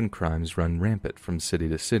 poverty-driven crimes run rampant from city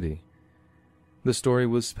to city. The story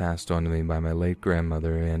was passed on to me by my late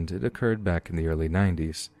grandmother, and it occurred back in the early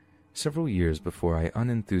 90s, several years before I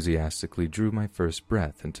unenthusiastically drew my first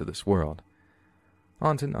breath into this world.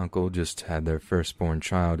 Aunt and uncle just had their firstborn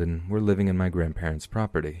child and were living in my grandparents'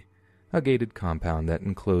 property, a gated compound that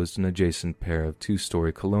enclosed an adjacent pair of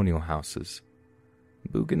 2-story colonial houses.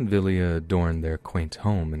 Bougainvillea adorned their quaint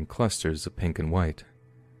home in clusters of pink and white.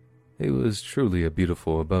 It was truly a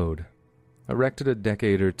beautiful abode, erected a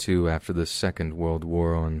decade or 2 after the Second World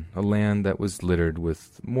War on a land that was littered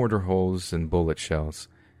with mortar holes and bullet shells.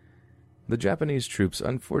 The Japanese troops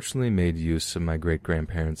unfortunately made use of my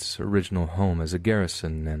great-grandparents' original home as a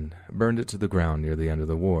garrison and burned it to the ground near the end of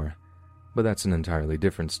the war, but that's an entirely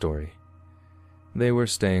different story. They were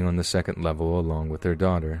staying on the 2nd level along with their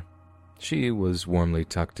daughter. She was warmly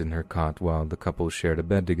tucked in her cot while the couple shared a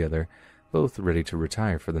bed together, both ready to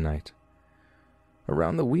retire for the night.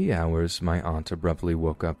 Around the wee hours, my aunt abruptly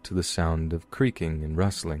woke up to the sound of creaking and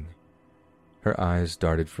rustling. Her eyes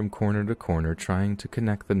darted from corner to corner, trying to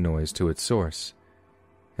connect the noise to its source.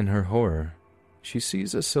 In her horror, she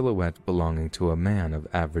sees a silhouette belonging to a man of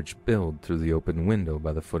average build through the open window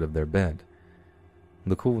by the foot of their bed.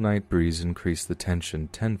 The cool night breeze increased the tension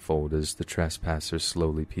tenfold as the trespasser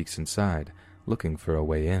slowly peeks inside, looking for a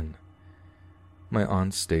way in. My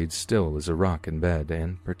aunt stayed still as a rock in bed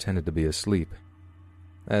and pretended to be asleep.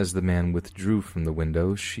 As the man withdrew from the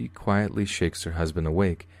window, she quietly shakes her husband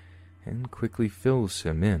awake and quickly fills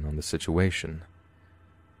him in on the situation.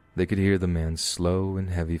 They could hear the man's slow and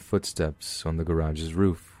heavy footsteps on the garage's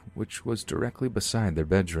roof, which was directly beside their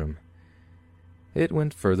bedroom. It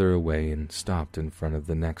went further away and stopped in front of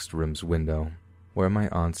the next room's window, where my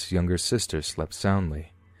aunt's younger sister slept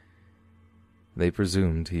soundly. They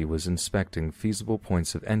presumed he was inspecting feasible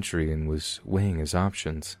points of entry and was weighing his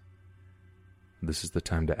options. This is the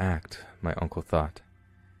time to act, my uncle thought.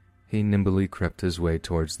 He nimbly crept his way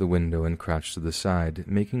towards the window and crouched to the side,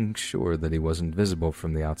 making sure that he wasn't visible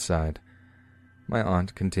from the outside. My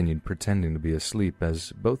aunt continued pretending to be asleep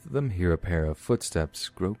as both of them hear a pair of footsteps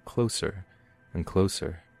grow closer and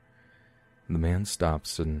closer. The man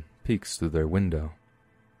stops and peeks through their window.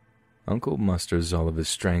 Uncle musters all of his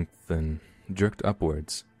strength and jerked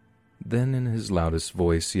upwards, then in his loudest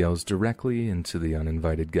voice yells directly into the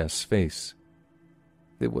uninvited guest's face.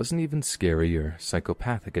 It wasn't even scary or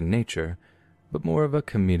psychopathic in nature, but more of a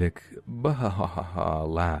comedic bah-ha-ha-ha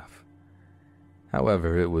laugh.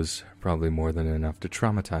 However, it was probably more than enough to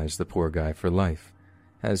traumatize the poor guy for life,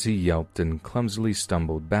 as he yelped and clumsily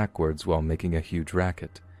stumbled backwards while making a huge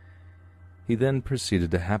racket. He then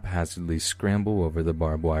proceeded to haphazardly scramble over the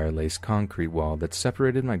barbed wire lace concrete wall that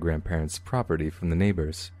separated my grandparents' property from the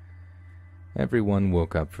neighbors. Everyone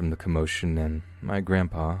woke up from the commotion, and my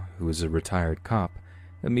grandpa, who was a retired cop,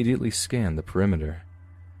 immediately scanned the perimeter.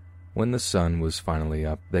 When the sun was finally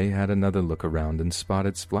up, they had another look around and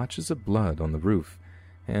spotted splotches of blood on the roof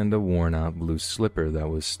and a worn-out blue slipper that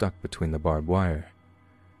was stuck between the barbed wire.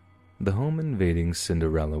 The home-invading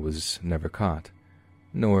Cinderella was never caught,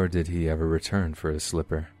 nor did he ever return for his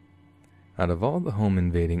slipper. Out of all the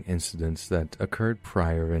home-invading incidents that occurred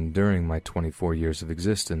prior and during my 24 years of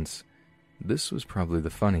existence, this was probably the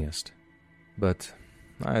funniest. But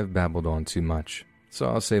I've babbled on too much, so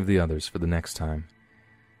I'll save the others for the next time.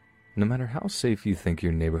 No matter how safe you think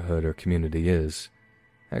your neighborhood or community is,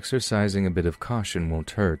 exercising a bit of caution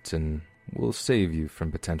won't hurt and will save you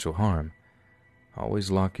from potential harm.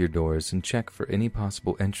 always lock your doors and check for any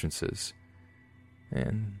possible entrances.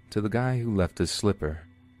 And to the guy who left his slipper,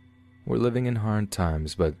 we're living in hard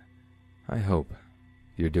times, but I hope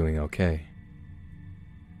you're doing okay.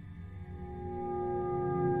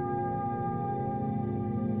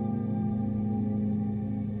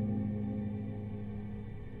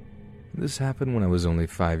 This happened when I was only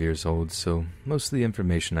 5 years old, so most of the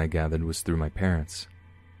information I gathered was through my parents.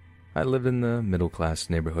 I lived in the middle-class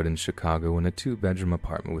neighborhood in Chicago in a 2-bedroom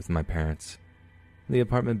apartment with my parents. The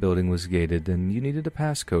apartment building was gated, and you needed a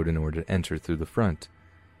passcode in order to enter through the front.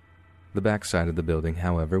 The back side of the building,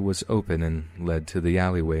 however, was open and led to the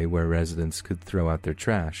alleyway where residents could throw out their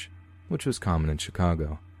trash, which was common in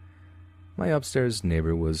Chicago. My upstairs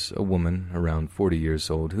neighbor was a woman around 40 years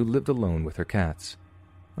old who lived alone with her cats.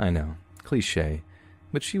 I know, cliché,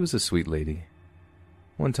 but she was a sweet lady.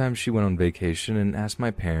 One time she went on vacation and asked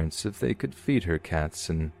my parents if they could feed her cats,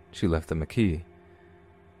 and she left them a key.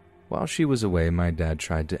 While she was away, my dad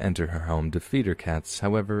tried to enter her home to feed her cats,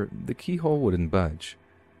 however, the keyhole wouldn't budge.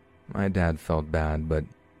 My dad felt bad, but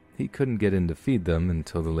he couldn't get in to feed them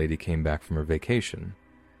until the lady came back from her vacation.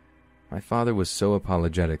 My father was so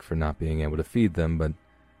apologetic for not being able to feed them, but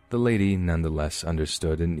the lady nonetheless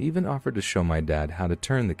understood and even offered to show my dad how to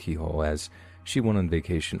turn the keyhole, as she went on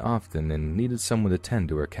vacation often and needed someone to tend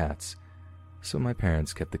to her cats, so my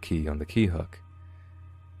parents kept the key on the key hook.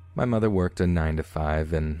 My mother worked a 9 to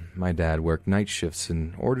 5 and my dad worked night shifts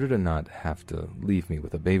in order to not have to leave me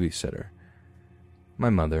with a babysitter. My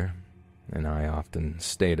mother and I often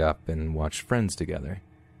stayed up and watched Friends together.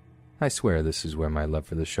 I swear this is where my love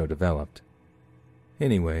for the show developed.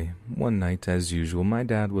 Anyway, one night, as usual, my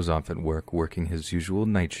dad was off at work working his usual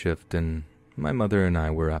night shift, and my mother and I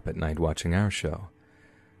were up at night watching our show.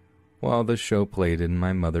 While the show played and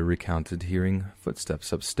my mother recounted hearing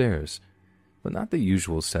footsteps upstairs, but not the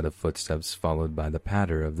usual set of footsteps followed by the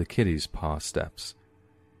patter of the kitty's paw steps.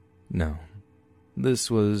 No, this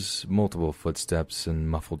was multiple footsteps and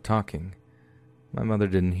muffled talking. My mother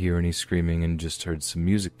didn't hear any screaming and just heard some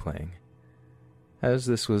music playing. As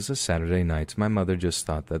this was a Saturday night, my mother just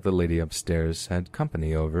thought that the lady upstairs had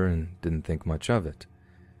company over and didn't think much of it.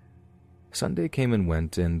 Sunday came and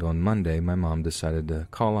went, and on Monday my mom decided to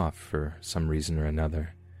call off for some reason or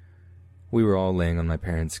another. We were all laying on my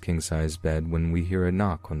parents' king-size bed when we hear a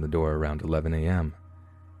knock on the door around 11 a.m.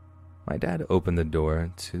 My dad opened the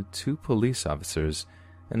door to 2 police officers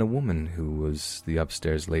and a woman who was the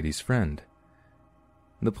upstairs lady's friend.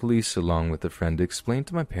 The police, along with the friend, explained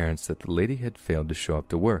to my parents that the lady had failed to show up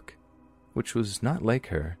to work, which was not like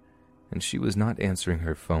her, and she was not answering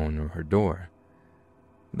her phone or her door.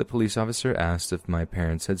 The police officer asked if my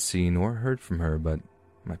parents had seen or heard from her, but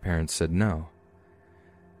my parents said no.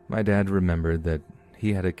 My dad remembered that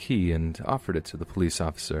he had a key and offered it to the police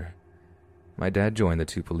officer. My dad joined the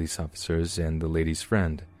 2 police officers and the lady's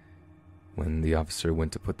friend. When the officer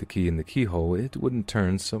went to put the key in the keyhole, it wouldn't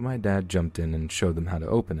turn, so my dad jumped in and showed them how to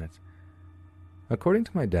open it. According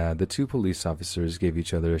to my dad, the 2 police officers gave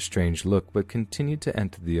each other a strange look but continued to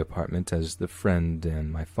enter the apartment as the friend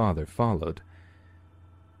and my father followed.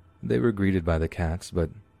 They were greeted by the cats, but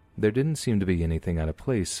there didn't seem to be anything out of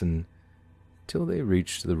place until they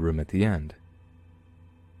reached the room at the end.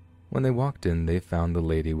 When they walked in, they found the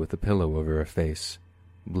lady with a pillow over her face,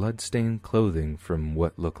 blood-stained clothing from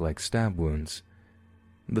what looked like stab wounds.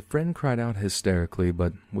 The friend cried out hysterically,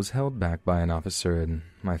 but was held back by an officer and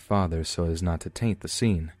my father so as not to taint the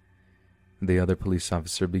scene. The other police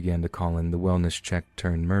officer began to call in the wellness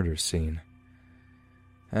check-turned-murder scene.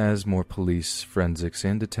 As more police, forensics,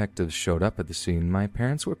 and detectives showed up at the scene, my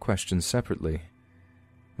parents were questioned separately.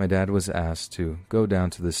 My dad was asked to go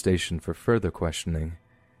down to the station for further questioning.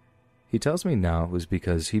 He tells me now it was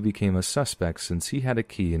because he became a suspect since he had a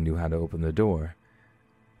key and knew how to open the door.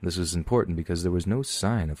 This was important because there was no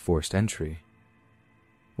sign of forced entry.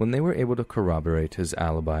 When they were able to corroborate his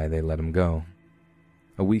alibi, they let him go.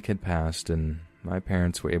 A week had passed, and my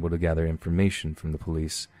parents were able to gather information from the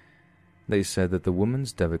police. They said that the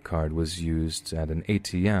woman's debit card was used at an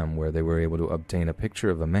ATM where they were able to obtain a picture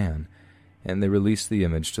of a man, and they released the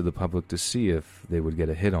image to the public to see if they would get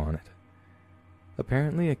a hit on it.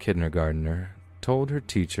 Apparently, a kindergartner told her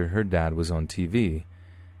teacher her dad was on TV,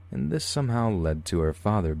 and this somehow led to her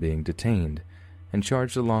father being detained and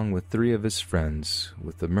charged along with 3 of his friends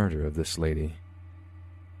with the murder of this lady.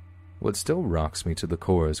 What still rocks me to the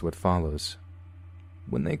core is what follows.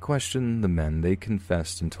 When they questioned the men, they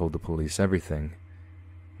confessed and told the police everything.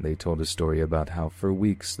 They told a story about how for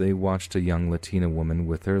weeks they watched a young Latina woman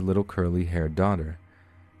with her little curly-haired daughter,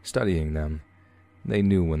 studying them. They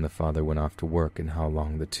knew when the father went off to work and how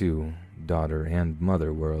long the 2, daughter and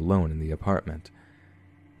mother, were alone in the apartment.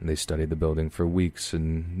 They studied the building for weeks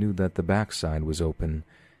and knew that the backside was open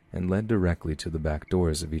and led directly to the back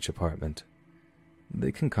doors of each apartment.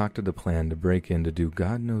 They concocted a plan to break in to do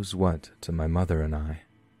God knows what to my mother and I.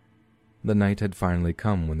 The night had finally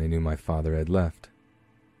come when they knew my father had left.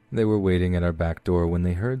 They were waiting at our back door when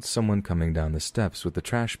they heard someone coming down the steps with a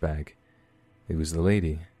trash bag. It was the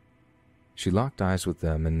lady. She locked eyes with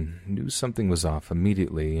them and knew something was off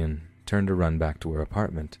immediately and turned to run back to her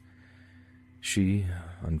apartment. She,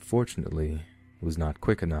 unfortunately, was not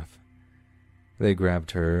quick enough. They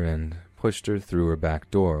grabbed her and pushed her through her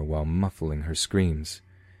back door while muffling her screams.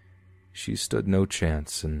 She stood no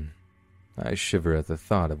chance, and I shiver at the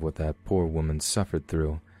thought of what that poor woman suffered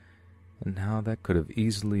through, and how that could have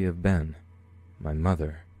easily have been my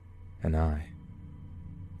mother and I.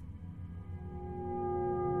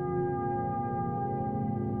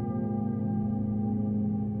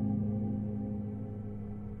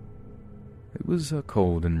 It was a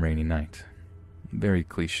cold and rainy night. Very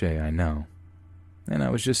cliché, I know. And I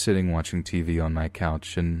was just sitting watching TV on my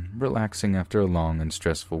couch and relaxing after a long and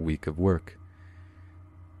stressful week of work.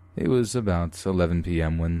 It was about 11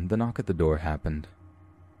 p.m. when the knock at the door happened.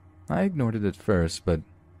 I ignored it at first, but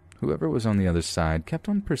whoever was on the other side kept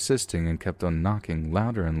on persisting and kept on knocking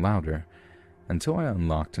louder and louder until I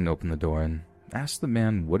unlocked and opened the door and asked the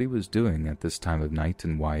man what he was doing at this time of night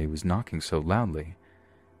and why he was knocking so loudly.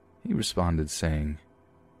 He responded saying,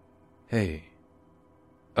 "Hey,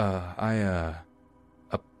 a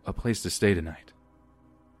place to stay tonight."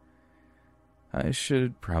 I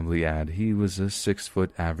should probably add he was a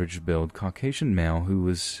 6-foot average-build Caucasian male who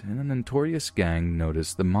was in a notorious gang known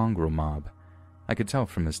as the Mongrel Mob. I could tell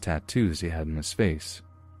from his tattoos he had on his face.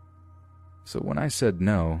 So when I said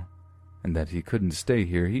no, and that he couldn't stay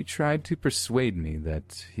here, he tried to persuade me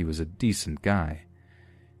that he was a decent guy.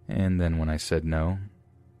 And then when I said no,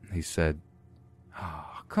 he said,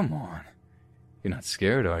 "Oh, come on. You're not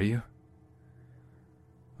scared, are you?"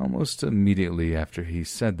 Almost immediately after he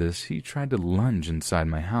said this, he tried to lunge inside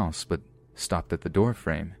my house, but stopped at the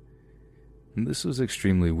doorframe. This was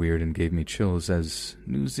extremely weird and gave me chills, as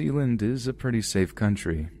New Zealand is a pretty safe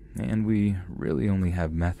country, and we really only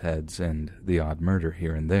have meth heads and the odd murder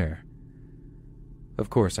here and there. Of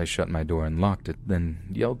course, I shut my door and locked it, then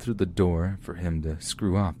yelled through the door for him to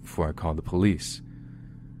screw off before I called the police.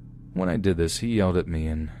 When I did this, he yelled at me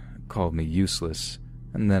and called me useless,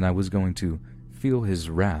 and that I was going to feel his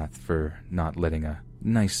wrath for not letting a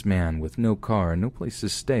nice man with no car and no place to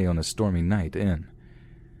stay on a stormy night in.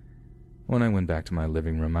 When I went back to my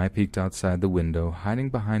living room, I peeked outside the window, hiding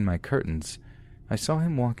behind my curtains. I saw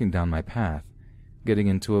him walking down my path, getting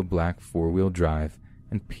into a black 4-wheel drive,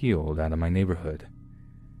 and peeled out of my neighborhood.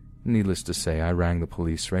 Needless to say, I rang the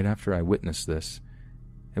police right after I witnessed this,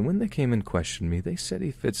 and when they came and questioned me, they said he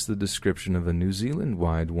fits the description of a New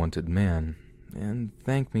Zealand-wide wanted man, and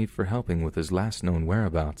thanked me for helping with his last known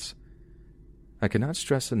whereabouts. I cannot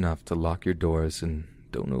stress enough to lock your doors and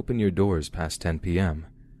don't open your doors past 10 p.m.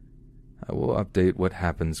 I will update what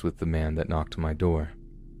happens with the man that knocked my door.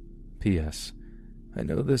 P.S. I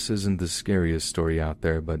know this isn't the scariest story out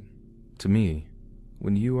there, but to me,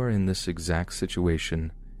 when you are in this exact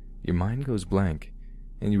situation, your mind goes blank,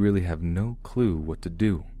 and you really have no clue what to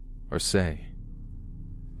do or say.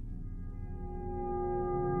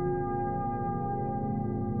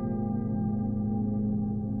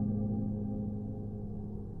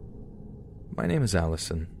 My name is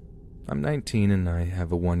Allison. I'm 19 and I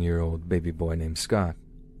have a 1-year-old baby boy named Scott.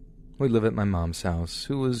 We live at my mom's house,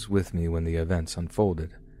 who was with me when the events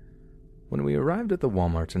unfolded. When we arrived at the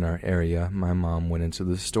Walmart in our area, my mom went into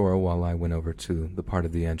the store while I went over to the part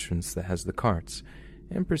of the entrance that has the carts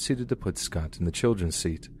and proceeded to put Scott in the children's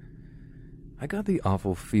seat. I got the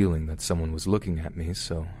awful feeling that someone was looking at me,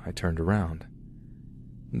 so I turned around.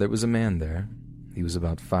 There was a man there. He was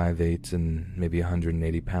about 5'8" and maybe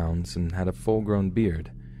 180 pounds and had a full-grown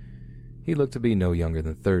beard. He looked to be no younger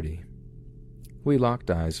than 30. We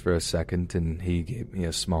locked eyes for a second and he gave me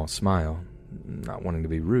a small smile. Not wanting to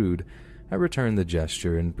be rude, I returned the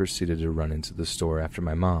gesture and proceeded to run into the store after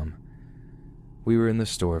my mom. We were in the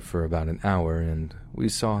store for about an hour and we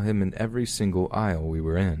saw him in every single aisle we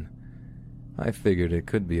were in. I figured it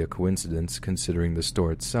could be a coincidence considering the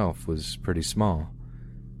store itself was pretty small.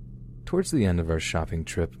 Towards the end of our shopping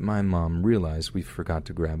trip, my mom realized we forgot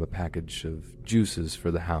to grab a package of juices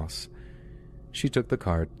for the house. She took the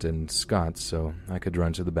cart and Scott so I could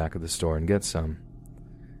run to the back of the store and get some.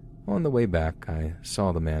 On the way back, I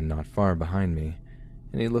saw the man not far behind me,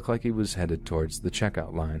 and he looked like he was headed towards the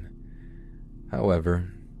checkout line.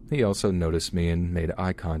 However, he also noticed me and made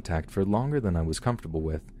eye contact for longer than I was comfortable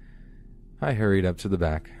with. I hurried up to the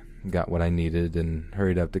back, got what I needed, and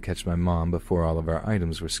hurried up to catch my mom before all of our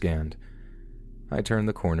items were scanned. I turned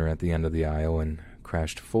the corner at the end of the aisle and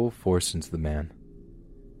crashed full force into the man.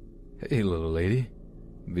 "Hey, little lady,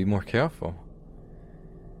 be more careful,"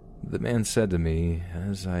 the man said to me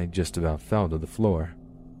as I just about fell to the floor.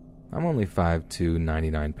 I'm only 5'2",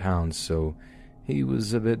 99 pounds, so he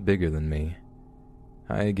was a bit bigger than me.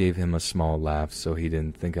 I gave him a small laugh so he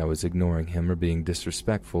didn't think I was ignoring him or being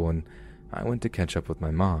disrespectful, and I went to catch up with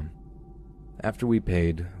my mom. After we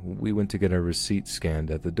paid, we went to get our receipt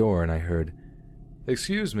scanned at the door, and I heard,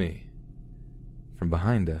 "Excuse me," from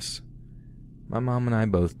behind us. My mom and I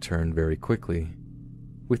both turned very quickly.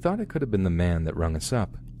 We thought it could have been the man that rung us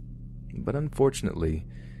up, but unfortunately,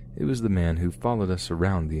 it was the man who followed us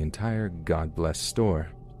around the entire God-blessed store.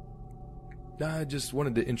 "I just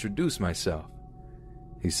wanted to introduce myself,"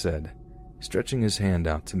 he said, stretching his hand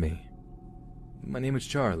out to me. "My name is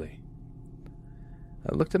Charlie."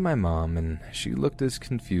 I looked at my mom, and she looked as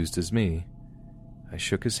confused as me. I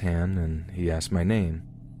shook his hand, and he asked my name,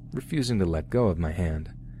 refusing to let go of my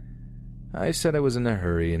hand. I said I was in a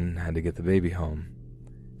hurry and had to get the baby home.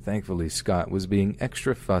 Thankfully, Scott was being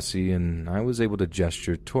extra fussy, and I was able to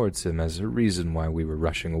gesture towards him as a reason why we were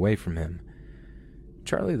rushing away from him.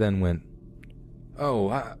 Charlie then went, "Oh,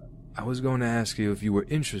 I was going to ask you if you were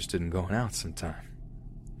interested in going out sometime,"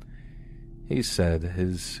 he said,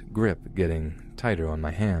 his grip getting tighter on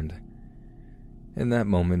my hand. In that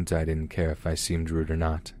moment, I didn't care if I seemed rude or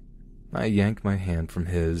not. I yanked my hand from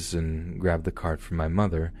his and grabbed the cart from my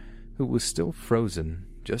mother, who was still frozen,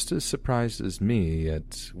 just as surprised as me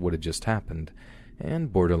at what had just happened,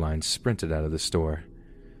 and borderline sprinted out of the store.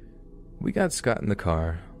 We got Scott in the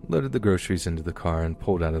car, loaded the groceries into the car, and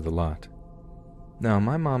pulled out of the lot. Now,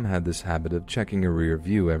 my mom had this habit of checking her rear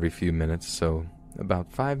view every few minutes, so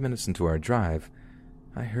about 5 minutes into our drive,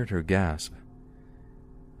 I heard her gasp.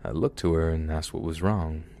 I looked to her and asked what was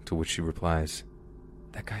wrong, to which she replies,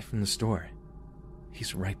 "That guy from the store.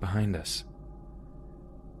 He's right behind us."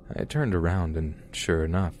 I turned around, and sure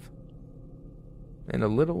enough, in a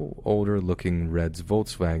little older-looking Red's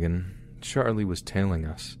Volkswagen, Charlie was tailing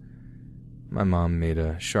us. My mom made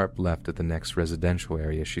a sharp left at the next residential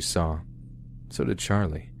area she saw. So did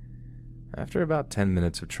Charlie. After about 10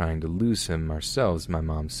 minutes of trying to lose him ourselves, my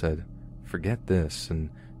mom said, "Forget this," and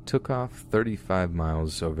took off 35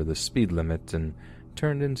 miles over the speed limit and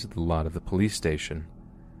turned into the lot of the police station.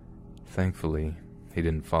 Thankfully, he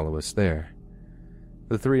didn't follow us there.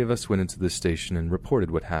 The three of us went into the station and reported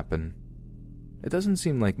what happened. It doesn't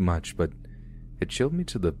seem like much, but it chilled me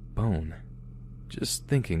to the bone. Just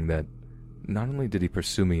thinking that not only did he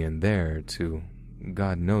pursue me in there to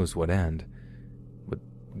God knows what end, but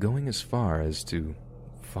going as far as to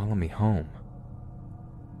follow me home.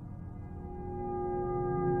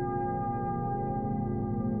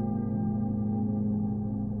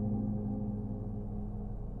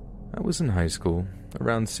 I was in high school,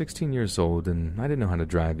 around 16 years old, and I didn't know how to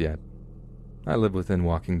drive yet. I lived within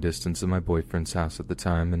walking distance of my boyfriend's house at the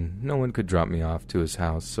time, and no one could drop me off to his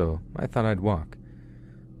house, so I thought I'd walk.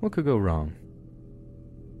 What could go wrong?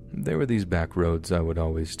 There were these back roads I would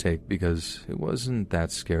always take because it wasn't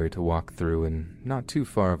that scary to walk through and not too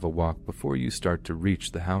far of a walk before you start to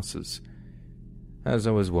reach the houses. As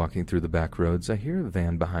I was walking through the back roads, I hear a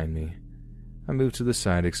van behind me. I moved to the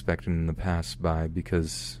side expecting them to pass by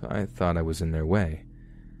because I thought I was in their way.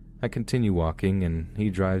 I continue walking and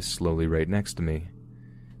he drives slowly right next to me.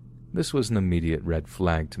 This was an immediate red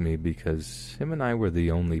flag to me because him and I were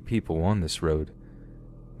the only people on this road.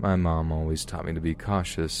 My mom always taught me to be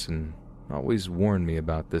cautious and always warned me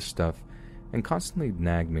about this stuff and constantly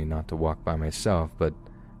nagged me not to walk by myself, but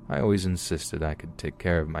I always insisted I could take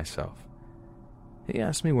care of myself. He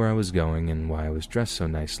asked me where I was going and why I was dressed so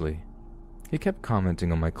nicely. He kept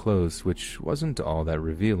commenting on my clothes, which wasn't all that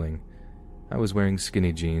revealing. I was wearing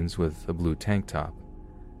skinny jeans with a blue tank top.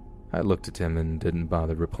 I looked at him and didn't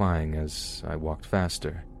bother replying as I walked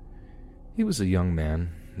faster. He was a young man,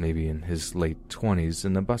 maybe in his late 20s,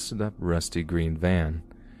 in a busted-up rusty green van.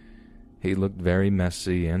 He looked very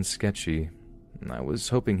messy and sketchy. I was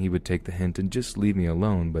hoping he would take the hint and just leave me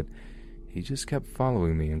alone, but he just kept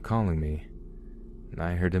following me and calling me.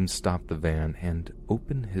 I heard him stop the van and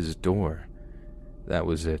open his door. That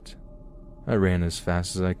was it. I ran as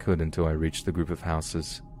fast as I could until I reached the group of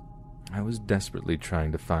houses. I was desperately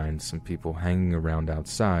trying to find some people hanging around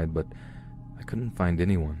outside, but I couldn't find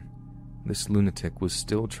anyone. This lunatic was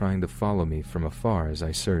still trying to follow me from afar as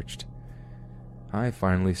I searched. I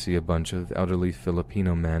finally see a bunch of elderly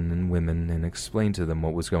Filipino men and women and explained to them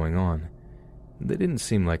what was going on. They didn't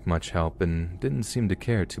seem like much help and didn't seem to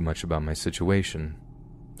care too much about my situation.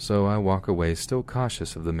 so I walk away still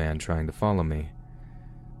cautious of the man trying to follow me.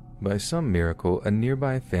 By some miracle, a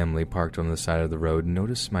nearby family parked on the side of the road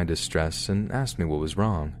noticed my distress and asked me what was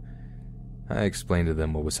wrong. I explained to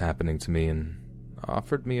them what was happening to me and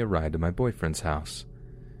offered me a ride to my boyfriend's house.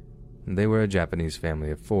 They were a Japanese family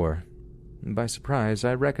of 4. By surprise,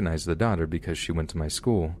 I recognized the daughter because she went to my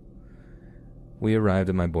school. We arrived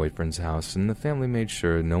at my boyfriend's house, and the family made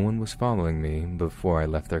sure no one was following me before I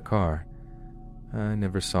left their car. I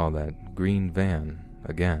never saw that green van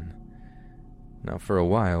again. Now, for a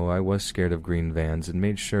while, I was scared of green vans and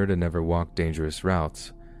made sure to never walk dangerous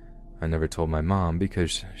routes. I never told my mom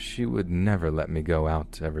because she would never let me go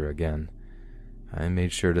out ever again. I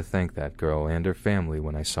made sure to thank that girl and her family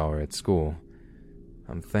when I saw her at school.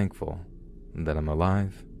 I'm thankful that I'm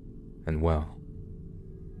alive and well.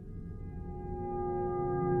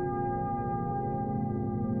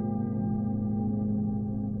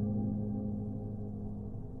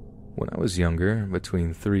 When I was younger,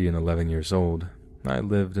 between 3 and 11 years old, I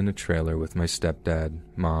lived in a trailer with my stepdad,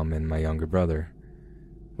 mom, and my younger brother.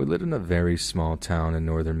 We lived in a very small town in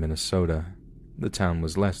northern Minnesota. The town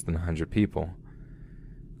was less than 100 people.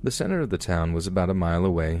 The center of the town was about a mile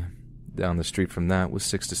away. Down the street from that was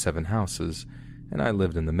 6 to 7 houses, and I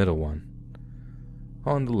lived in the middle one.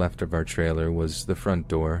 On the left of our trailer was the front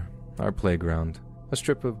door, our playground, a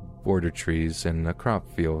strip of border trees, and a crop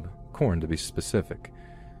field, corn to be specific.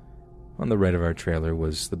 On the right of our trailer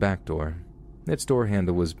was the back door. Its door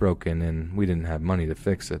handle was broken and we didn't have money to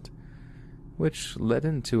fix it, which led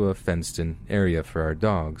into a fenced-in area for our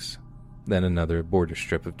dogs, then another border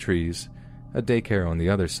strip of trees, a daycare on the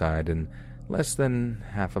other side, and less than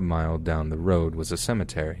half a mile down the road was a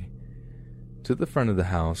cemetery. To the front of the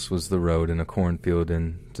house was the road and a cornfield,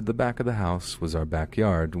 and to the back of the house was our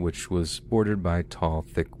backyard, which was bordered by tall,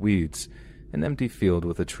 thick weeds, an empty field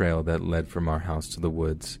with a trail that led from our house to the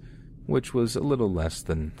woods, which was a little less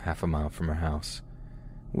than half a mile from our house.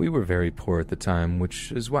 We were very poor at the time,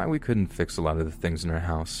 which is why we couldn't fix a lot of the things in our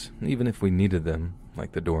house, even if we needed them,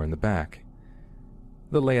 like the door in the back.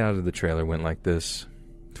 The layout of the trailer went like this.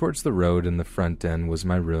 Towards the road in the front end was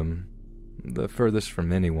my room, the furthest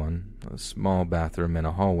from anyone, a small bathroom and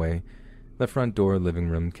a hallway, the front door, living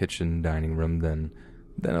room, kitchen, dining room, then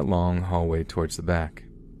a long hallway towards the back.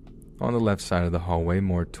 On the left side of the hallway,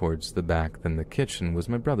 more towards the back than the kitchen, was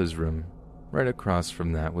my brother's room. Right across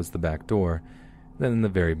from that was the back door. Then in the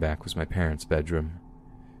very back was my parents' bedroom.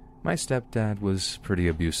 My stepdad was pretty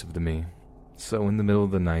abusive to me, so in the middle of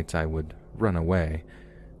the night I would run away,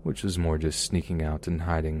 which was more just sneaking out and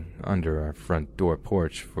hiding under our front door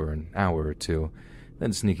porch for an hour or two,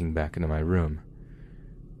 then sneaking back into my room.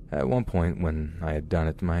 At one point, when I had done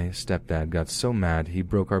it, my stepdad got so mad he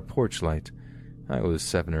broke our porch light. I was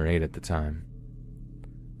 7 or 8 at the time.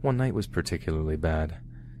 One night was particularly bad,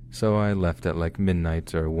 so I left at like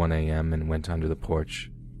midnight or 1 a.m. and went under the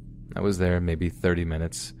porch. I was there maybe 30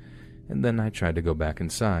 minutes, and then I tried to go back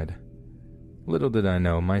inside. Little did I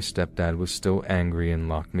know, my stepdad was still angry and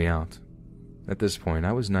locked me out. At this point,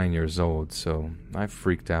 I was 9 years old, so I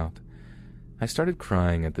freaked out. I started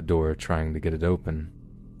crying at the door, trying to get it open.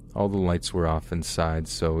 All the lights were off inside,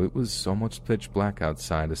 so it was almost pitch black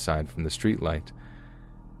outside aside from the street light.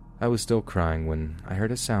 I was still crying when I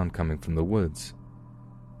heard a sound coming from the woods.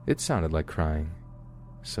 It sounded like crying,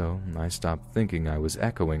 so I stopped thinking I was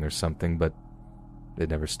echoing or something, but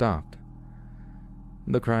it never stopped.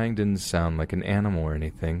 The crying didn't sound like an animal or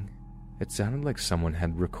anything. It sounded like someone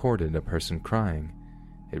had recorded a person crying.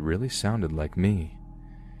 It really sounded like me.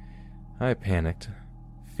 I panicked,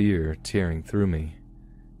 fear tearing through me.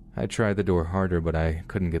 I tried the door harder, but I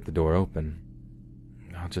couldn't get the door open.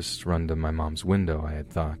 I'll just run to my mom's window, I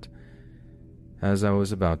had thought. As I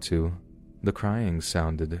was about to, the crying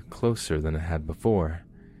sounded closer than it had before.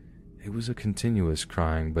 It was a continuous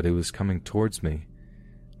crying, but it was coming towards me.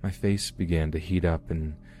 My face began to heat up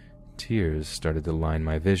and tears started to line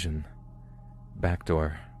my vision. Back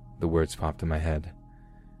door, the words popped in my head.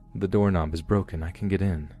 The doorknob is broken, I can get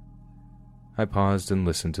in. I paused and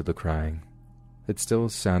listened to the crying. It still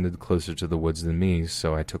sounded closer to the woods than me,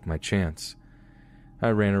 so I took my chance. I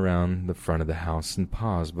ran around the front of the house and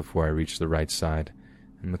paused before I reached the right side,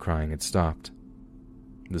 and the crying had stopped.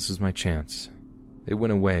 This was my chance. It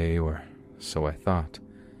went away, or so I thought.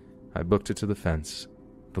 I booked it to the fence.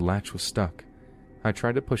 The latch was stuck. I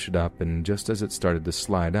tried to push it up, and just as it started to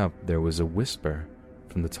slide up, there was a whisper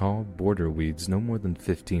from the tall border weeds no more than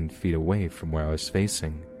 15 feet away from where I was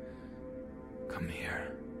facing. "Come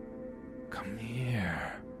here. Come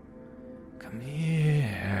here. Come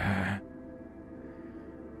here."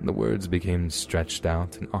 The words became stretched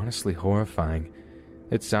out and honestly horrifying.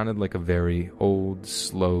 It sounded like a very old,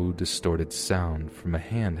 slow, distorted sound from a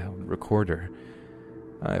handheld recorder.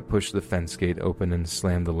 I pushed the fence gate open and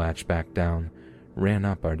slammed the latch back down, ran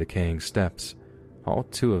up our decaying steps, all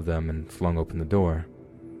 2 of them, and flung open the door.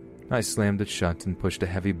 I slammed it shut and pushed a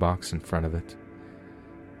heavy box in front of it.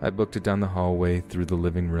 I booked it down the hallway, through the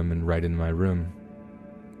living room, and right in my room.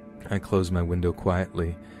 I closed my window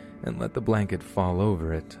quietly and let the blanket fall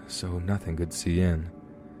over it so nothing could see in.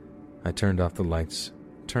 I turned off the lights,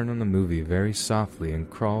 turned on the movie very softly, and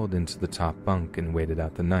crawled into the top bunk and waited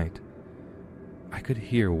out the night. I could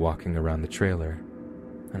hear walking around the trailer,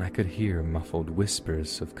 and I could hear muffled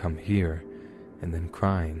whispers of "come here," and then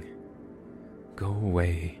crying. Go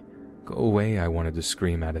away, I wanted to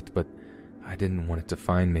scream at it, but I didn't want it to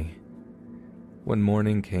find me. When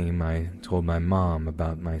morning came, I told my mom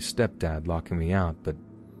about my stepdad locking me out, but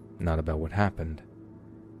not about what happened.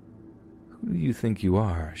 "Who do you think you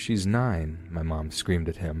are? She's 9, my mom screamed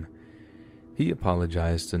at him. He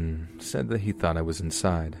apologized and said that he thought I was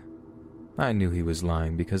inside. I knew he was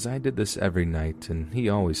lying because I did this every night and he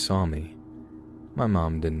always saw me. My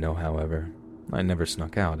mom didn't know, however. I never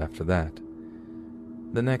snuck out after that.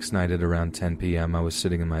 The next night at around 10 p.m. I was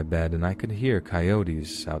sitting in my bed and I could hear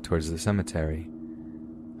coyotes out towards the cemetery.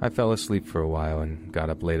 I fell asleep for a while and got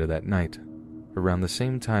up later that night, around the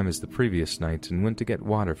same time as the previous night, and went to get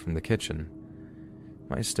water from the kitchen.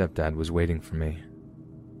 My stepdad was waiting for me.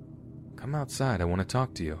 "Come outside, I want to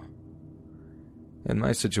talk to you." In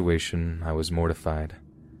my situation, I was mortified.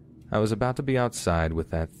 I was about to be outside with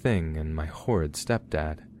that thing and my horrid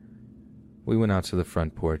stepdad. We went out to the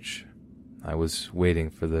front porch. I was waiting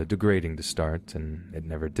for the degrading to start, and it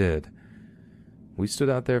never did. We stood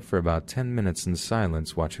out there for about 10 minutes in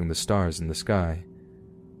silence, watching the stars in the sky.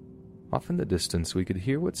 Off in the distance, we could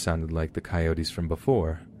hear what sounded like the coyotes from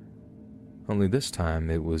before. Only this time,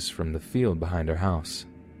 it was from the field behind our house.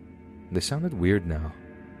 They sounded weird now.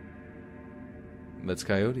 "That's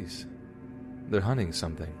coyotes. They're hunting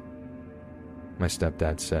something," my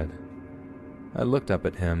stepdad said. I looked up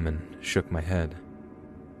at him and shook my head.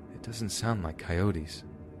 "It doesn't sound like coyotes.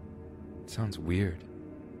 It sounds weird."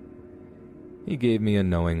 He gave me a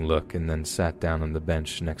knowing look and then sat down on the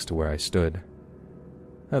bench next to where I stood.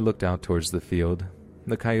 I looked out towards the field.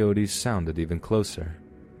 The coyotes sounded even closer.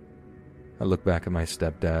 I looked back at my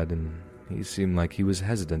stepdad, and he seemed like he was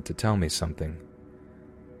hesitant to tell me something.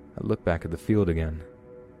 I looked back at the field again.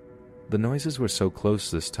 The noises were so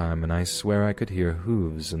close this time, and I swear I could hear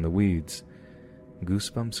hooves in the weeds.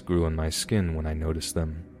 Goosebumps grew on my skin when I noticed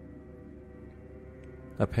them.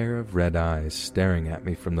 A pair of red eyes staring at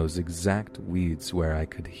me from those exact weeds where I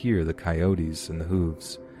could hear the coyotes and the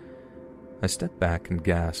hooves. I stepped back and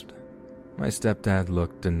gasped. My stepdad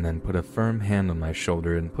looked and then put a firm hand on my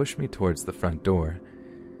shoulder and pushed me towards the front door.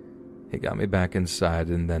 He got me back inside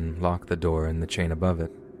and then locked the door and the chain above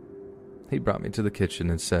it. He brought me to the kitchen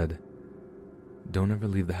and said, "Don't ever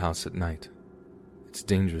leave the house at night. It's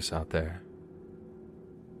dangerous out there."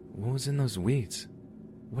 What was in those weeds?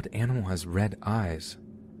 What animal has red eyes?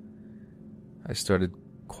 I started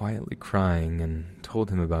quietly crying and told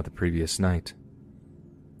him about the previous night.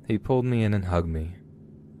 He pulled me in and hugged me.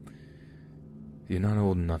 "You're not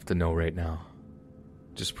old enough to know right now.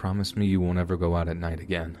 Just promise me you won't ever go out at night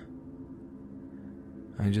again."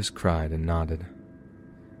 I just cried and nodded.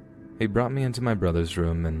 He brought me into my brother's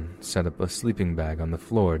room and set up a sleeping bag on the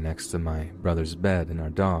floor next to my brother's bed and our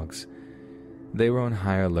dogs. They were on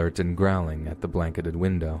high alert and growling at the blanketed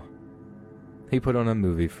window. He put on a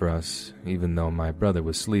movie for us, even though my brother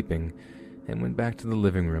was sleeping, and went back to the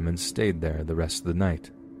living room and stayed there the rest of the night.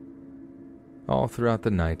 All throughout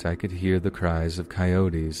the night I could hear the cries of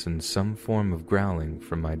coyotes and some form of growling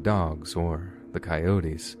from my dogs or the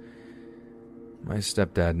coyotes. My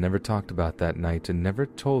stepdad never talked about that night and never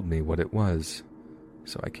told me what it was,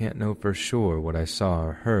 so I can't know for sure what I saw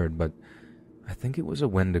or heard, but I think it was a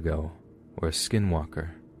Wendigo or a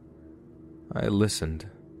skinwalker. I listened,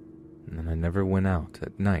 and then I never went out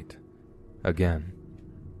at night again.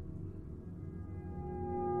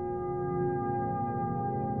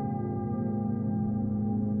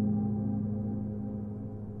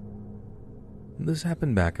 This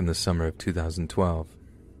happened back in the summer of 2012.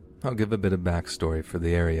 I'll give a bit of backstory for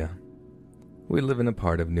the area. We live in a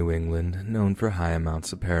part of New England known for high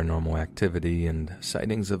amounts of paranormal activity and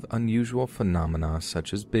sightings of unusual phenomena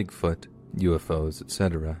such as Bigfoot, UFOs,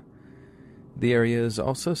 etc. The area is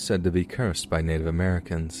also said to be cursed by Native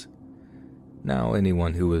Americans. Now,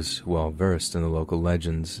 anyone who is well-versed in the local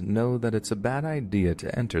legends know that it's a bad idea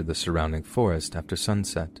to enter the surrounding forest after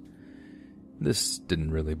sunset. This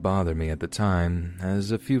didn't really bother me at the time,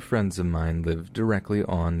 as a few friends of mine lived directly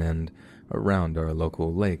on and around our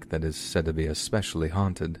local lake that is said to be especially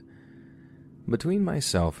haunted. Between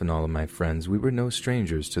myself and all of my friends, we were no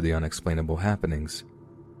strangers to the unexplainable happenings.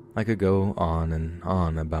 I could go on and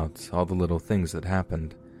on about all the little things that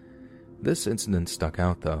happened. This incident stuck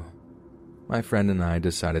out, though. My friend and I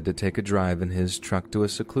decided to take a drive in his truck to a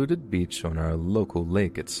secluded beach on our local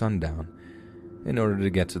lake at sundown. In order to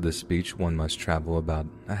get to this beach, one must travel about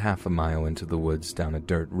a half a mile into the woods down a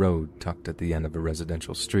dirt road tucked at the end of a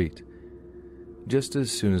residential street. Just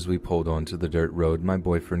as soon as we pulled onto the dirt road, my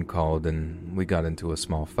boyfriend called and we got into a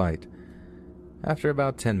small fight. After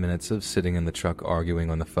about 10 minutes of sitting in the truck arguing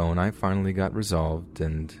on the phone, I finally got resolved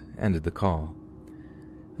and ended the call.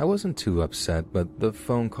 I wasn't too upset, but the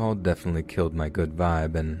phone call definitely killed my good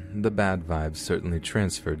vibe, and the bad vibes certainly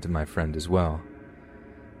transferred to my friend as well.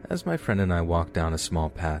 As my friend and I walked down a small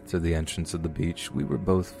path to the entrance of the beach, we were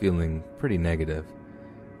both feeling pretty negative.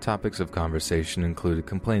 Topics of conversation included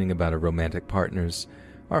complaining about our romantic partners,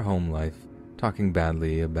 our home life, talking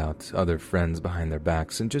badly about other friends behind their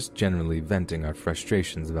backs, and just generally venting our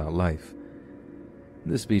frustrations about life.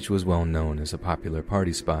 This beach was well known as a popular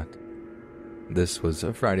party spot. This was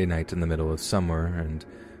a Friday night in the middle of summer, and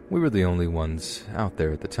we were the only ones out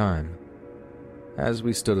there at the time. As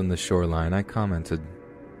we stood on the shoreline, I commented,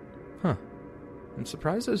 I'm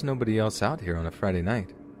surprised there's nobody else out here on a Friday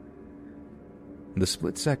night." The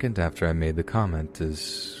split second after I made the comment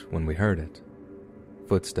is when we heard it.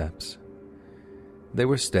 Footsteps. They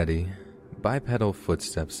were steady, bipedal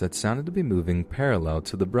footsteps that sounded to be moving parallel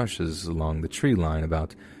to the brushes along the tree line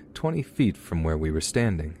about 20 feet from where we were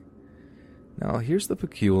standing. Now, here's the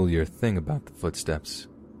peculiar thing about the footsteps.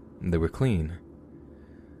 They were clean.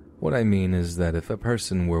 What I mean is that if a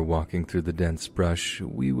person were walking through the dense brush,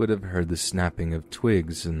 we would have heard the snapping of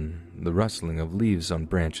twigs and the rustling of leaves on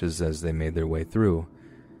branches as they made their way through.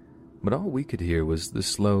 But all we could hear was the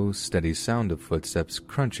slow, steady sound of footsteps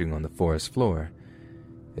crunching on the forest floor.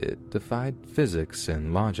 It defied physics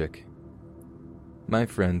and logic. My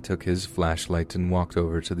friend took his flashlight and walked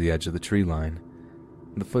over to the edge of the tree line.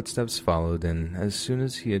 The footsteps followed, and as soon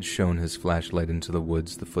as he had shown his flashlight into the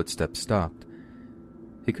woods, the footsteps stopped.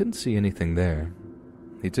 He couldn't see anything there.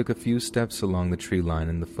 He took a few steps along the tree line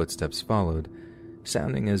and the footsteps followed,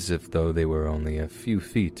 sounding as if though they were only a few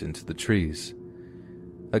feet into the trees.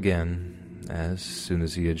 Again, as soon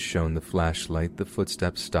as he had shown the flashlight, the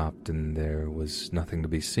footsteps stopped and there was nothing to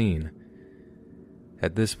be seen.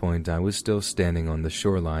 At this point, I was still standing on the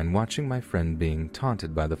shoreline watching my friend being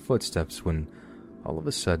taunted by the footsteps when all of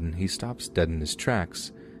a sudden he stops dead in his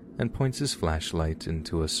tracks and points his flashlight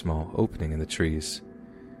into a small opening in the trees.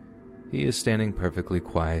 He is standing perfectly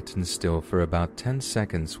quiet and still for about 10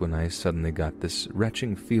 seconds when I suddenly got this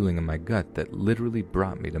retching feeling in my gut that literally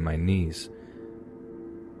brought me to my knees.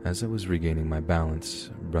 As I was regaining my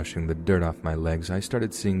balance, brushing the dirt off my legs, I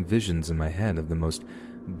started seeing visions in my head of the most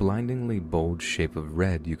blindingly bold shape of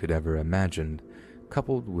red you could ever imagine,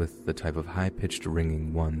 coupled with the type of high-pitched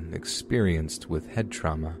ringing one experienced with head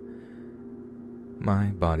trauma. My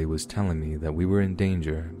body was telling me that we were in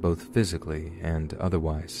danger, both physically and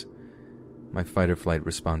otherwise. My fight-or-flight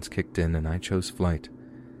response kicked in and I chose flight.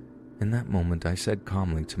 In that moment, I said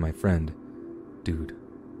calmly to my friend, "Dude,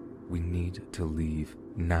 we need to leave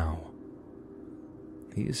now."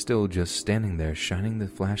 He is still just standing there shining the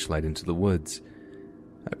flashlight into the woods.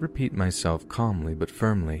 I repeat myself calmly but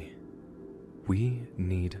firmly, "We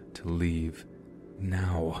need to leave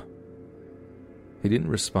now." He didn't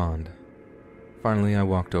respond. Finally, I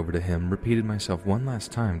walked over to him, repeated myself one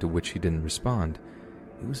last time, to which he didn't respond.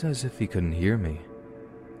 It was as if he couldn't hear me.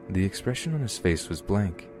 The expression on his face was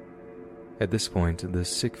blank. At this point, the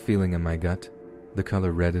sick feeling in my gut, the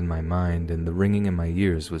color red in my mind, and the ringing in my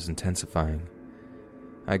ears was intensifying.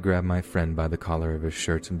 I grabbed my friend by the collar of his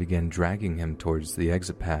shirt and began dragging him towards the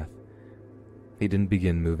exit path. He didn't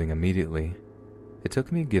begin moving immediately. It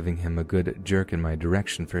took me giving him a good jerk in my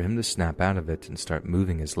direction for him to snap out of it and start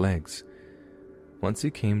moving his legs. Once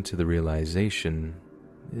he came to the realization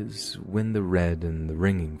is when the red and the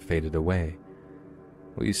ringing faded away.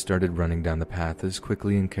 We started running down the path as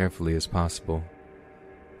quickly and carefully as possible.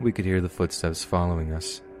 We could hear the footsteps following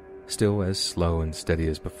us, still as slow and steady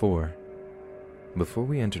as before. Before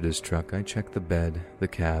we entered his truck, I checked the bed, the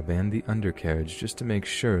cab, and the undercarriage just to make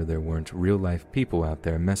sure there weren't real-life people out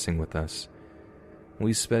there messing with us.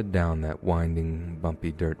 We sped down that winding,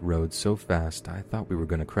 bumpy dirt road so fast I thought we were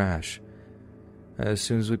going to crash. As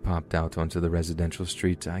soon as we popped out onto the residential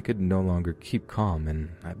street, I could no longer keep calm and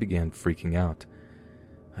I began freaking out.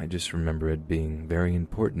 I just remember it being very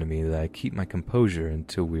important to me that I keep my composure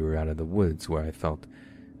until we were out of the woods where I felt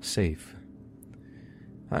safe.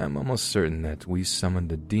 I am almost certain that we summoned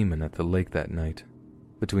a demon at the lake that night.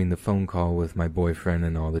 Between the phone call with my boyfriend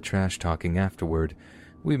and all the trash talking afterward,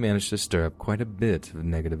 we managed to stir up quite a bit of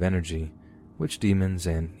negative energy, which demons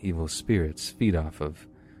and evil spirits feed off of.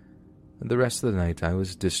 The rest of the night I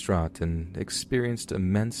was distraught and experienced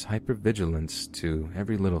immense hypervigilance to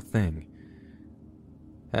every little thing.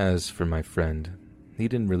 As for my friend, he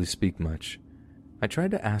didn't really speak much. I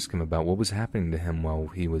tried to ask him about what was happening to him while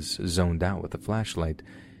he was zoned out with the flashlight,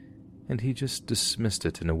 and he just dismissed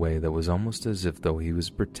it in a way that was almost as if though he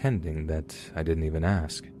was pretending that I didn't even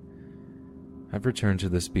ask. I've returned to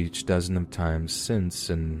this beach dozens of times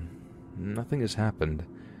since, and nothing has happened.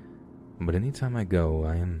 But anytime I go,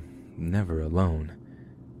 I am never alone,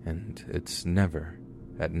 and it's never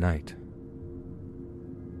at night.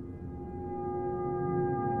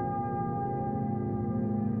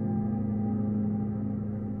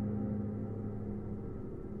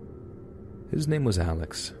 His name was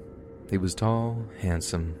Alex. He was tall,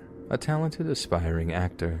 handsome, a talented, aspiring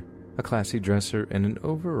actor, a classy dresser, and an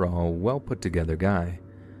overall well-put-together guy.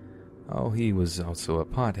 Oh, he was also a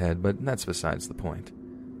pothead, but that's besides the point.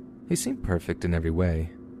 He seemed perfect in every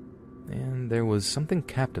way, and there was something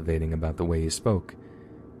captivating about the way he spoke.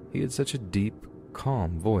 He had such a deep,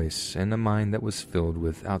 calm voice and a mind that was filled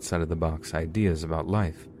with outside-of-the-box ideas about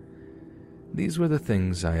life. These were the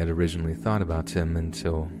things I had originally thought about him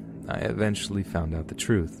until I eventually found out the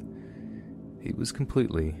truth. He was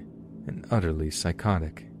completely and utterly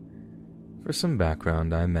psychotic. For some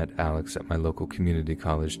background, I met Alex at my local community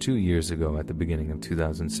college 2 years ago at the beginning of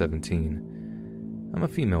 2017. I'm a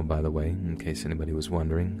female, by the way, in case anybody was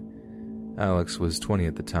wondering. Alex was 20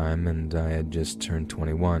 at the time, and I had just turned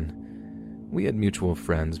 21. We had mutual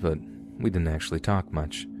friends, but we didn't actually talk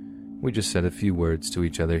much. We just said a few words to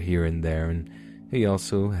each other here and there, and he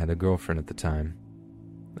also had a girlfriend at the time.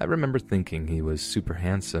 I remember thinking he was super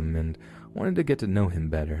handsome and wanted to get to know him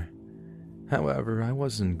better. However, I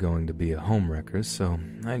wasn't going to be a homewrecker, so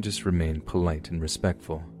I just remained polite and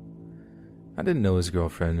respectful. I didn't know his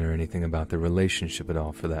girlfriend or anything about their relationship at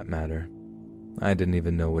all, for that matter. I didn't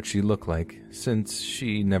even know what she looked like, since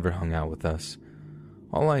she never hung out with us.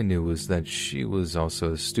 All I knew was that she was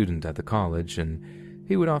also a student at the college, and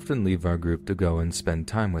he would often leave our group to go and spend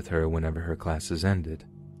time with her whenever her classes ended.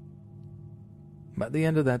 By the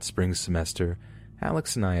end of that spring semester,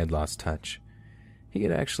 Alex and I had lost touch. He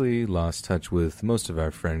had actually lost touch with most of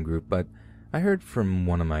our friend group, but I heard from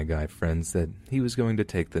one of my guy friends that he was going to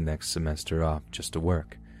take the next semester off just to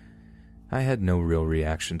work. I had no real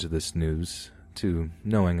reaction to this news, to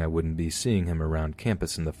knowing I wouldn't be seeing him around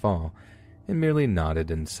campus in the fall, and merely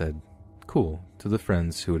nodded and said, "Cool," to the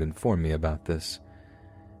friends who had informed me about this.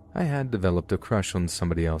 I had developed a crush on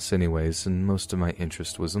somebody else anyways, and most of my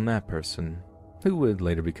interest was on that person, who would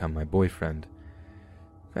later become my boyfriend.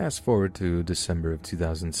 Fast forward to December of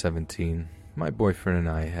 2017, my boyfriend and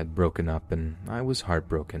I had broken up, and I was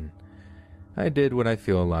heartbroken. I did what I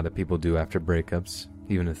feel a lot of people do after breakups,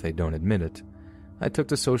 even if they don't admit it. I took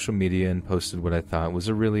to social media and posted what I thought was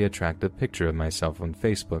a really attractive picture of myself on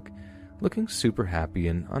Facebook, looking super happy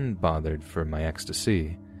and unbothered for my ex to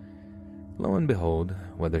see. Lo and behold,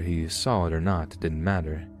 whether he saw it or not didn't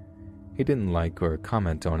matter. He didn't like or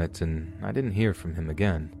comment on it, and I didn't hear from him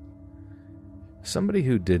again. Somebody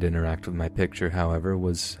who did interact with my picture, however,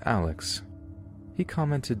 was Alex. He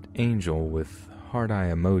commented angel with heart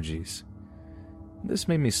eye emojis. This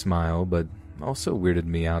made me smile, but also weirded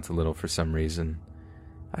me out a little for some reason.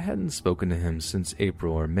 I hadn't spoken to him since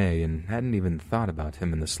April or May and hadn't even thought about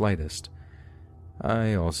him in the slightest.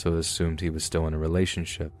 I also assumed he was still in a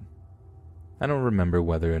relationship. I don't remember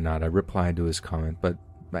whether or not I replied to his comment, but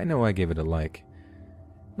I know I gave it a like.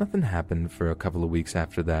 Nothing happened for a couple of weeks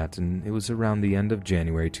after that, and it was around the end of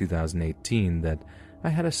January 2018 that I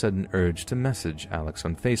had a sudden urge to message Alex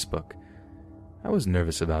on Facebook. I was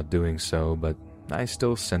nervous about doing so, but I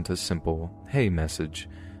still sent a simple "hey" message,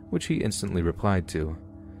 which he instantly replied to.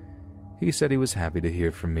 He said he was happy to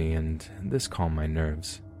hear from me, and this calmed my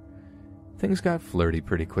nerves. Things got flirty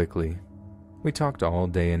pretty quickly. We talked all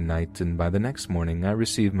day and night, and by the next morning I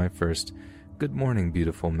received my first "good morning,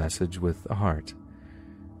 beautiful" message with a heart.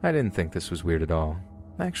 I didn't think this was weird at all.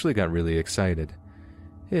 I actually got really excited.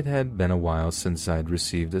 It had been a while since I'd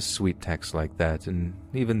received a sweet text like that, and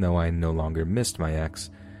even though I no longer missed my ex,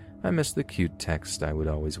 I missed the cute text I would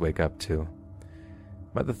always wake up to.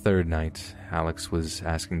 By the third night, Alex was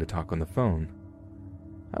asking to talk on the phone.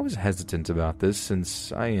 I was hesitant about this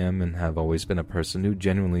since I am and have always been a person who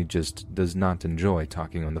genuinely just does not enjoy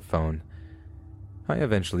talking on the phone. I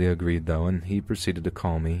eventually agreed though, and he proceeded to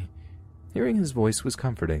call me. Hearing his voice was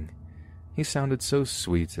comforting. He sounded so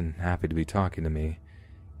sweet and happy to be talking to me,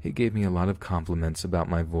 He gave me a lot of compliments about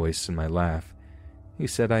my voice and my laugh. He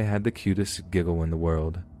said I had the cutest giggle in the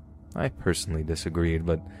world. I personally disagreed,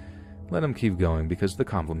 but let him keep going because the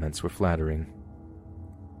compliments were flattering.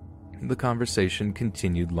 The conversation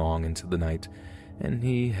continued long into the night, and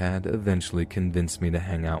he had eventually convinced me to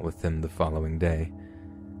hang out with him the following day.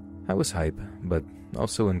 I was hype, but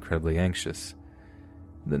also incredibly anxious.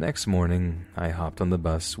 The next morning, I hopped on the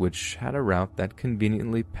bus, which had a route that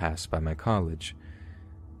conveniently passed by my college.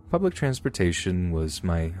 Public transportation was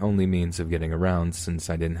my only means of getting around since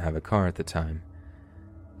I didn't have a car at the time.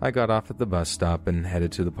 I got off at the bus stop and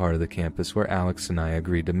headed to the part of the campus where Alex and I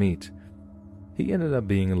agreed to meet. He ended up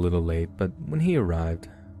being a little late, but when he arrived,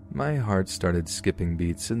 my heart started skipping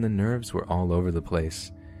beats and the nerves were all over the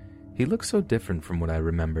place. He looked so different from what I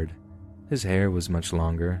remembered. His hair was much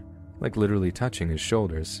longer, like literally touching his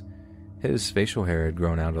shoulders. His facial hair had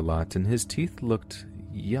grown out a lot and his teeth looked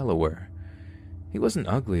yellower. He wasn't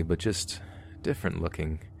ugly, but just different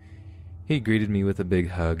looking. He greeted me with a big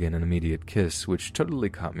hug and an immediate kiss, which totally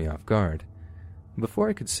caught me off guard. Before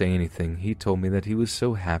I could say anything, he told me that he was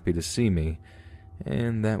so happy to see me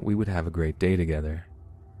and that we would have a great day together.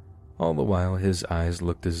 All the while, his eyes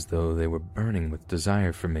looked as though they were burning with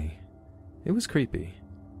desire for me. It was creepy.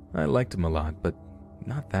 I liked him a lot, but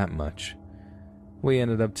not that much. We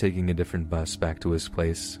ended up taking a different bus back to his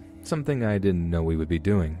place, something I didn't know we would be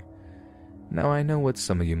doing. Now I know what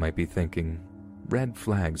some of you might be thinking. Red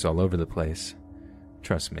flags all over the place.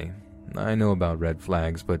 Trust me, I know about red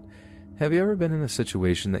flags, but have you ever been in a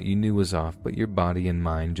situation that you knew was off, but your body and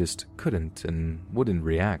mind just couldn't and wouldn't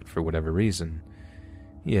react for whatever reason?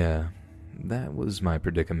 Yeah, that was my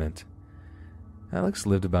predicament. Alex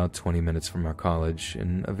lived about 20 minutes from our college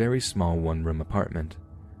in a very small one-room apartment.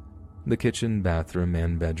 The kitchen, bathroom,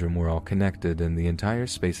 and bedroom were all connected, and the entire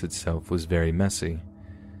space itself was very messy.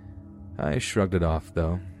 I shrugged it off,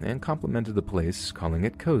 though, and complimented the place, calling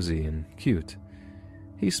it cozy and cute.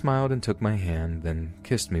 He smiled and took my hand, then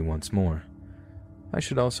kissed me once more. I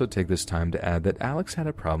should also take this time to add that Alex had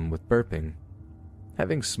a problem with burping.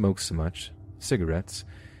 Having smoked so much cigarettes,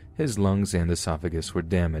 his lungs and esophagus were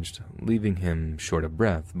damaged, leaving him short of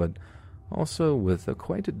breath, but also with a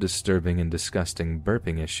quite disturbing and disgusting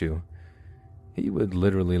burping issue. He would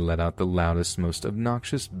literally let out the loudest, most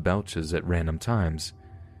obnoxious belches at random times.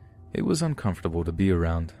 It was uncomfortable to be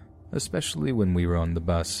around, especially when we were on the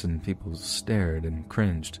bus and people stared and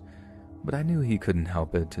cringed, but I knew he couldn't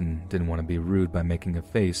help it and didn't want to be rude by making a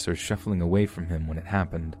face or shuffling away from him when it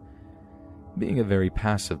happened. Being a very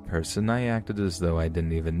passive person, I acted as though I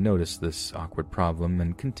didn't even notice this awkward problem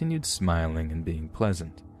and continued smiling and being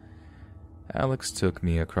pleasant. Alex took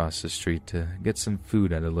me across the street to get some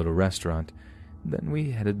food at a little restaurant, then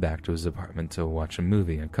we headed back to his apartment to watch a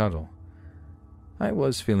movie and cuddle. I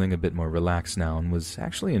was feeling a bit more relaxed now and was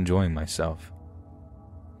actually enjoying myself.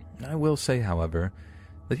 I will say, however,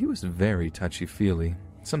 that he was very touchy-feely,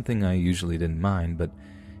 something I usually didn't mind, but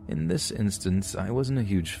in this instance I wasn't a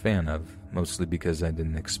huge fan of, mostly because I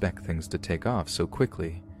didn't expect things to take off so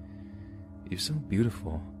quickly. "You're so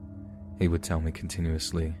beautiful," he would tell me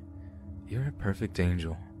continuously. "You're a perfect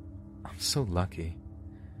angel. I'm so lucky."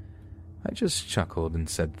 I just chuckled and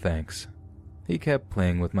said thanks. He kept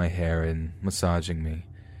playing with my hair and massaging me,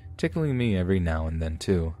 tickling me every now and then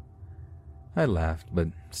too. I laughed, but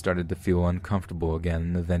started to feel uncomfortable again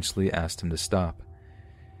and eventually asked him to stop.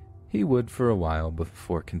 He would for a while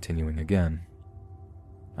before continuing again.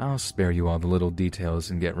 I'll spare you all the little details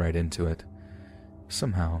and get right into it.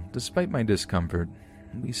 Somehow, despite my discomfort,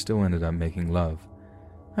 we still ended up making love.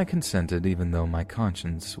 I consented even though my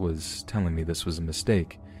conscience was telling me this was a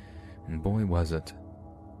mistake, and boy was it.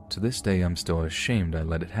 To this day, I'm still ashamed I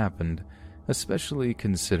let it happen, especially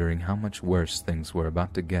considering how much worse things were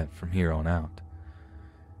about to get from here on out.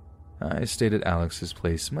 I stayed at Alex's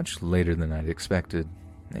place much later than I'd expected,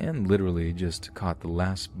 and literally just caught the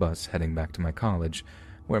last bus heading back to my college,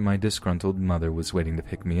 where my disgruntled mother was waiting to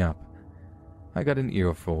pick me up. I got an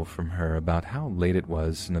earful from her about how late it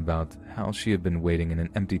was and about how she had been waiting in an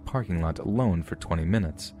empty parking lot alone for 20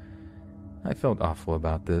 minutes. I felt awful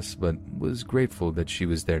about this, but was grateful that she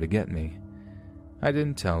was there to get me. I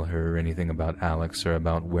didn't tell her anything about Alex or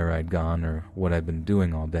about where I'd gone or what I'd been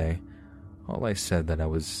doing all day. All I said that I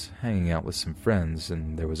was hanging out with some friends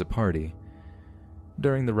and there was a party.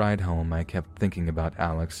 During the ride home, I kept thinking about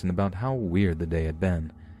Alex and about how weird the day had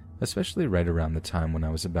been, especially right around the time when I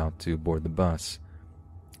was about to board the bus.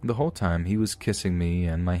 The whole time he was kissing me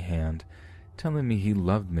and my hand, telling me he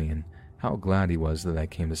loved me and how glad he was that I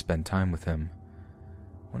came to spend time with him.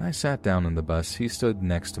 When I sat down on the bus, he stood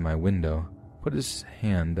next to my window, put his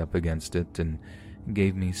hand up against it, and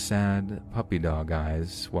gave me sad puppy dog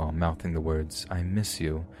eyes while mouthing the words, "I miss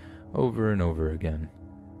you," over and over again.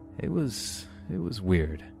 It was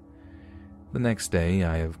weird. The next day,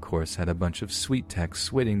 I of course had a bunch of sweet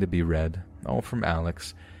texts waiting to be read, all from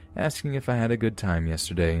Alex, asking if I had a good time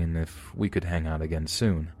yesterday and if we could hang out again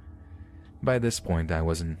soon. By this point, I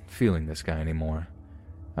wasn't feeling this guy anymore.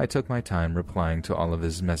 I took my time replying to all of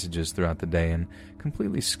his messages throughout the day and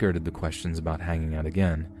completely skirted the questions about hanging out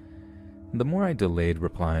again. The more I delayed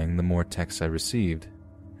replying, the more texts I received.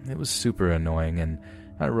 It was super annoying, and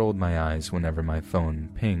I rolled my eyes whenever my phone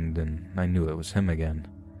pinged and I knew it was him again.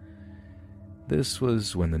 This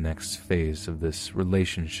was when the next phase of this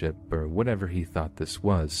relationship, or whatever he thought this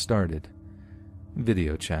was, started.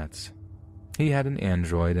 Video chats. He had an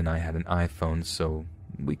Android and I had an iPhone, so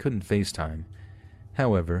we couldn't FaceTime.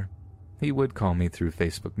 However, he would call me through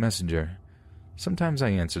Facebook Messenger. Sometimes I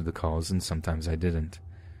answered the calls and sometimes I didn't.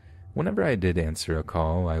 Whenever I did answer a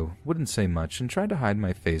call, I wouldn't say much and tried to hide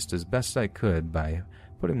my face as best I could by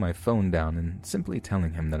putting my phone down and simply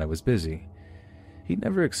telling him that I was busy. He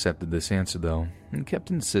never accepted this answer, though, and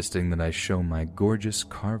kept insisting that I show my gorgeous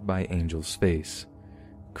carved-by-angels face.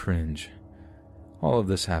 Cringe. All of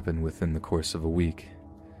this happened within the course of a week.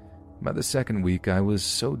 By the second week, I was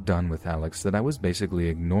so done with Alex that I was basically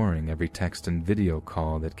ignoring every text and video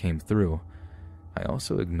call that came through. I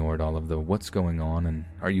also ignored all of the "what's going on" and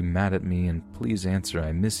 "are you mad at me" and "please answer,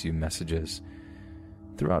 I miss you" messages.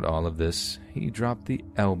 Throughout all of this, he dropped the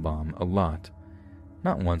L-bomb a lot.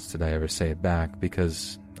 Not once did I ever say it back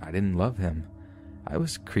because I didn't love him. I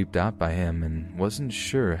was creeped out by him and wasn't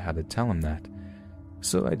sure how to tell him that.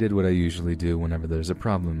 So I did what I usually do whenever there's a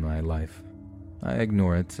problem in my life. I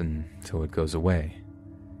ignore it until it goes away.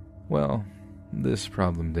 Well, this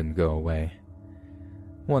problem didn't go away.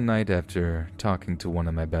 One night after talking to one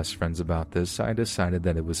of my best friends about this, I decided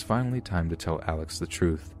that it was finally time to tell Alex the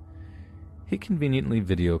truth. He conveniently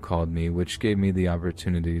video called me, which gave me the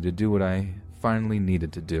opportunity to do what I finally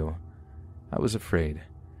needed to do. I was afraid.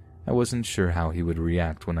 I wasn't sure how he would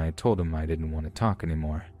react when I told him I didn't want to talk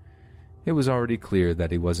anymore. It was already clear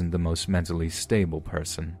that he wasn't the most mentally stable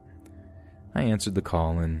person. I answered the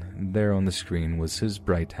call, and there on the screen was his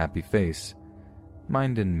bright, happy face.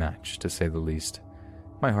 Mine didn't match, to say the least.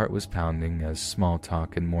 My heart was pounding as small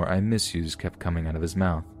talk and more "I miss yous" kept coming out of his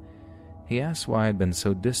mouth. He asked why I'd been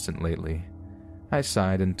so distant lately. I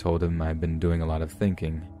sighed and told him I'd been doing a lot of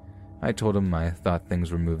thinking. I told him I thought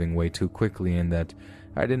things were moving way too quickly and that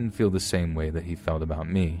I didn't feel the same way that he felt about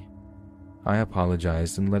me. I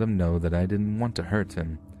apologized and let him know that I didn't want to hurt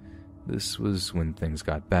him. This was when things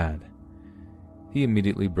got bad. He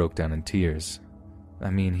immediately broke down in tears. I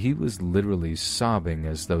mean, he was literally sobbing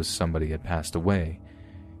as though somebody had passed away.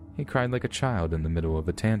 He cried like a child in the middle of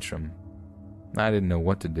a tantrum. I didn't know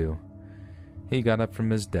what to do. He got up from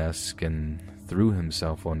his desk and threw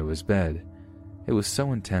himself onto his bed. It was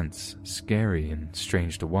so intense, scary, and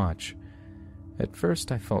strange to watch. At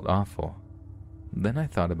first I felt awful. Then I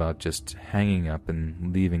thought about just hanging up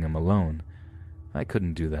and leaving him alone. I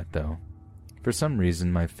couldn't do that, though. For some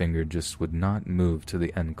reason, my finger just would not move to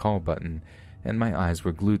the end call button, and my eyes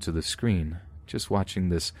were glued to the screen, just watching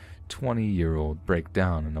this 20-year-old break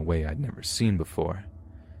down in a way I'd never seen before.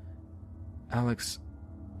 "Alex,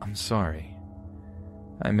 I'm sorry,"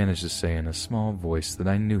 I managed to say in a small voice that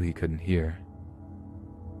I knew he couldn't hear.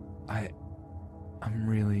 I'm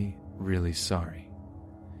really, really sorry."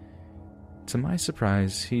 To my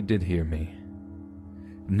surprise, he did hear me.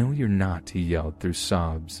 "No, you're not," he yelled through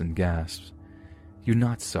sobs and gasps. "You're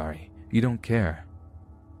not sorry. You don't care."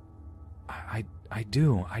 I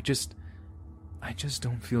do. I just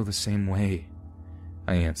don't feel the same way,"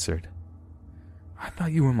 I answered. "I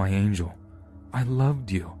thought you were my angel. I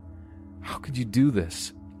loved you. How could you do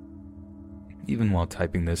this?" Even while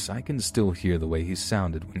typing this, I can still hear the way he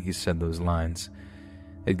sounded when he said those lines.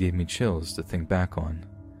 It gave me chills to think back on.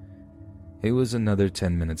 It was another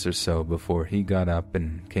 10 minutes or so before he got up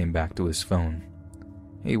and came back to his phone.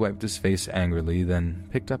 He wiped his face angrily, then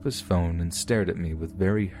picked up his phone and stared at me with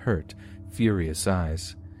very hurt, furious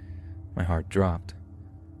eyes. My heart dropped.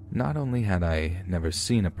 Not only had I never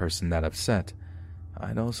seen a person that upset,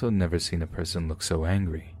 I'd also never seen a person look so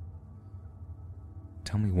angry.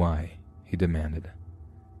 "Tell me why," he demanded.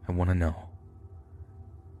 "I want to know."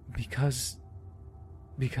 Because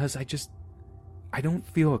I don't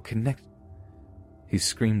feel a connect. He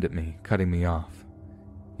screamed at me, cutting me off.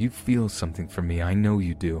 "You feel something for me, I know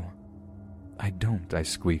you do." "I don't," I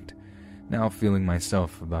squeaked, now feeling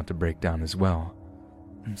myself about to break down as well.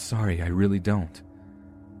 "I'm sorry, I really don't.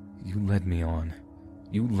 You led me on.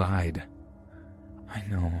 You lied. I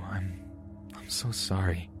know, I'm so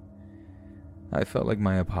sorry." I felt like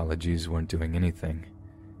my apologies weren't doing anything.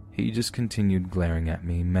 He just continued glaring at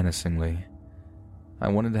me menacingly. I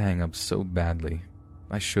wanted to hang up so badly.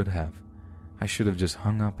 I should have. I should have just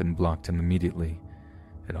hung up and blocked him immediately.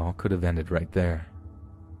 It all could have ended right there.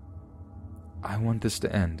 I want this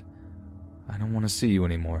to end. I don't want to see you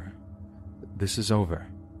anymore. This is over,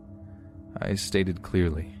 I stated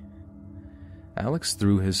clearly. Alex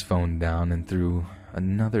threw his phone down and threw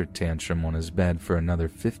another tantrum on his bed for another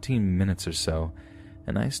 15 minutes or so,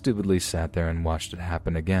 and I stupidly sat there and watched it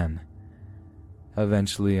happen again.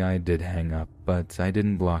 Eventually, I did hang up, but I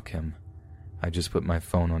didn't block him. I just put my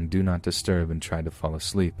phone on Do Not Disturb and tried to fall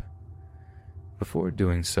asleep. Before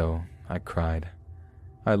doing so, I cried.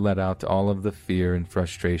 I let out all of the fear and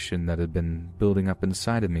frustration that had been building up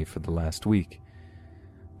inside of me for the last week.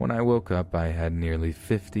 When I woke up, I had nearly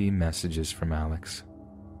 50 messages from Alex.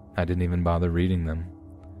 I didn't even bother reading them.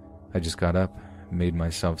 I just got up, made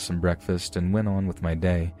myself some breakfast, and went on with my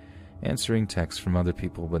day, answering texts from other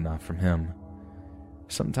people but not from him.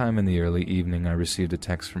 Sometime in the early evening, I received a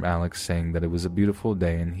text from Alex saying that it was a beautiful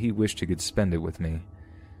day and he wished he could spend it with me.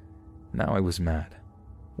 Now I was mad.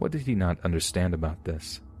 What did he not understand about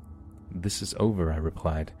this? This is over, I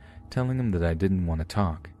replied, telling him that I didn't want to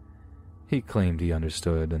talk. He claimed he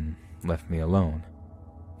understood and left me alone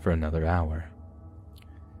for another hour.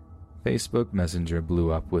 Facebook Messenger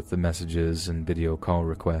blew up with the messages and video call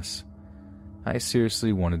requests. I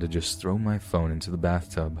seriously wanted to just throw my phone into the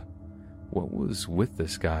bathtub. What was with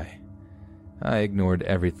this guy? I ignored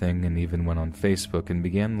everything and even went on Facebook and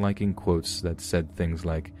began liking quotes that said things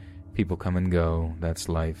like, "People come and go, that's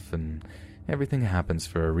life, and everything happens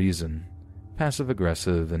for a reason."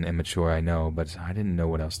 Passive-aggressive and immature, I know, but I didn't know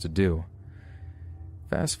what else to do.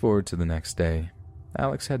 Fast forward to the next day.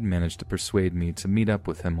 Alex had managed to persuade me to meet up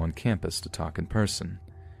with him on campus to talk in person.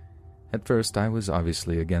 At first, I was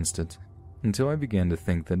obviously against it, until I began to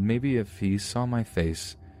think that maybe if he saw my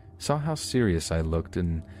face, saw how serious I looked,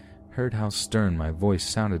 and heard how stern my voice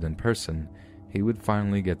sounded in person, he would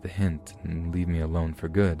finally get the hint and leave me alone for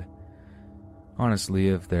good. Honestly,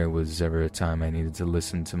 if there was ever a time I needed to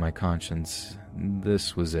listen to my conscience,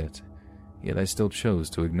 this was it, yet I still chose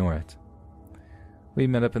to ignore it. We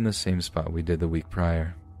met up in the same spot we did the week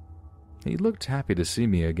prior. He looked happy to see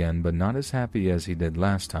me again, but not as happy as he did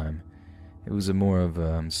last time. It was more of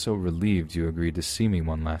a "I'm so relieved you agreed to see me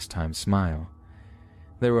one last time" smile.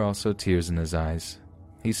 There were also tears in his eyes.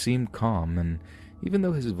 He seemed calm, and even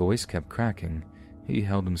though his voice kept cracking, he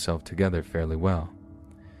held himself together fairly well.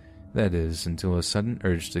 That is, until a sudden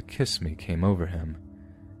urge to kiss me came over him.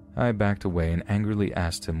 I backed away and angrily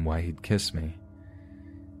asked him why he'd kiss me.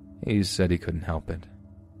 He said he couldn't help it.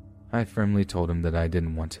 I firmly told him that I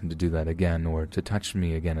didn't want him to do that again or to touch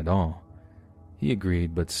me again at all. He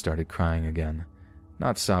agreed but started crying again,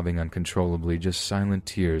 not sobbing uncontrollably, just silent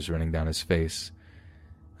tears running down his face.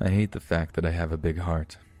 I hate the fact that I have a big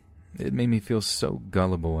heart. It made me feel so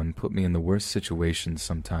gullible and put me in the worst situations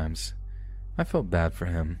sometimes. I felt bad for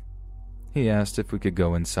him. He asked if we could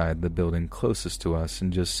go inside the building closest to us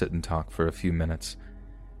and just sit and talk for a few minutes.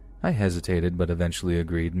 I hesitated but eventually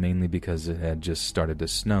agreed, mainly because it had just started to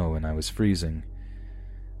snow and I was freezing.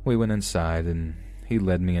 We went inside and he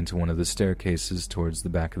led me into one of the staircases towards the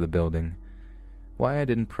back of the building. Why I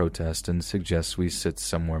didn't protest and suggest we sit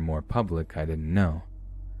somewhere more public, I didn't know.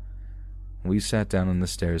 We sat down on the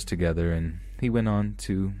stairs together and he went on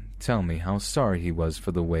to tell me how sorry he was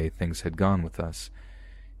for the way things had gone with us.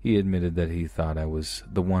 He admitted that he thought I was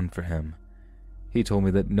the one for him. He told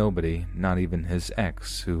me that nobody, not even his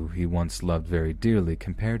ex, who he once loved very dearly,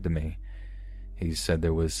 compared to me. He said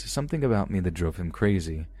there was something about me that drove him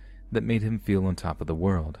crazy, that made him feel on top of the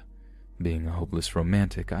world. Being a hopeless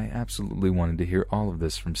romantic, I absolutely wanted to hear all of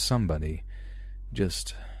this from somebody,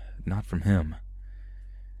 just not from him.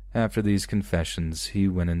 After these confessions, he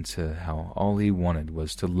went into how all he wanted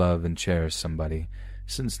was to love and cherish somebody,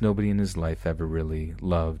 since nobody in his life ever really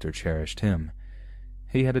loved or cherished him.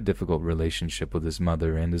 He had a difficult relationship with his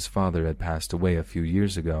mother, and his father had passed away a few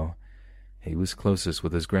years ago. He was closest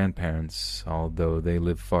with his grandparents, although they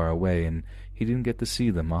lived far away and he didn't get to see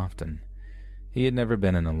them often. He had never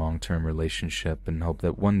been in a long-term relationship and hoped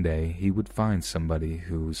that one day he would find somebody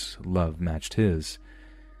whose love matched his.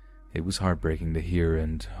 It was heartbreaking to hear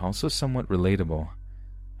and also somewhat relatable.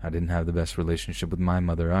 I didn't have the best relationship with my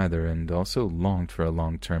mother either, and also longed for a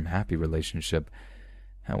long-term happy relationship.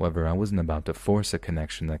 However, I wasn't about to force a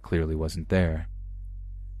connection that clearly wasn't there.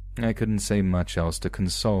 I couldn't say much else to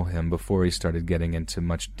console him before he started getting into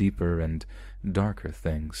much deeper and darker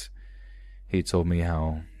things. He told me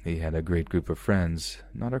how he had a great group of friends,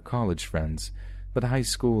 not our college friends, but high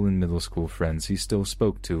school and middle school friends he still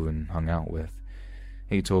spoke to and hung out with.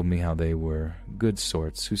 He told me how they were good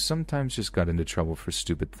sorts who sometimes just got into trouble for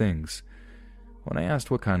stupid things. When I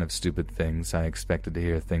asked what kind of stupid things, I expected to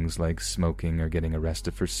hear things like smoking or getting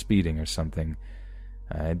arrested for speeding or something.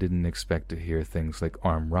 I didn't expect to hear things like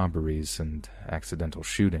armed robberies and accidental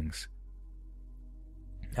shootings.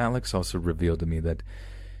 Alex also revealed to me that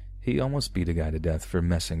he almost beat a guy to death for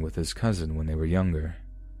messing with his cousin when they were younger.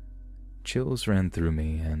 Chills ran through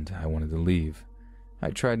me, and I wanted to leave. I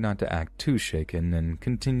tried not to act too shaken and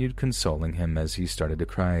continued consoling him as he started to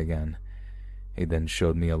cry again. He then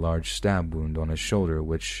showed me a large stab wound on his shoulder,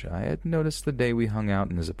 which I had noticed the day we hung out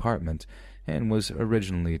in his apartment and was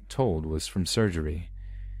originally told was from surgery.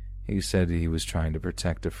 He said he was trying to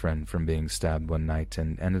protect a friend from being stabbed one night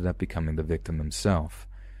and ended up becoming the victim himself.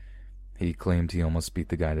 He claimed he almost beat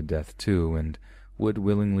the guy to death too and would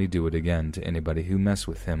willingly do it again to anybody who messed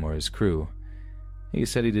with him or his crew. He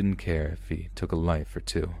said he didn't care if he took a life or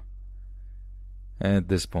two. At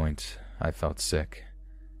this point, I felt sick.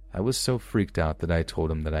 I was so freaked out that I told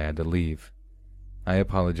him that I had to leave. I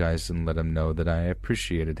apologized and let him know that I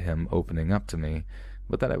appreciated him opening up to me,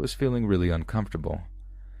 but that I was feeling really uncomfortable.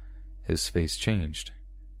 His face changed.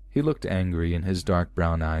 He looked angry and his dark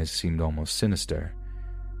brown eyes seemed almost sinister.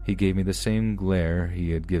 He gave me the same glare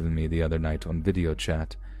he had given me the other night on video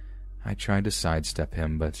chat. I tried to sidestep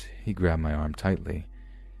him, but he grabbed my arm tightly.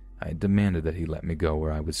 I demanded that he let me go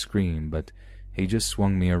or I would scream, but he just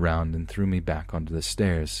swung me around and threw me back onto the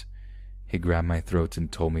stairs. He grabbed my throat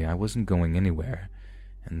and told me I wasn't going anywhere,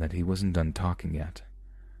 and that he wasn't done talking yet.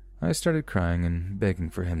 I started crying and begging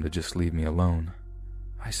for him to just leave me alone.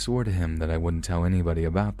 I swore to him that I wouldn't tell anybody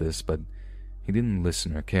about this, but he didn't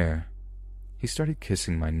listen or care. He started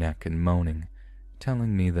kissing my neck and moaning,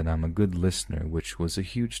 telling me that I'm a good listener, which was a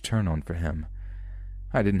huge turn-on for him.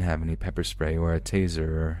 I didn't have any pepper spray or a taser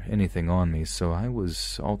or anything on me, so I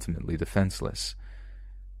was ultimately defenseless.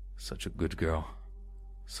 Such a good girl.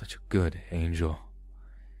 Such a good angel.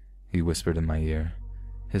 He whispered in my ear,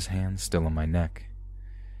 his hand still on my neck.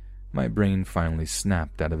 My brain finally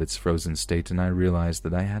snapped out of its frozen state, and I realized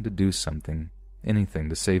that I had to do something, anything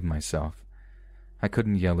to save myself. I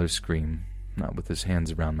couldn't yell or scream, not with his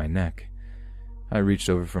hands around my neck. I reached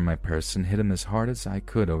over for my purse and hit him as hard as I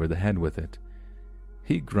could over the head with it.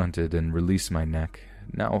 He grunted and released my neck,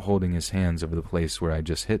 now holding his hands over the place where I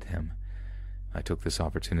just hit him. I took this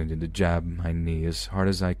opportunity to jab my knee as hard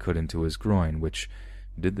as I could into his groin, which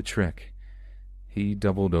did the trick. He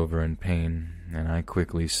doubled over in pain, and I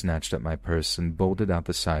quickly snatched at my purse and bolted out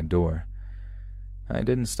the side door. I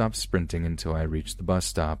didn't stop sprinting until I reached the bus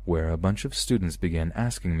stop, where a bunch of students began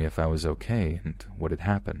asking me if I was okay and what had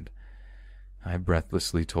happened. I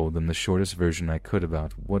breathlessly told them the shortest version I could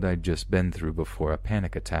about what I'd just been through before a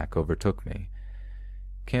panic attack overtook me.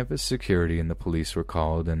 Campus security and the police were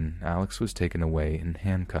called, and Alex was taken away in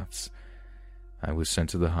handcuffs. I was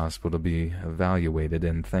sent to the hospital to be evaluated,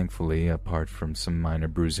 and thankfully, apart from some minor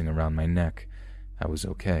bruising around my neck, I was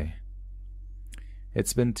okay.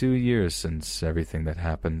 It's been 2 years since everything that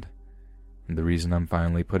happened, and the reason I'm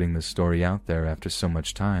finally putting this story out there after so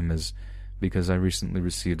much time is because I recently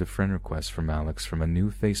received a friend request from Alex from a new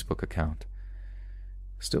Facebook account.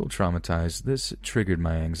 Still traumatized, this triggered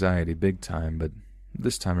my anxiety big time, but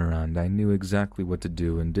this time around I knew exactly what to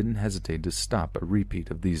do and didn't hesitate to stop a repeat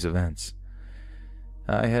of these events.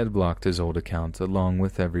 I had blocked his old account along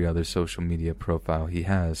with every other social media profile he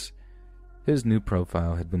has. His new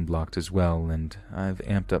profile had been blocked as well, and I've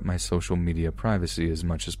amped up my social media privacy as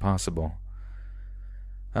much as possible.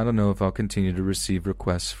 I don't know if I'll continue to receive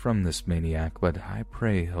requests from this maniac, but I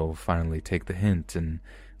pray he'll finally take the hint and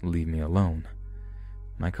leave me alone.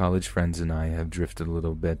 My college friends and I have drifted a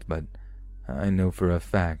little bit, but I know for a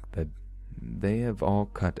fact that they have all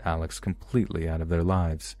cut Alex completely out of their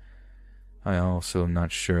lives. I also am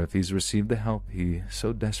not sure if he's received the help he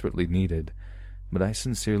so desperately needed, but I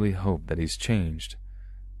sincerely hope that he's changed,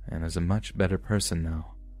 and is a much better person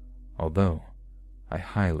now, although I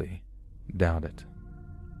highly doubt it.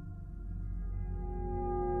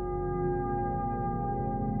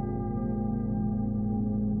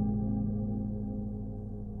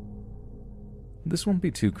 This won't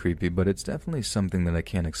be too creepy, but it's definitely something that I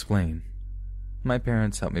can't explain. My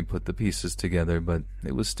parents helped me put the pieces together, but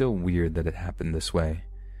it was still weird that it happened this way.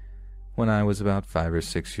 When I was about 5 or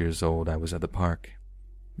 6 years old, I was at the park.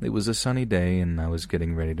 It was a sunny day, and I was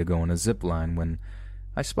getting ready to go on a zip line when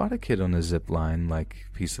I spot a kid on a zip line-like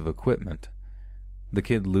piece of equipment. The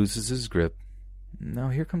kid loses his grip. Now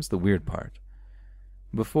here comes the weird part.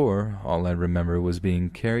 Before, all I remember was being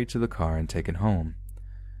carried to the car and taken home.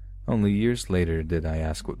 Only years later did I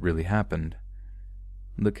ask what really happened.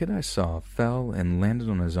 The kid I saw fell and landed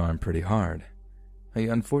on his arm pretty hard. He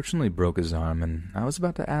unfortunately broke his arm, and I was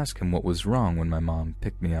about to ask him what was wrong when my mom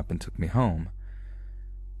picked me up and took me home.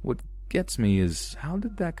 What gets me is, how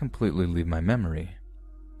did that completely leave my memory?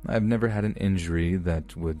 I've never had an injury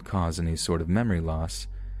that would cause any sort of memory loss.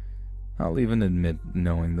 I'll even admit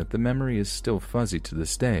knowing that the memory is still fuzzy to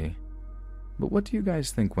this day. But what do you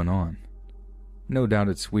guys think went on? No doubt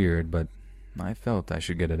it's weird, but I felt I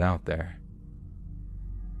should get it out there.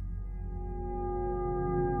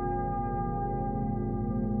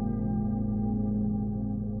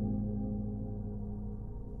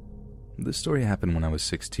 This story happened when I was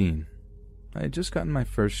 16. I had just gotten my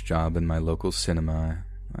first job in my local cinema.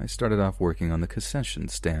 I started off working on the concession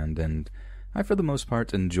stand, and I for the most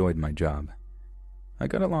part enjoyed my job. I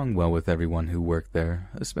got along well with everyone who worked there,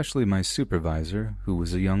 especially my supervisor, who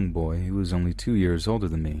was a young boy who was only 2 years older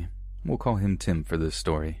than me. We'll call him Tim for this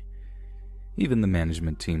story. Even the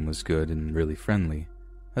management team was good and really friendly,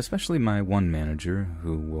 especially my one manager,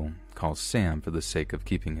 who we'll call Sam for the sake of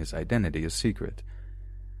keeping his identity a secret.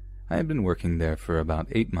 I had been working there for about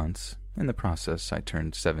 8 months. In the process, I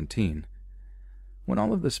turned 17. When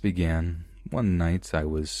all of this began, one night I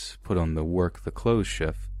was put on the work the close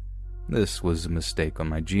shift. This was a mistake on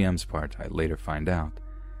my GM's part, I later find out.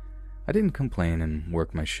 I didn't complain and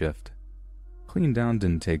worked my shift. Clean down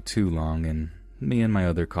didn't take too long, and me and my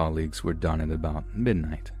other colleagues were done at about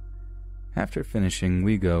midnight. After finishing,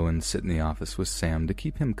 we go and sit in the office with Sam to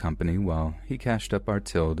keep him company while he cashed up our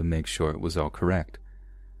till to make sure it was all correct.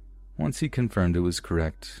 Once he confirmed it was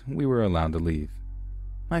correct, we were allowed to leave.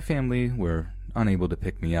 My family were unable to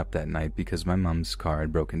pick me up that night because my mom's car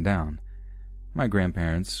had broken down. My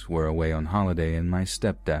grandparents were away on holiday and my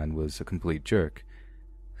stepdad was a complete jerk.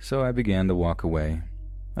 So I began to walk away.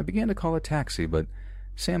 I began to call a taxi, but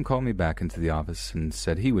Sam called me back into the office and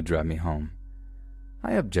said he would drive me home.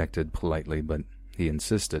 I objected politely, but he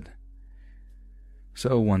insisted.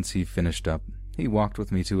 So once he finished up, he walked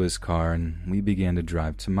with me to his car and we began to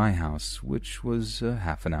drive to my house, which was a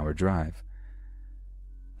half-an-hour drive.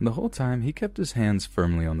 The whole time he kept his hands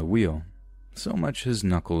firmly on the wheel, so much his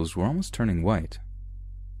knuckles were almost turning white.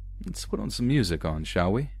 "Let's put some music on,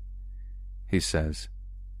 shall we?" he says.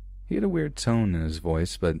 He had a weird tone in his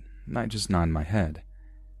voice, but I just nodded my head.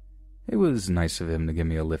 It was nice of him to give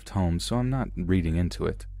me a lift home, so I'm not reading into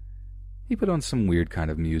it. He put on some weird kind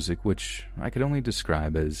of music, which I could only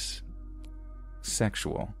describe as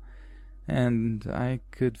sexual, and I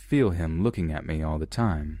could feel him looking at me all the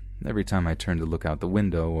time, every time I turned to look out the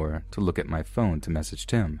window or to look at my phone to message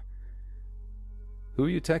Tim. "Who are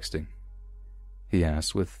you texting?" he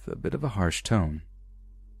asked with a bit of a harsh tone.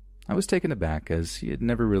 I was taken aback, as he had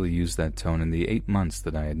never really used that tone in the 8 months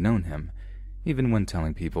that I had known him. Even when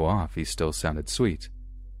telling people off, he still sounded sweet.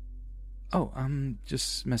 "Oh, I'm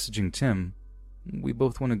just messaging Tim. We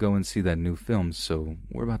both want to go and see that new film, so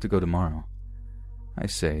we're about to go tomorrow," I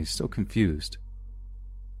say, still confused.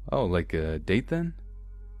 "Oh, like a date then?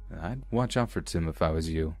 I'd watch out for Tim if I was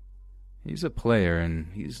you. He's a player,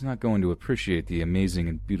 and he's not going to appreciate the amazing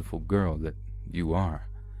and beautiful girl that you are,"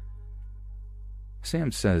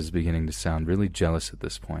 Sam says, beginning to sound really jealous at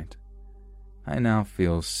this point. I now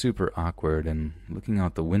feel super awkward and looking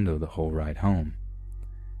out the window the whole ride home.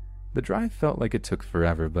 The drive felt like it took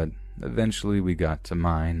forever, but eventually we got to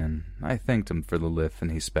mine, and I thanked him for the lift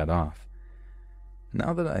and he sped off.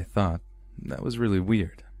 Now that I thought, that was really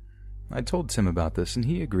weird. I told Tim about this and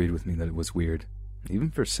he agreed with me that it was weird,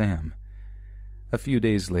 even for Sam. A few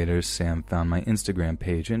days later, Sam found my Instagram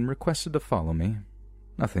page and requested to follow me.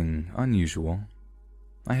 Nothing unusual.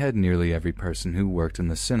 I had nearly every person who worked in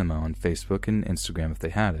the cinema on Facebook and Instagram if they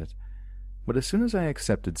had it. But as soon as I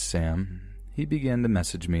accepted Sam, he began to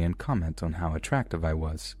message me and comment on how attractive I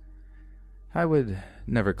was. I would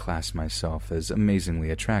never class myself as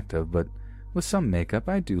amazingly attractive, but with some makeup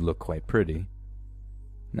I do look quite pretty.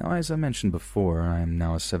 Now, as I mentioned before, I am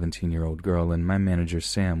now a 17-year-old girl and my manager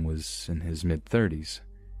Sam was in his mid-30s.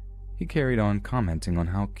 He carried on commenting on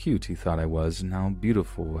how cute he thought I was and how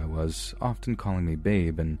beautiful I was, often calling me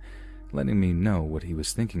babe and letting me know what he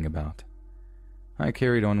was thinking about. I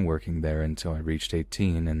carried on working there until I reached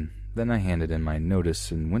 18, and then I handed in my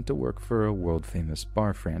notice and went to work for a world-famous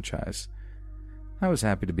bar franchise. I was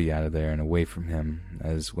happy to be out of there and away from him,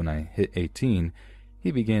 as when I hit 18, he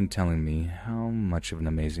began telling me how much of an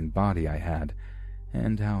amazing body I had,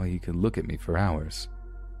 and how he could look at me for hours.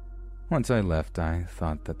 Once I left, I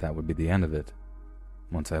thought that would be the end of it.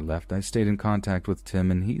 Once I left, I stayed in contact with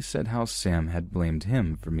Tim, and he said how Sam had blamed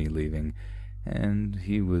him for me leaving, and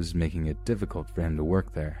he was making it difficult for him to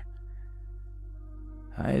work there.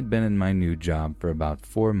 I had been in my new job for about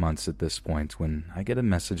 4 months at this point when I get a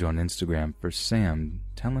message on Instagram for Sam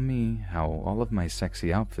telling me how all of my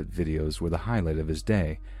sexy outfit videos were the highlight of his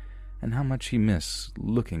day and how much he missed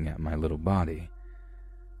looking at my little body.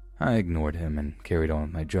 I ignored him and carried on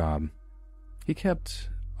with my job. He kept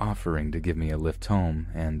offering to give me a lift home,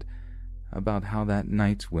 and about how that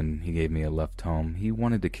night when he gave me a lift home, he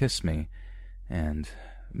wanted to kiss me and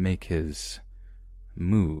make his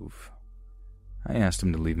move. I asked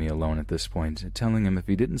him to leave me alone at this point, telling him if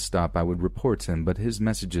he didn't stop I would report him, but his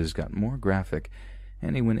messages got more graphic,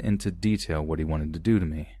 and he went into detail what he wanted to do to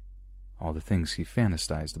me, all the things he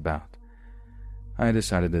fantasized about. I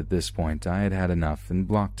decided at this point I had had enough and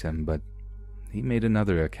blocked him, but he made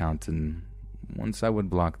another account, and once I would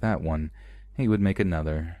block that one, he would make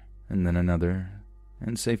another, and then another,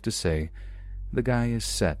 and safe to say, the guy is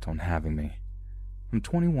set on having me. I'm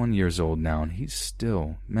 21 years old now, and he's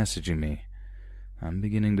still messaging me. I'm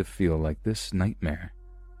beginning to feel like this nightmare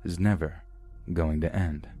is never going to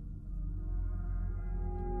end.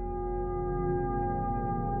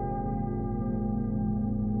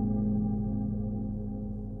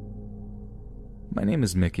 My name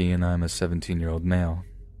is Mickey, and I'm a 17-year-old male.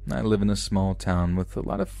 I live in a small town with a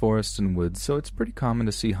lot of forests and woods, so it's pretty common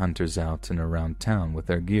to see hunters out and around town with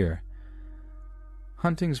their gear.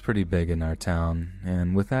 Hunting's pretty big in our town,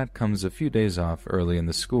 and with that comes a few days off early in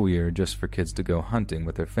the school year just for kids to go hunting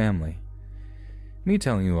with their family. Me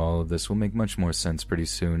telling you all of this will make much more sense pretty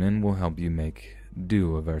soon and will help you make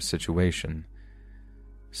do of our situation.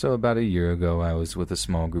 So about a year ago, I was with a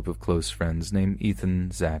small group of close friends named Ethan,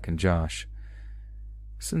 Zach, and Josh.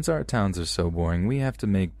 Since our towns are so boring, we have to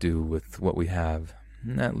make do with what we have.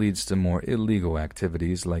 And that leads to more illegal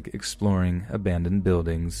activities like exploring abandoned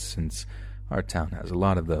buildings, since our town has a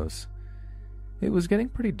lot of those. It was getting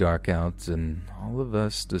pretty dark out, and all of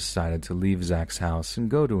us decided to leave Zach's house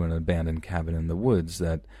and go to an abandoned cabin in the woods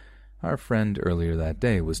that our friend earlier that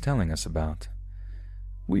day was telling us about.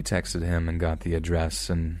 We texted him and got the address,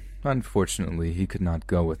 and unfortunately he could not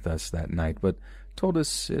go with us that night, but told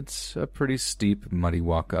us it's a pretty steep, muddy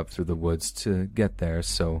walk up through the woods to get there,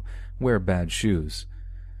 so wear bad shoes.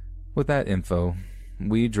 With that info,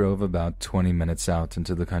 we drove about 20 minutes out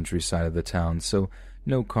into the countryside of the town, so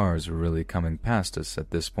no cars were really coming past us at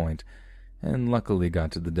this point, and luckily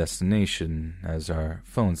got to the destination as our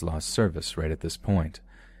phones lost service right at this point.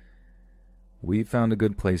 We found a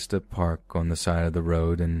good place to park on the side of the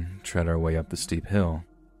road and tread our way up the steep hill.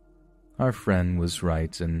 Our friend was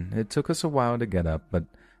right, and it took us a while to get up, but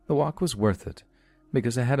the walk was worth it,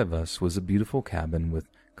 because ahead of us was a beautiful cabin with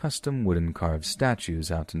custom wooden carved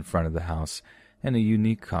statues out in front of the house and a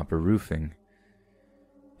unique copper roofing.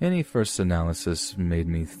 Any first analysis made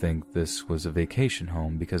me think this was a vacation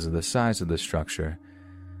home because of the size of the structure,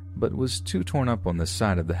 but was too torn up on the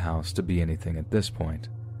side of the house to be anything at this point.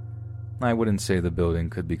 I wouldn't say the building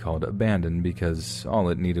could be called abandoned because all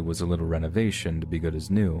it needed was a little renovation to be good as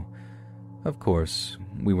new. Of course,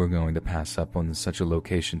 we were going to pass up on such a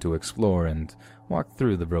location to explore and walk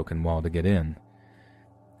through the broken wall to get in.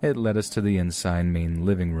 It led us to the inside main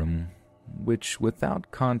living room, which without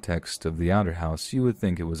context of the outer house you would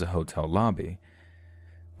think it was a hotel lobby.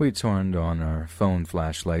 We turned on our phone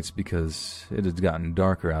flashlights because it had gotten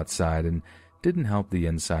darker outside and didn't help the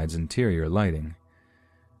inside's interior lighting.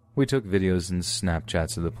 We took videos and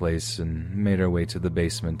Snapchats of the place and made our way to the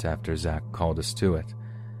basement after Zach called us to it.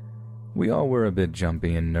 We all were a bit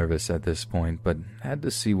jumpy and nervous at this point, but had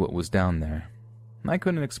to see what was down there. I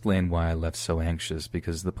couldn't explain why I left so anxious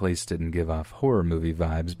because the place didn't give off horror movie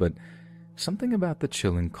vibes, but something about the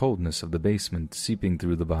chilling coldness of the basement seeping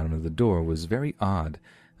through the bottom of the door was very odd,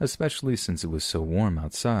 especially since it was so warm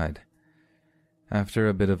outside. After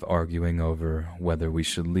a bit of arguing over whether we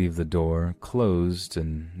should leave the door closed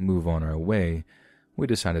and move on our way, we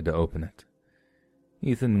decided to open it.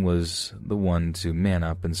 Ethan was the one to man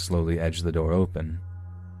up and slowly edge the door open.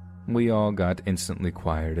 We all got instantly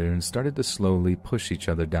quieter and started to slowly push each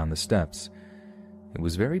other down the steps. It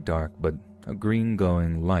was very dark, but a green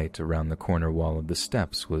glowing light around the corner wall of the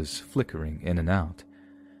steps was flickering in and out.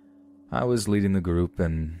 I was leading the group,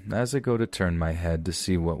 and as I go to turn my head to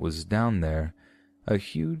see what was down there, a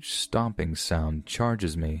huge stomping sound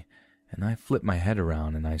charges me, and I flip my head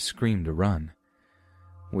around and I scream to run.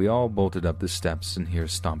 We all bolted up the steps and hear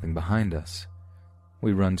stomping behind us.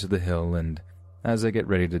 We run to the hill, and as I get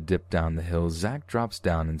ready to dip down the hill, Zach drops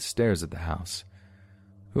down and stares at the house.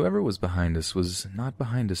 Whoever was behind us was not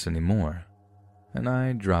behind us anymore, and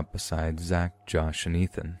I drop beside Zach, Josh, and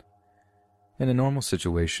Ethan. In a normal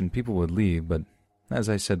situation, people would leave, but as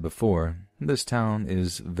I said before, this town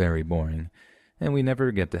is very boring, and we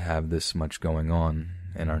never get to have this much going on,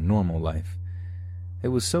 in our normal life. It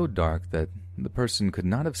was so dark that the person could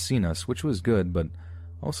not have seen us, which was good, but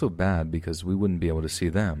also bad because we wouldn't be able to see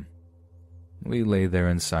them. We lay there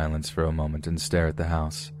in silence for a moment and stare at the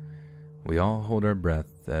house. We all hold our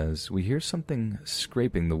breath as we hear something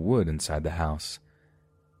scraping the wood inside the house.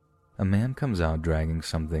 A man comes out dragging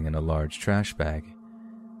something in a large trash bag.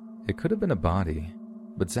 It could have been a body,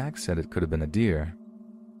 but Zach said it could have been a deer.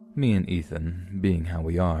 Me and Ethan, being how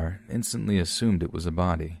we are, instantly assumed it was a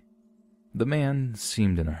body. The man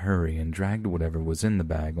seemed in a hurry and dragged whatever was in the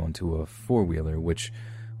bag onto a four-wheeler, which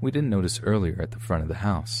we didn't notice earlier at the front of the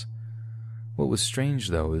house. What was strange,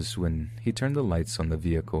 though, is when he turned the lights on the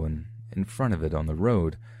vehicle and in front of it on the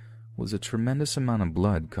road was a tremendous amount of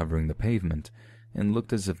blood covering the pavement and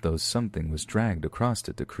looked as if though something was dragged across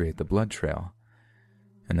it to create the blood trail.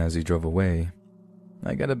 And as he drove away,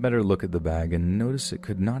 I got a better look at the bag and noticed it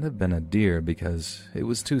could not have been a deer because it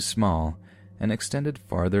was too small and extended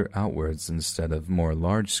farther outwards instead of more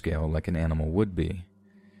large-scale like an animal would be.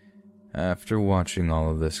 After watching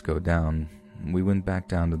all of this go down, we went back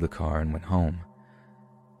down to the car and went home.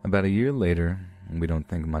 About a year later, we don't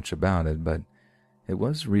think much about it, but it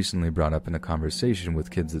was recently brought up in a conversation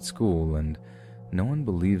with kids at school, and no one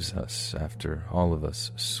believes us after all of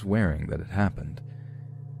us swearing that it happened.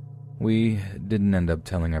 We didn't end up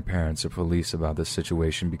telling our parents or police about this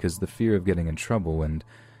situation because the fear of getting in trouble, and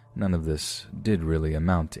none of this did really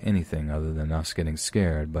amount to anything other than us getting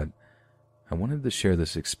scared, but I wanted to share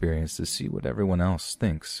this experience to see what everyone else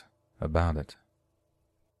thinks about it.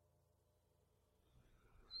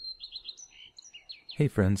 Hey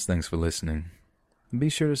friends, thanks for listening. Be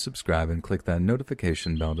sure to subscribe and click that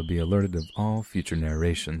notification bell to be alerted of all future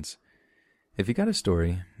narrations. If you got a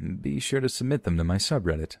story, be sure to submit them to my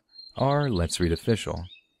subreddit, r/Let'sReadOfficial,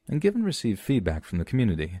 and give and receive feedback from the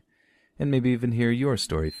community, and maybe even hear your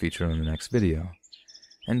story featured on the next video.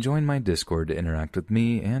 And join my Discord to interact with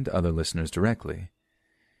me and other listeners directly.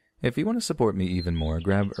 If you want to support me even more,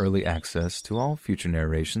 grab early access to all future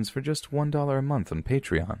narrations for just $1 a month on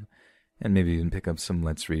Patreon, and maybe even pick up some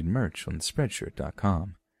Let's Read merch on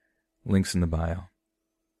Spreadshirt.com. Links in the bio.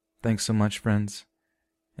 Thanks so much, friends,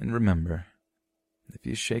 and remember, if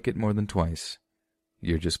you shake it more than twice,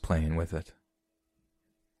 you're just playing with it.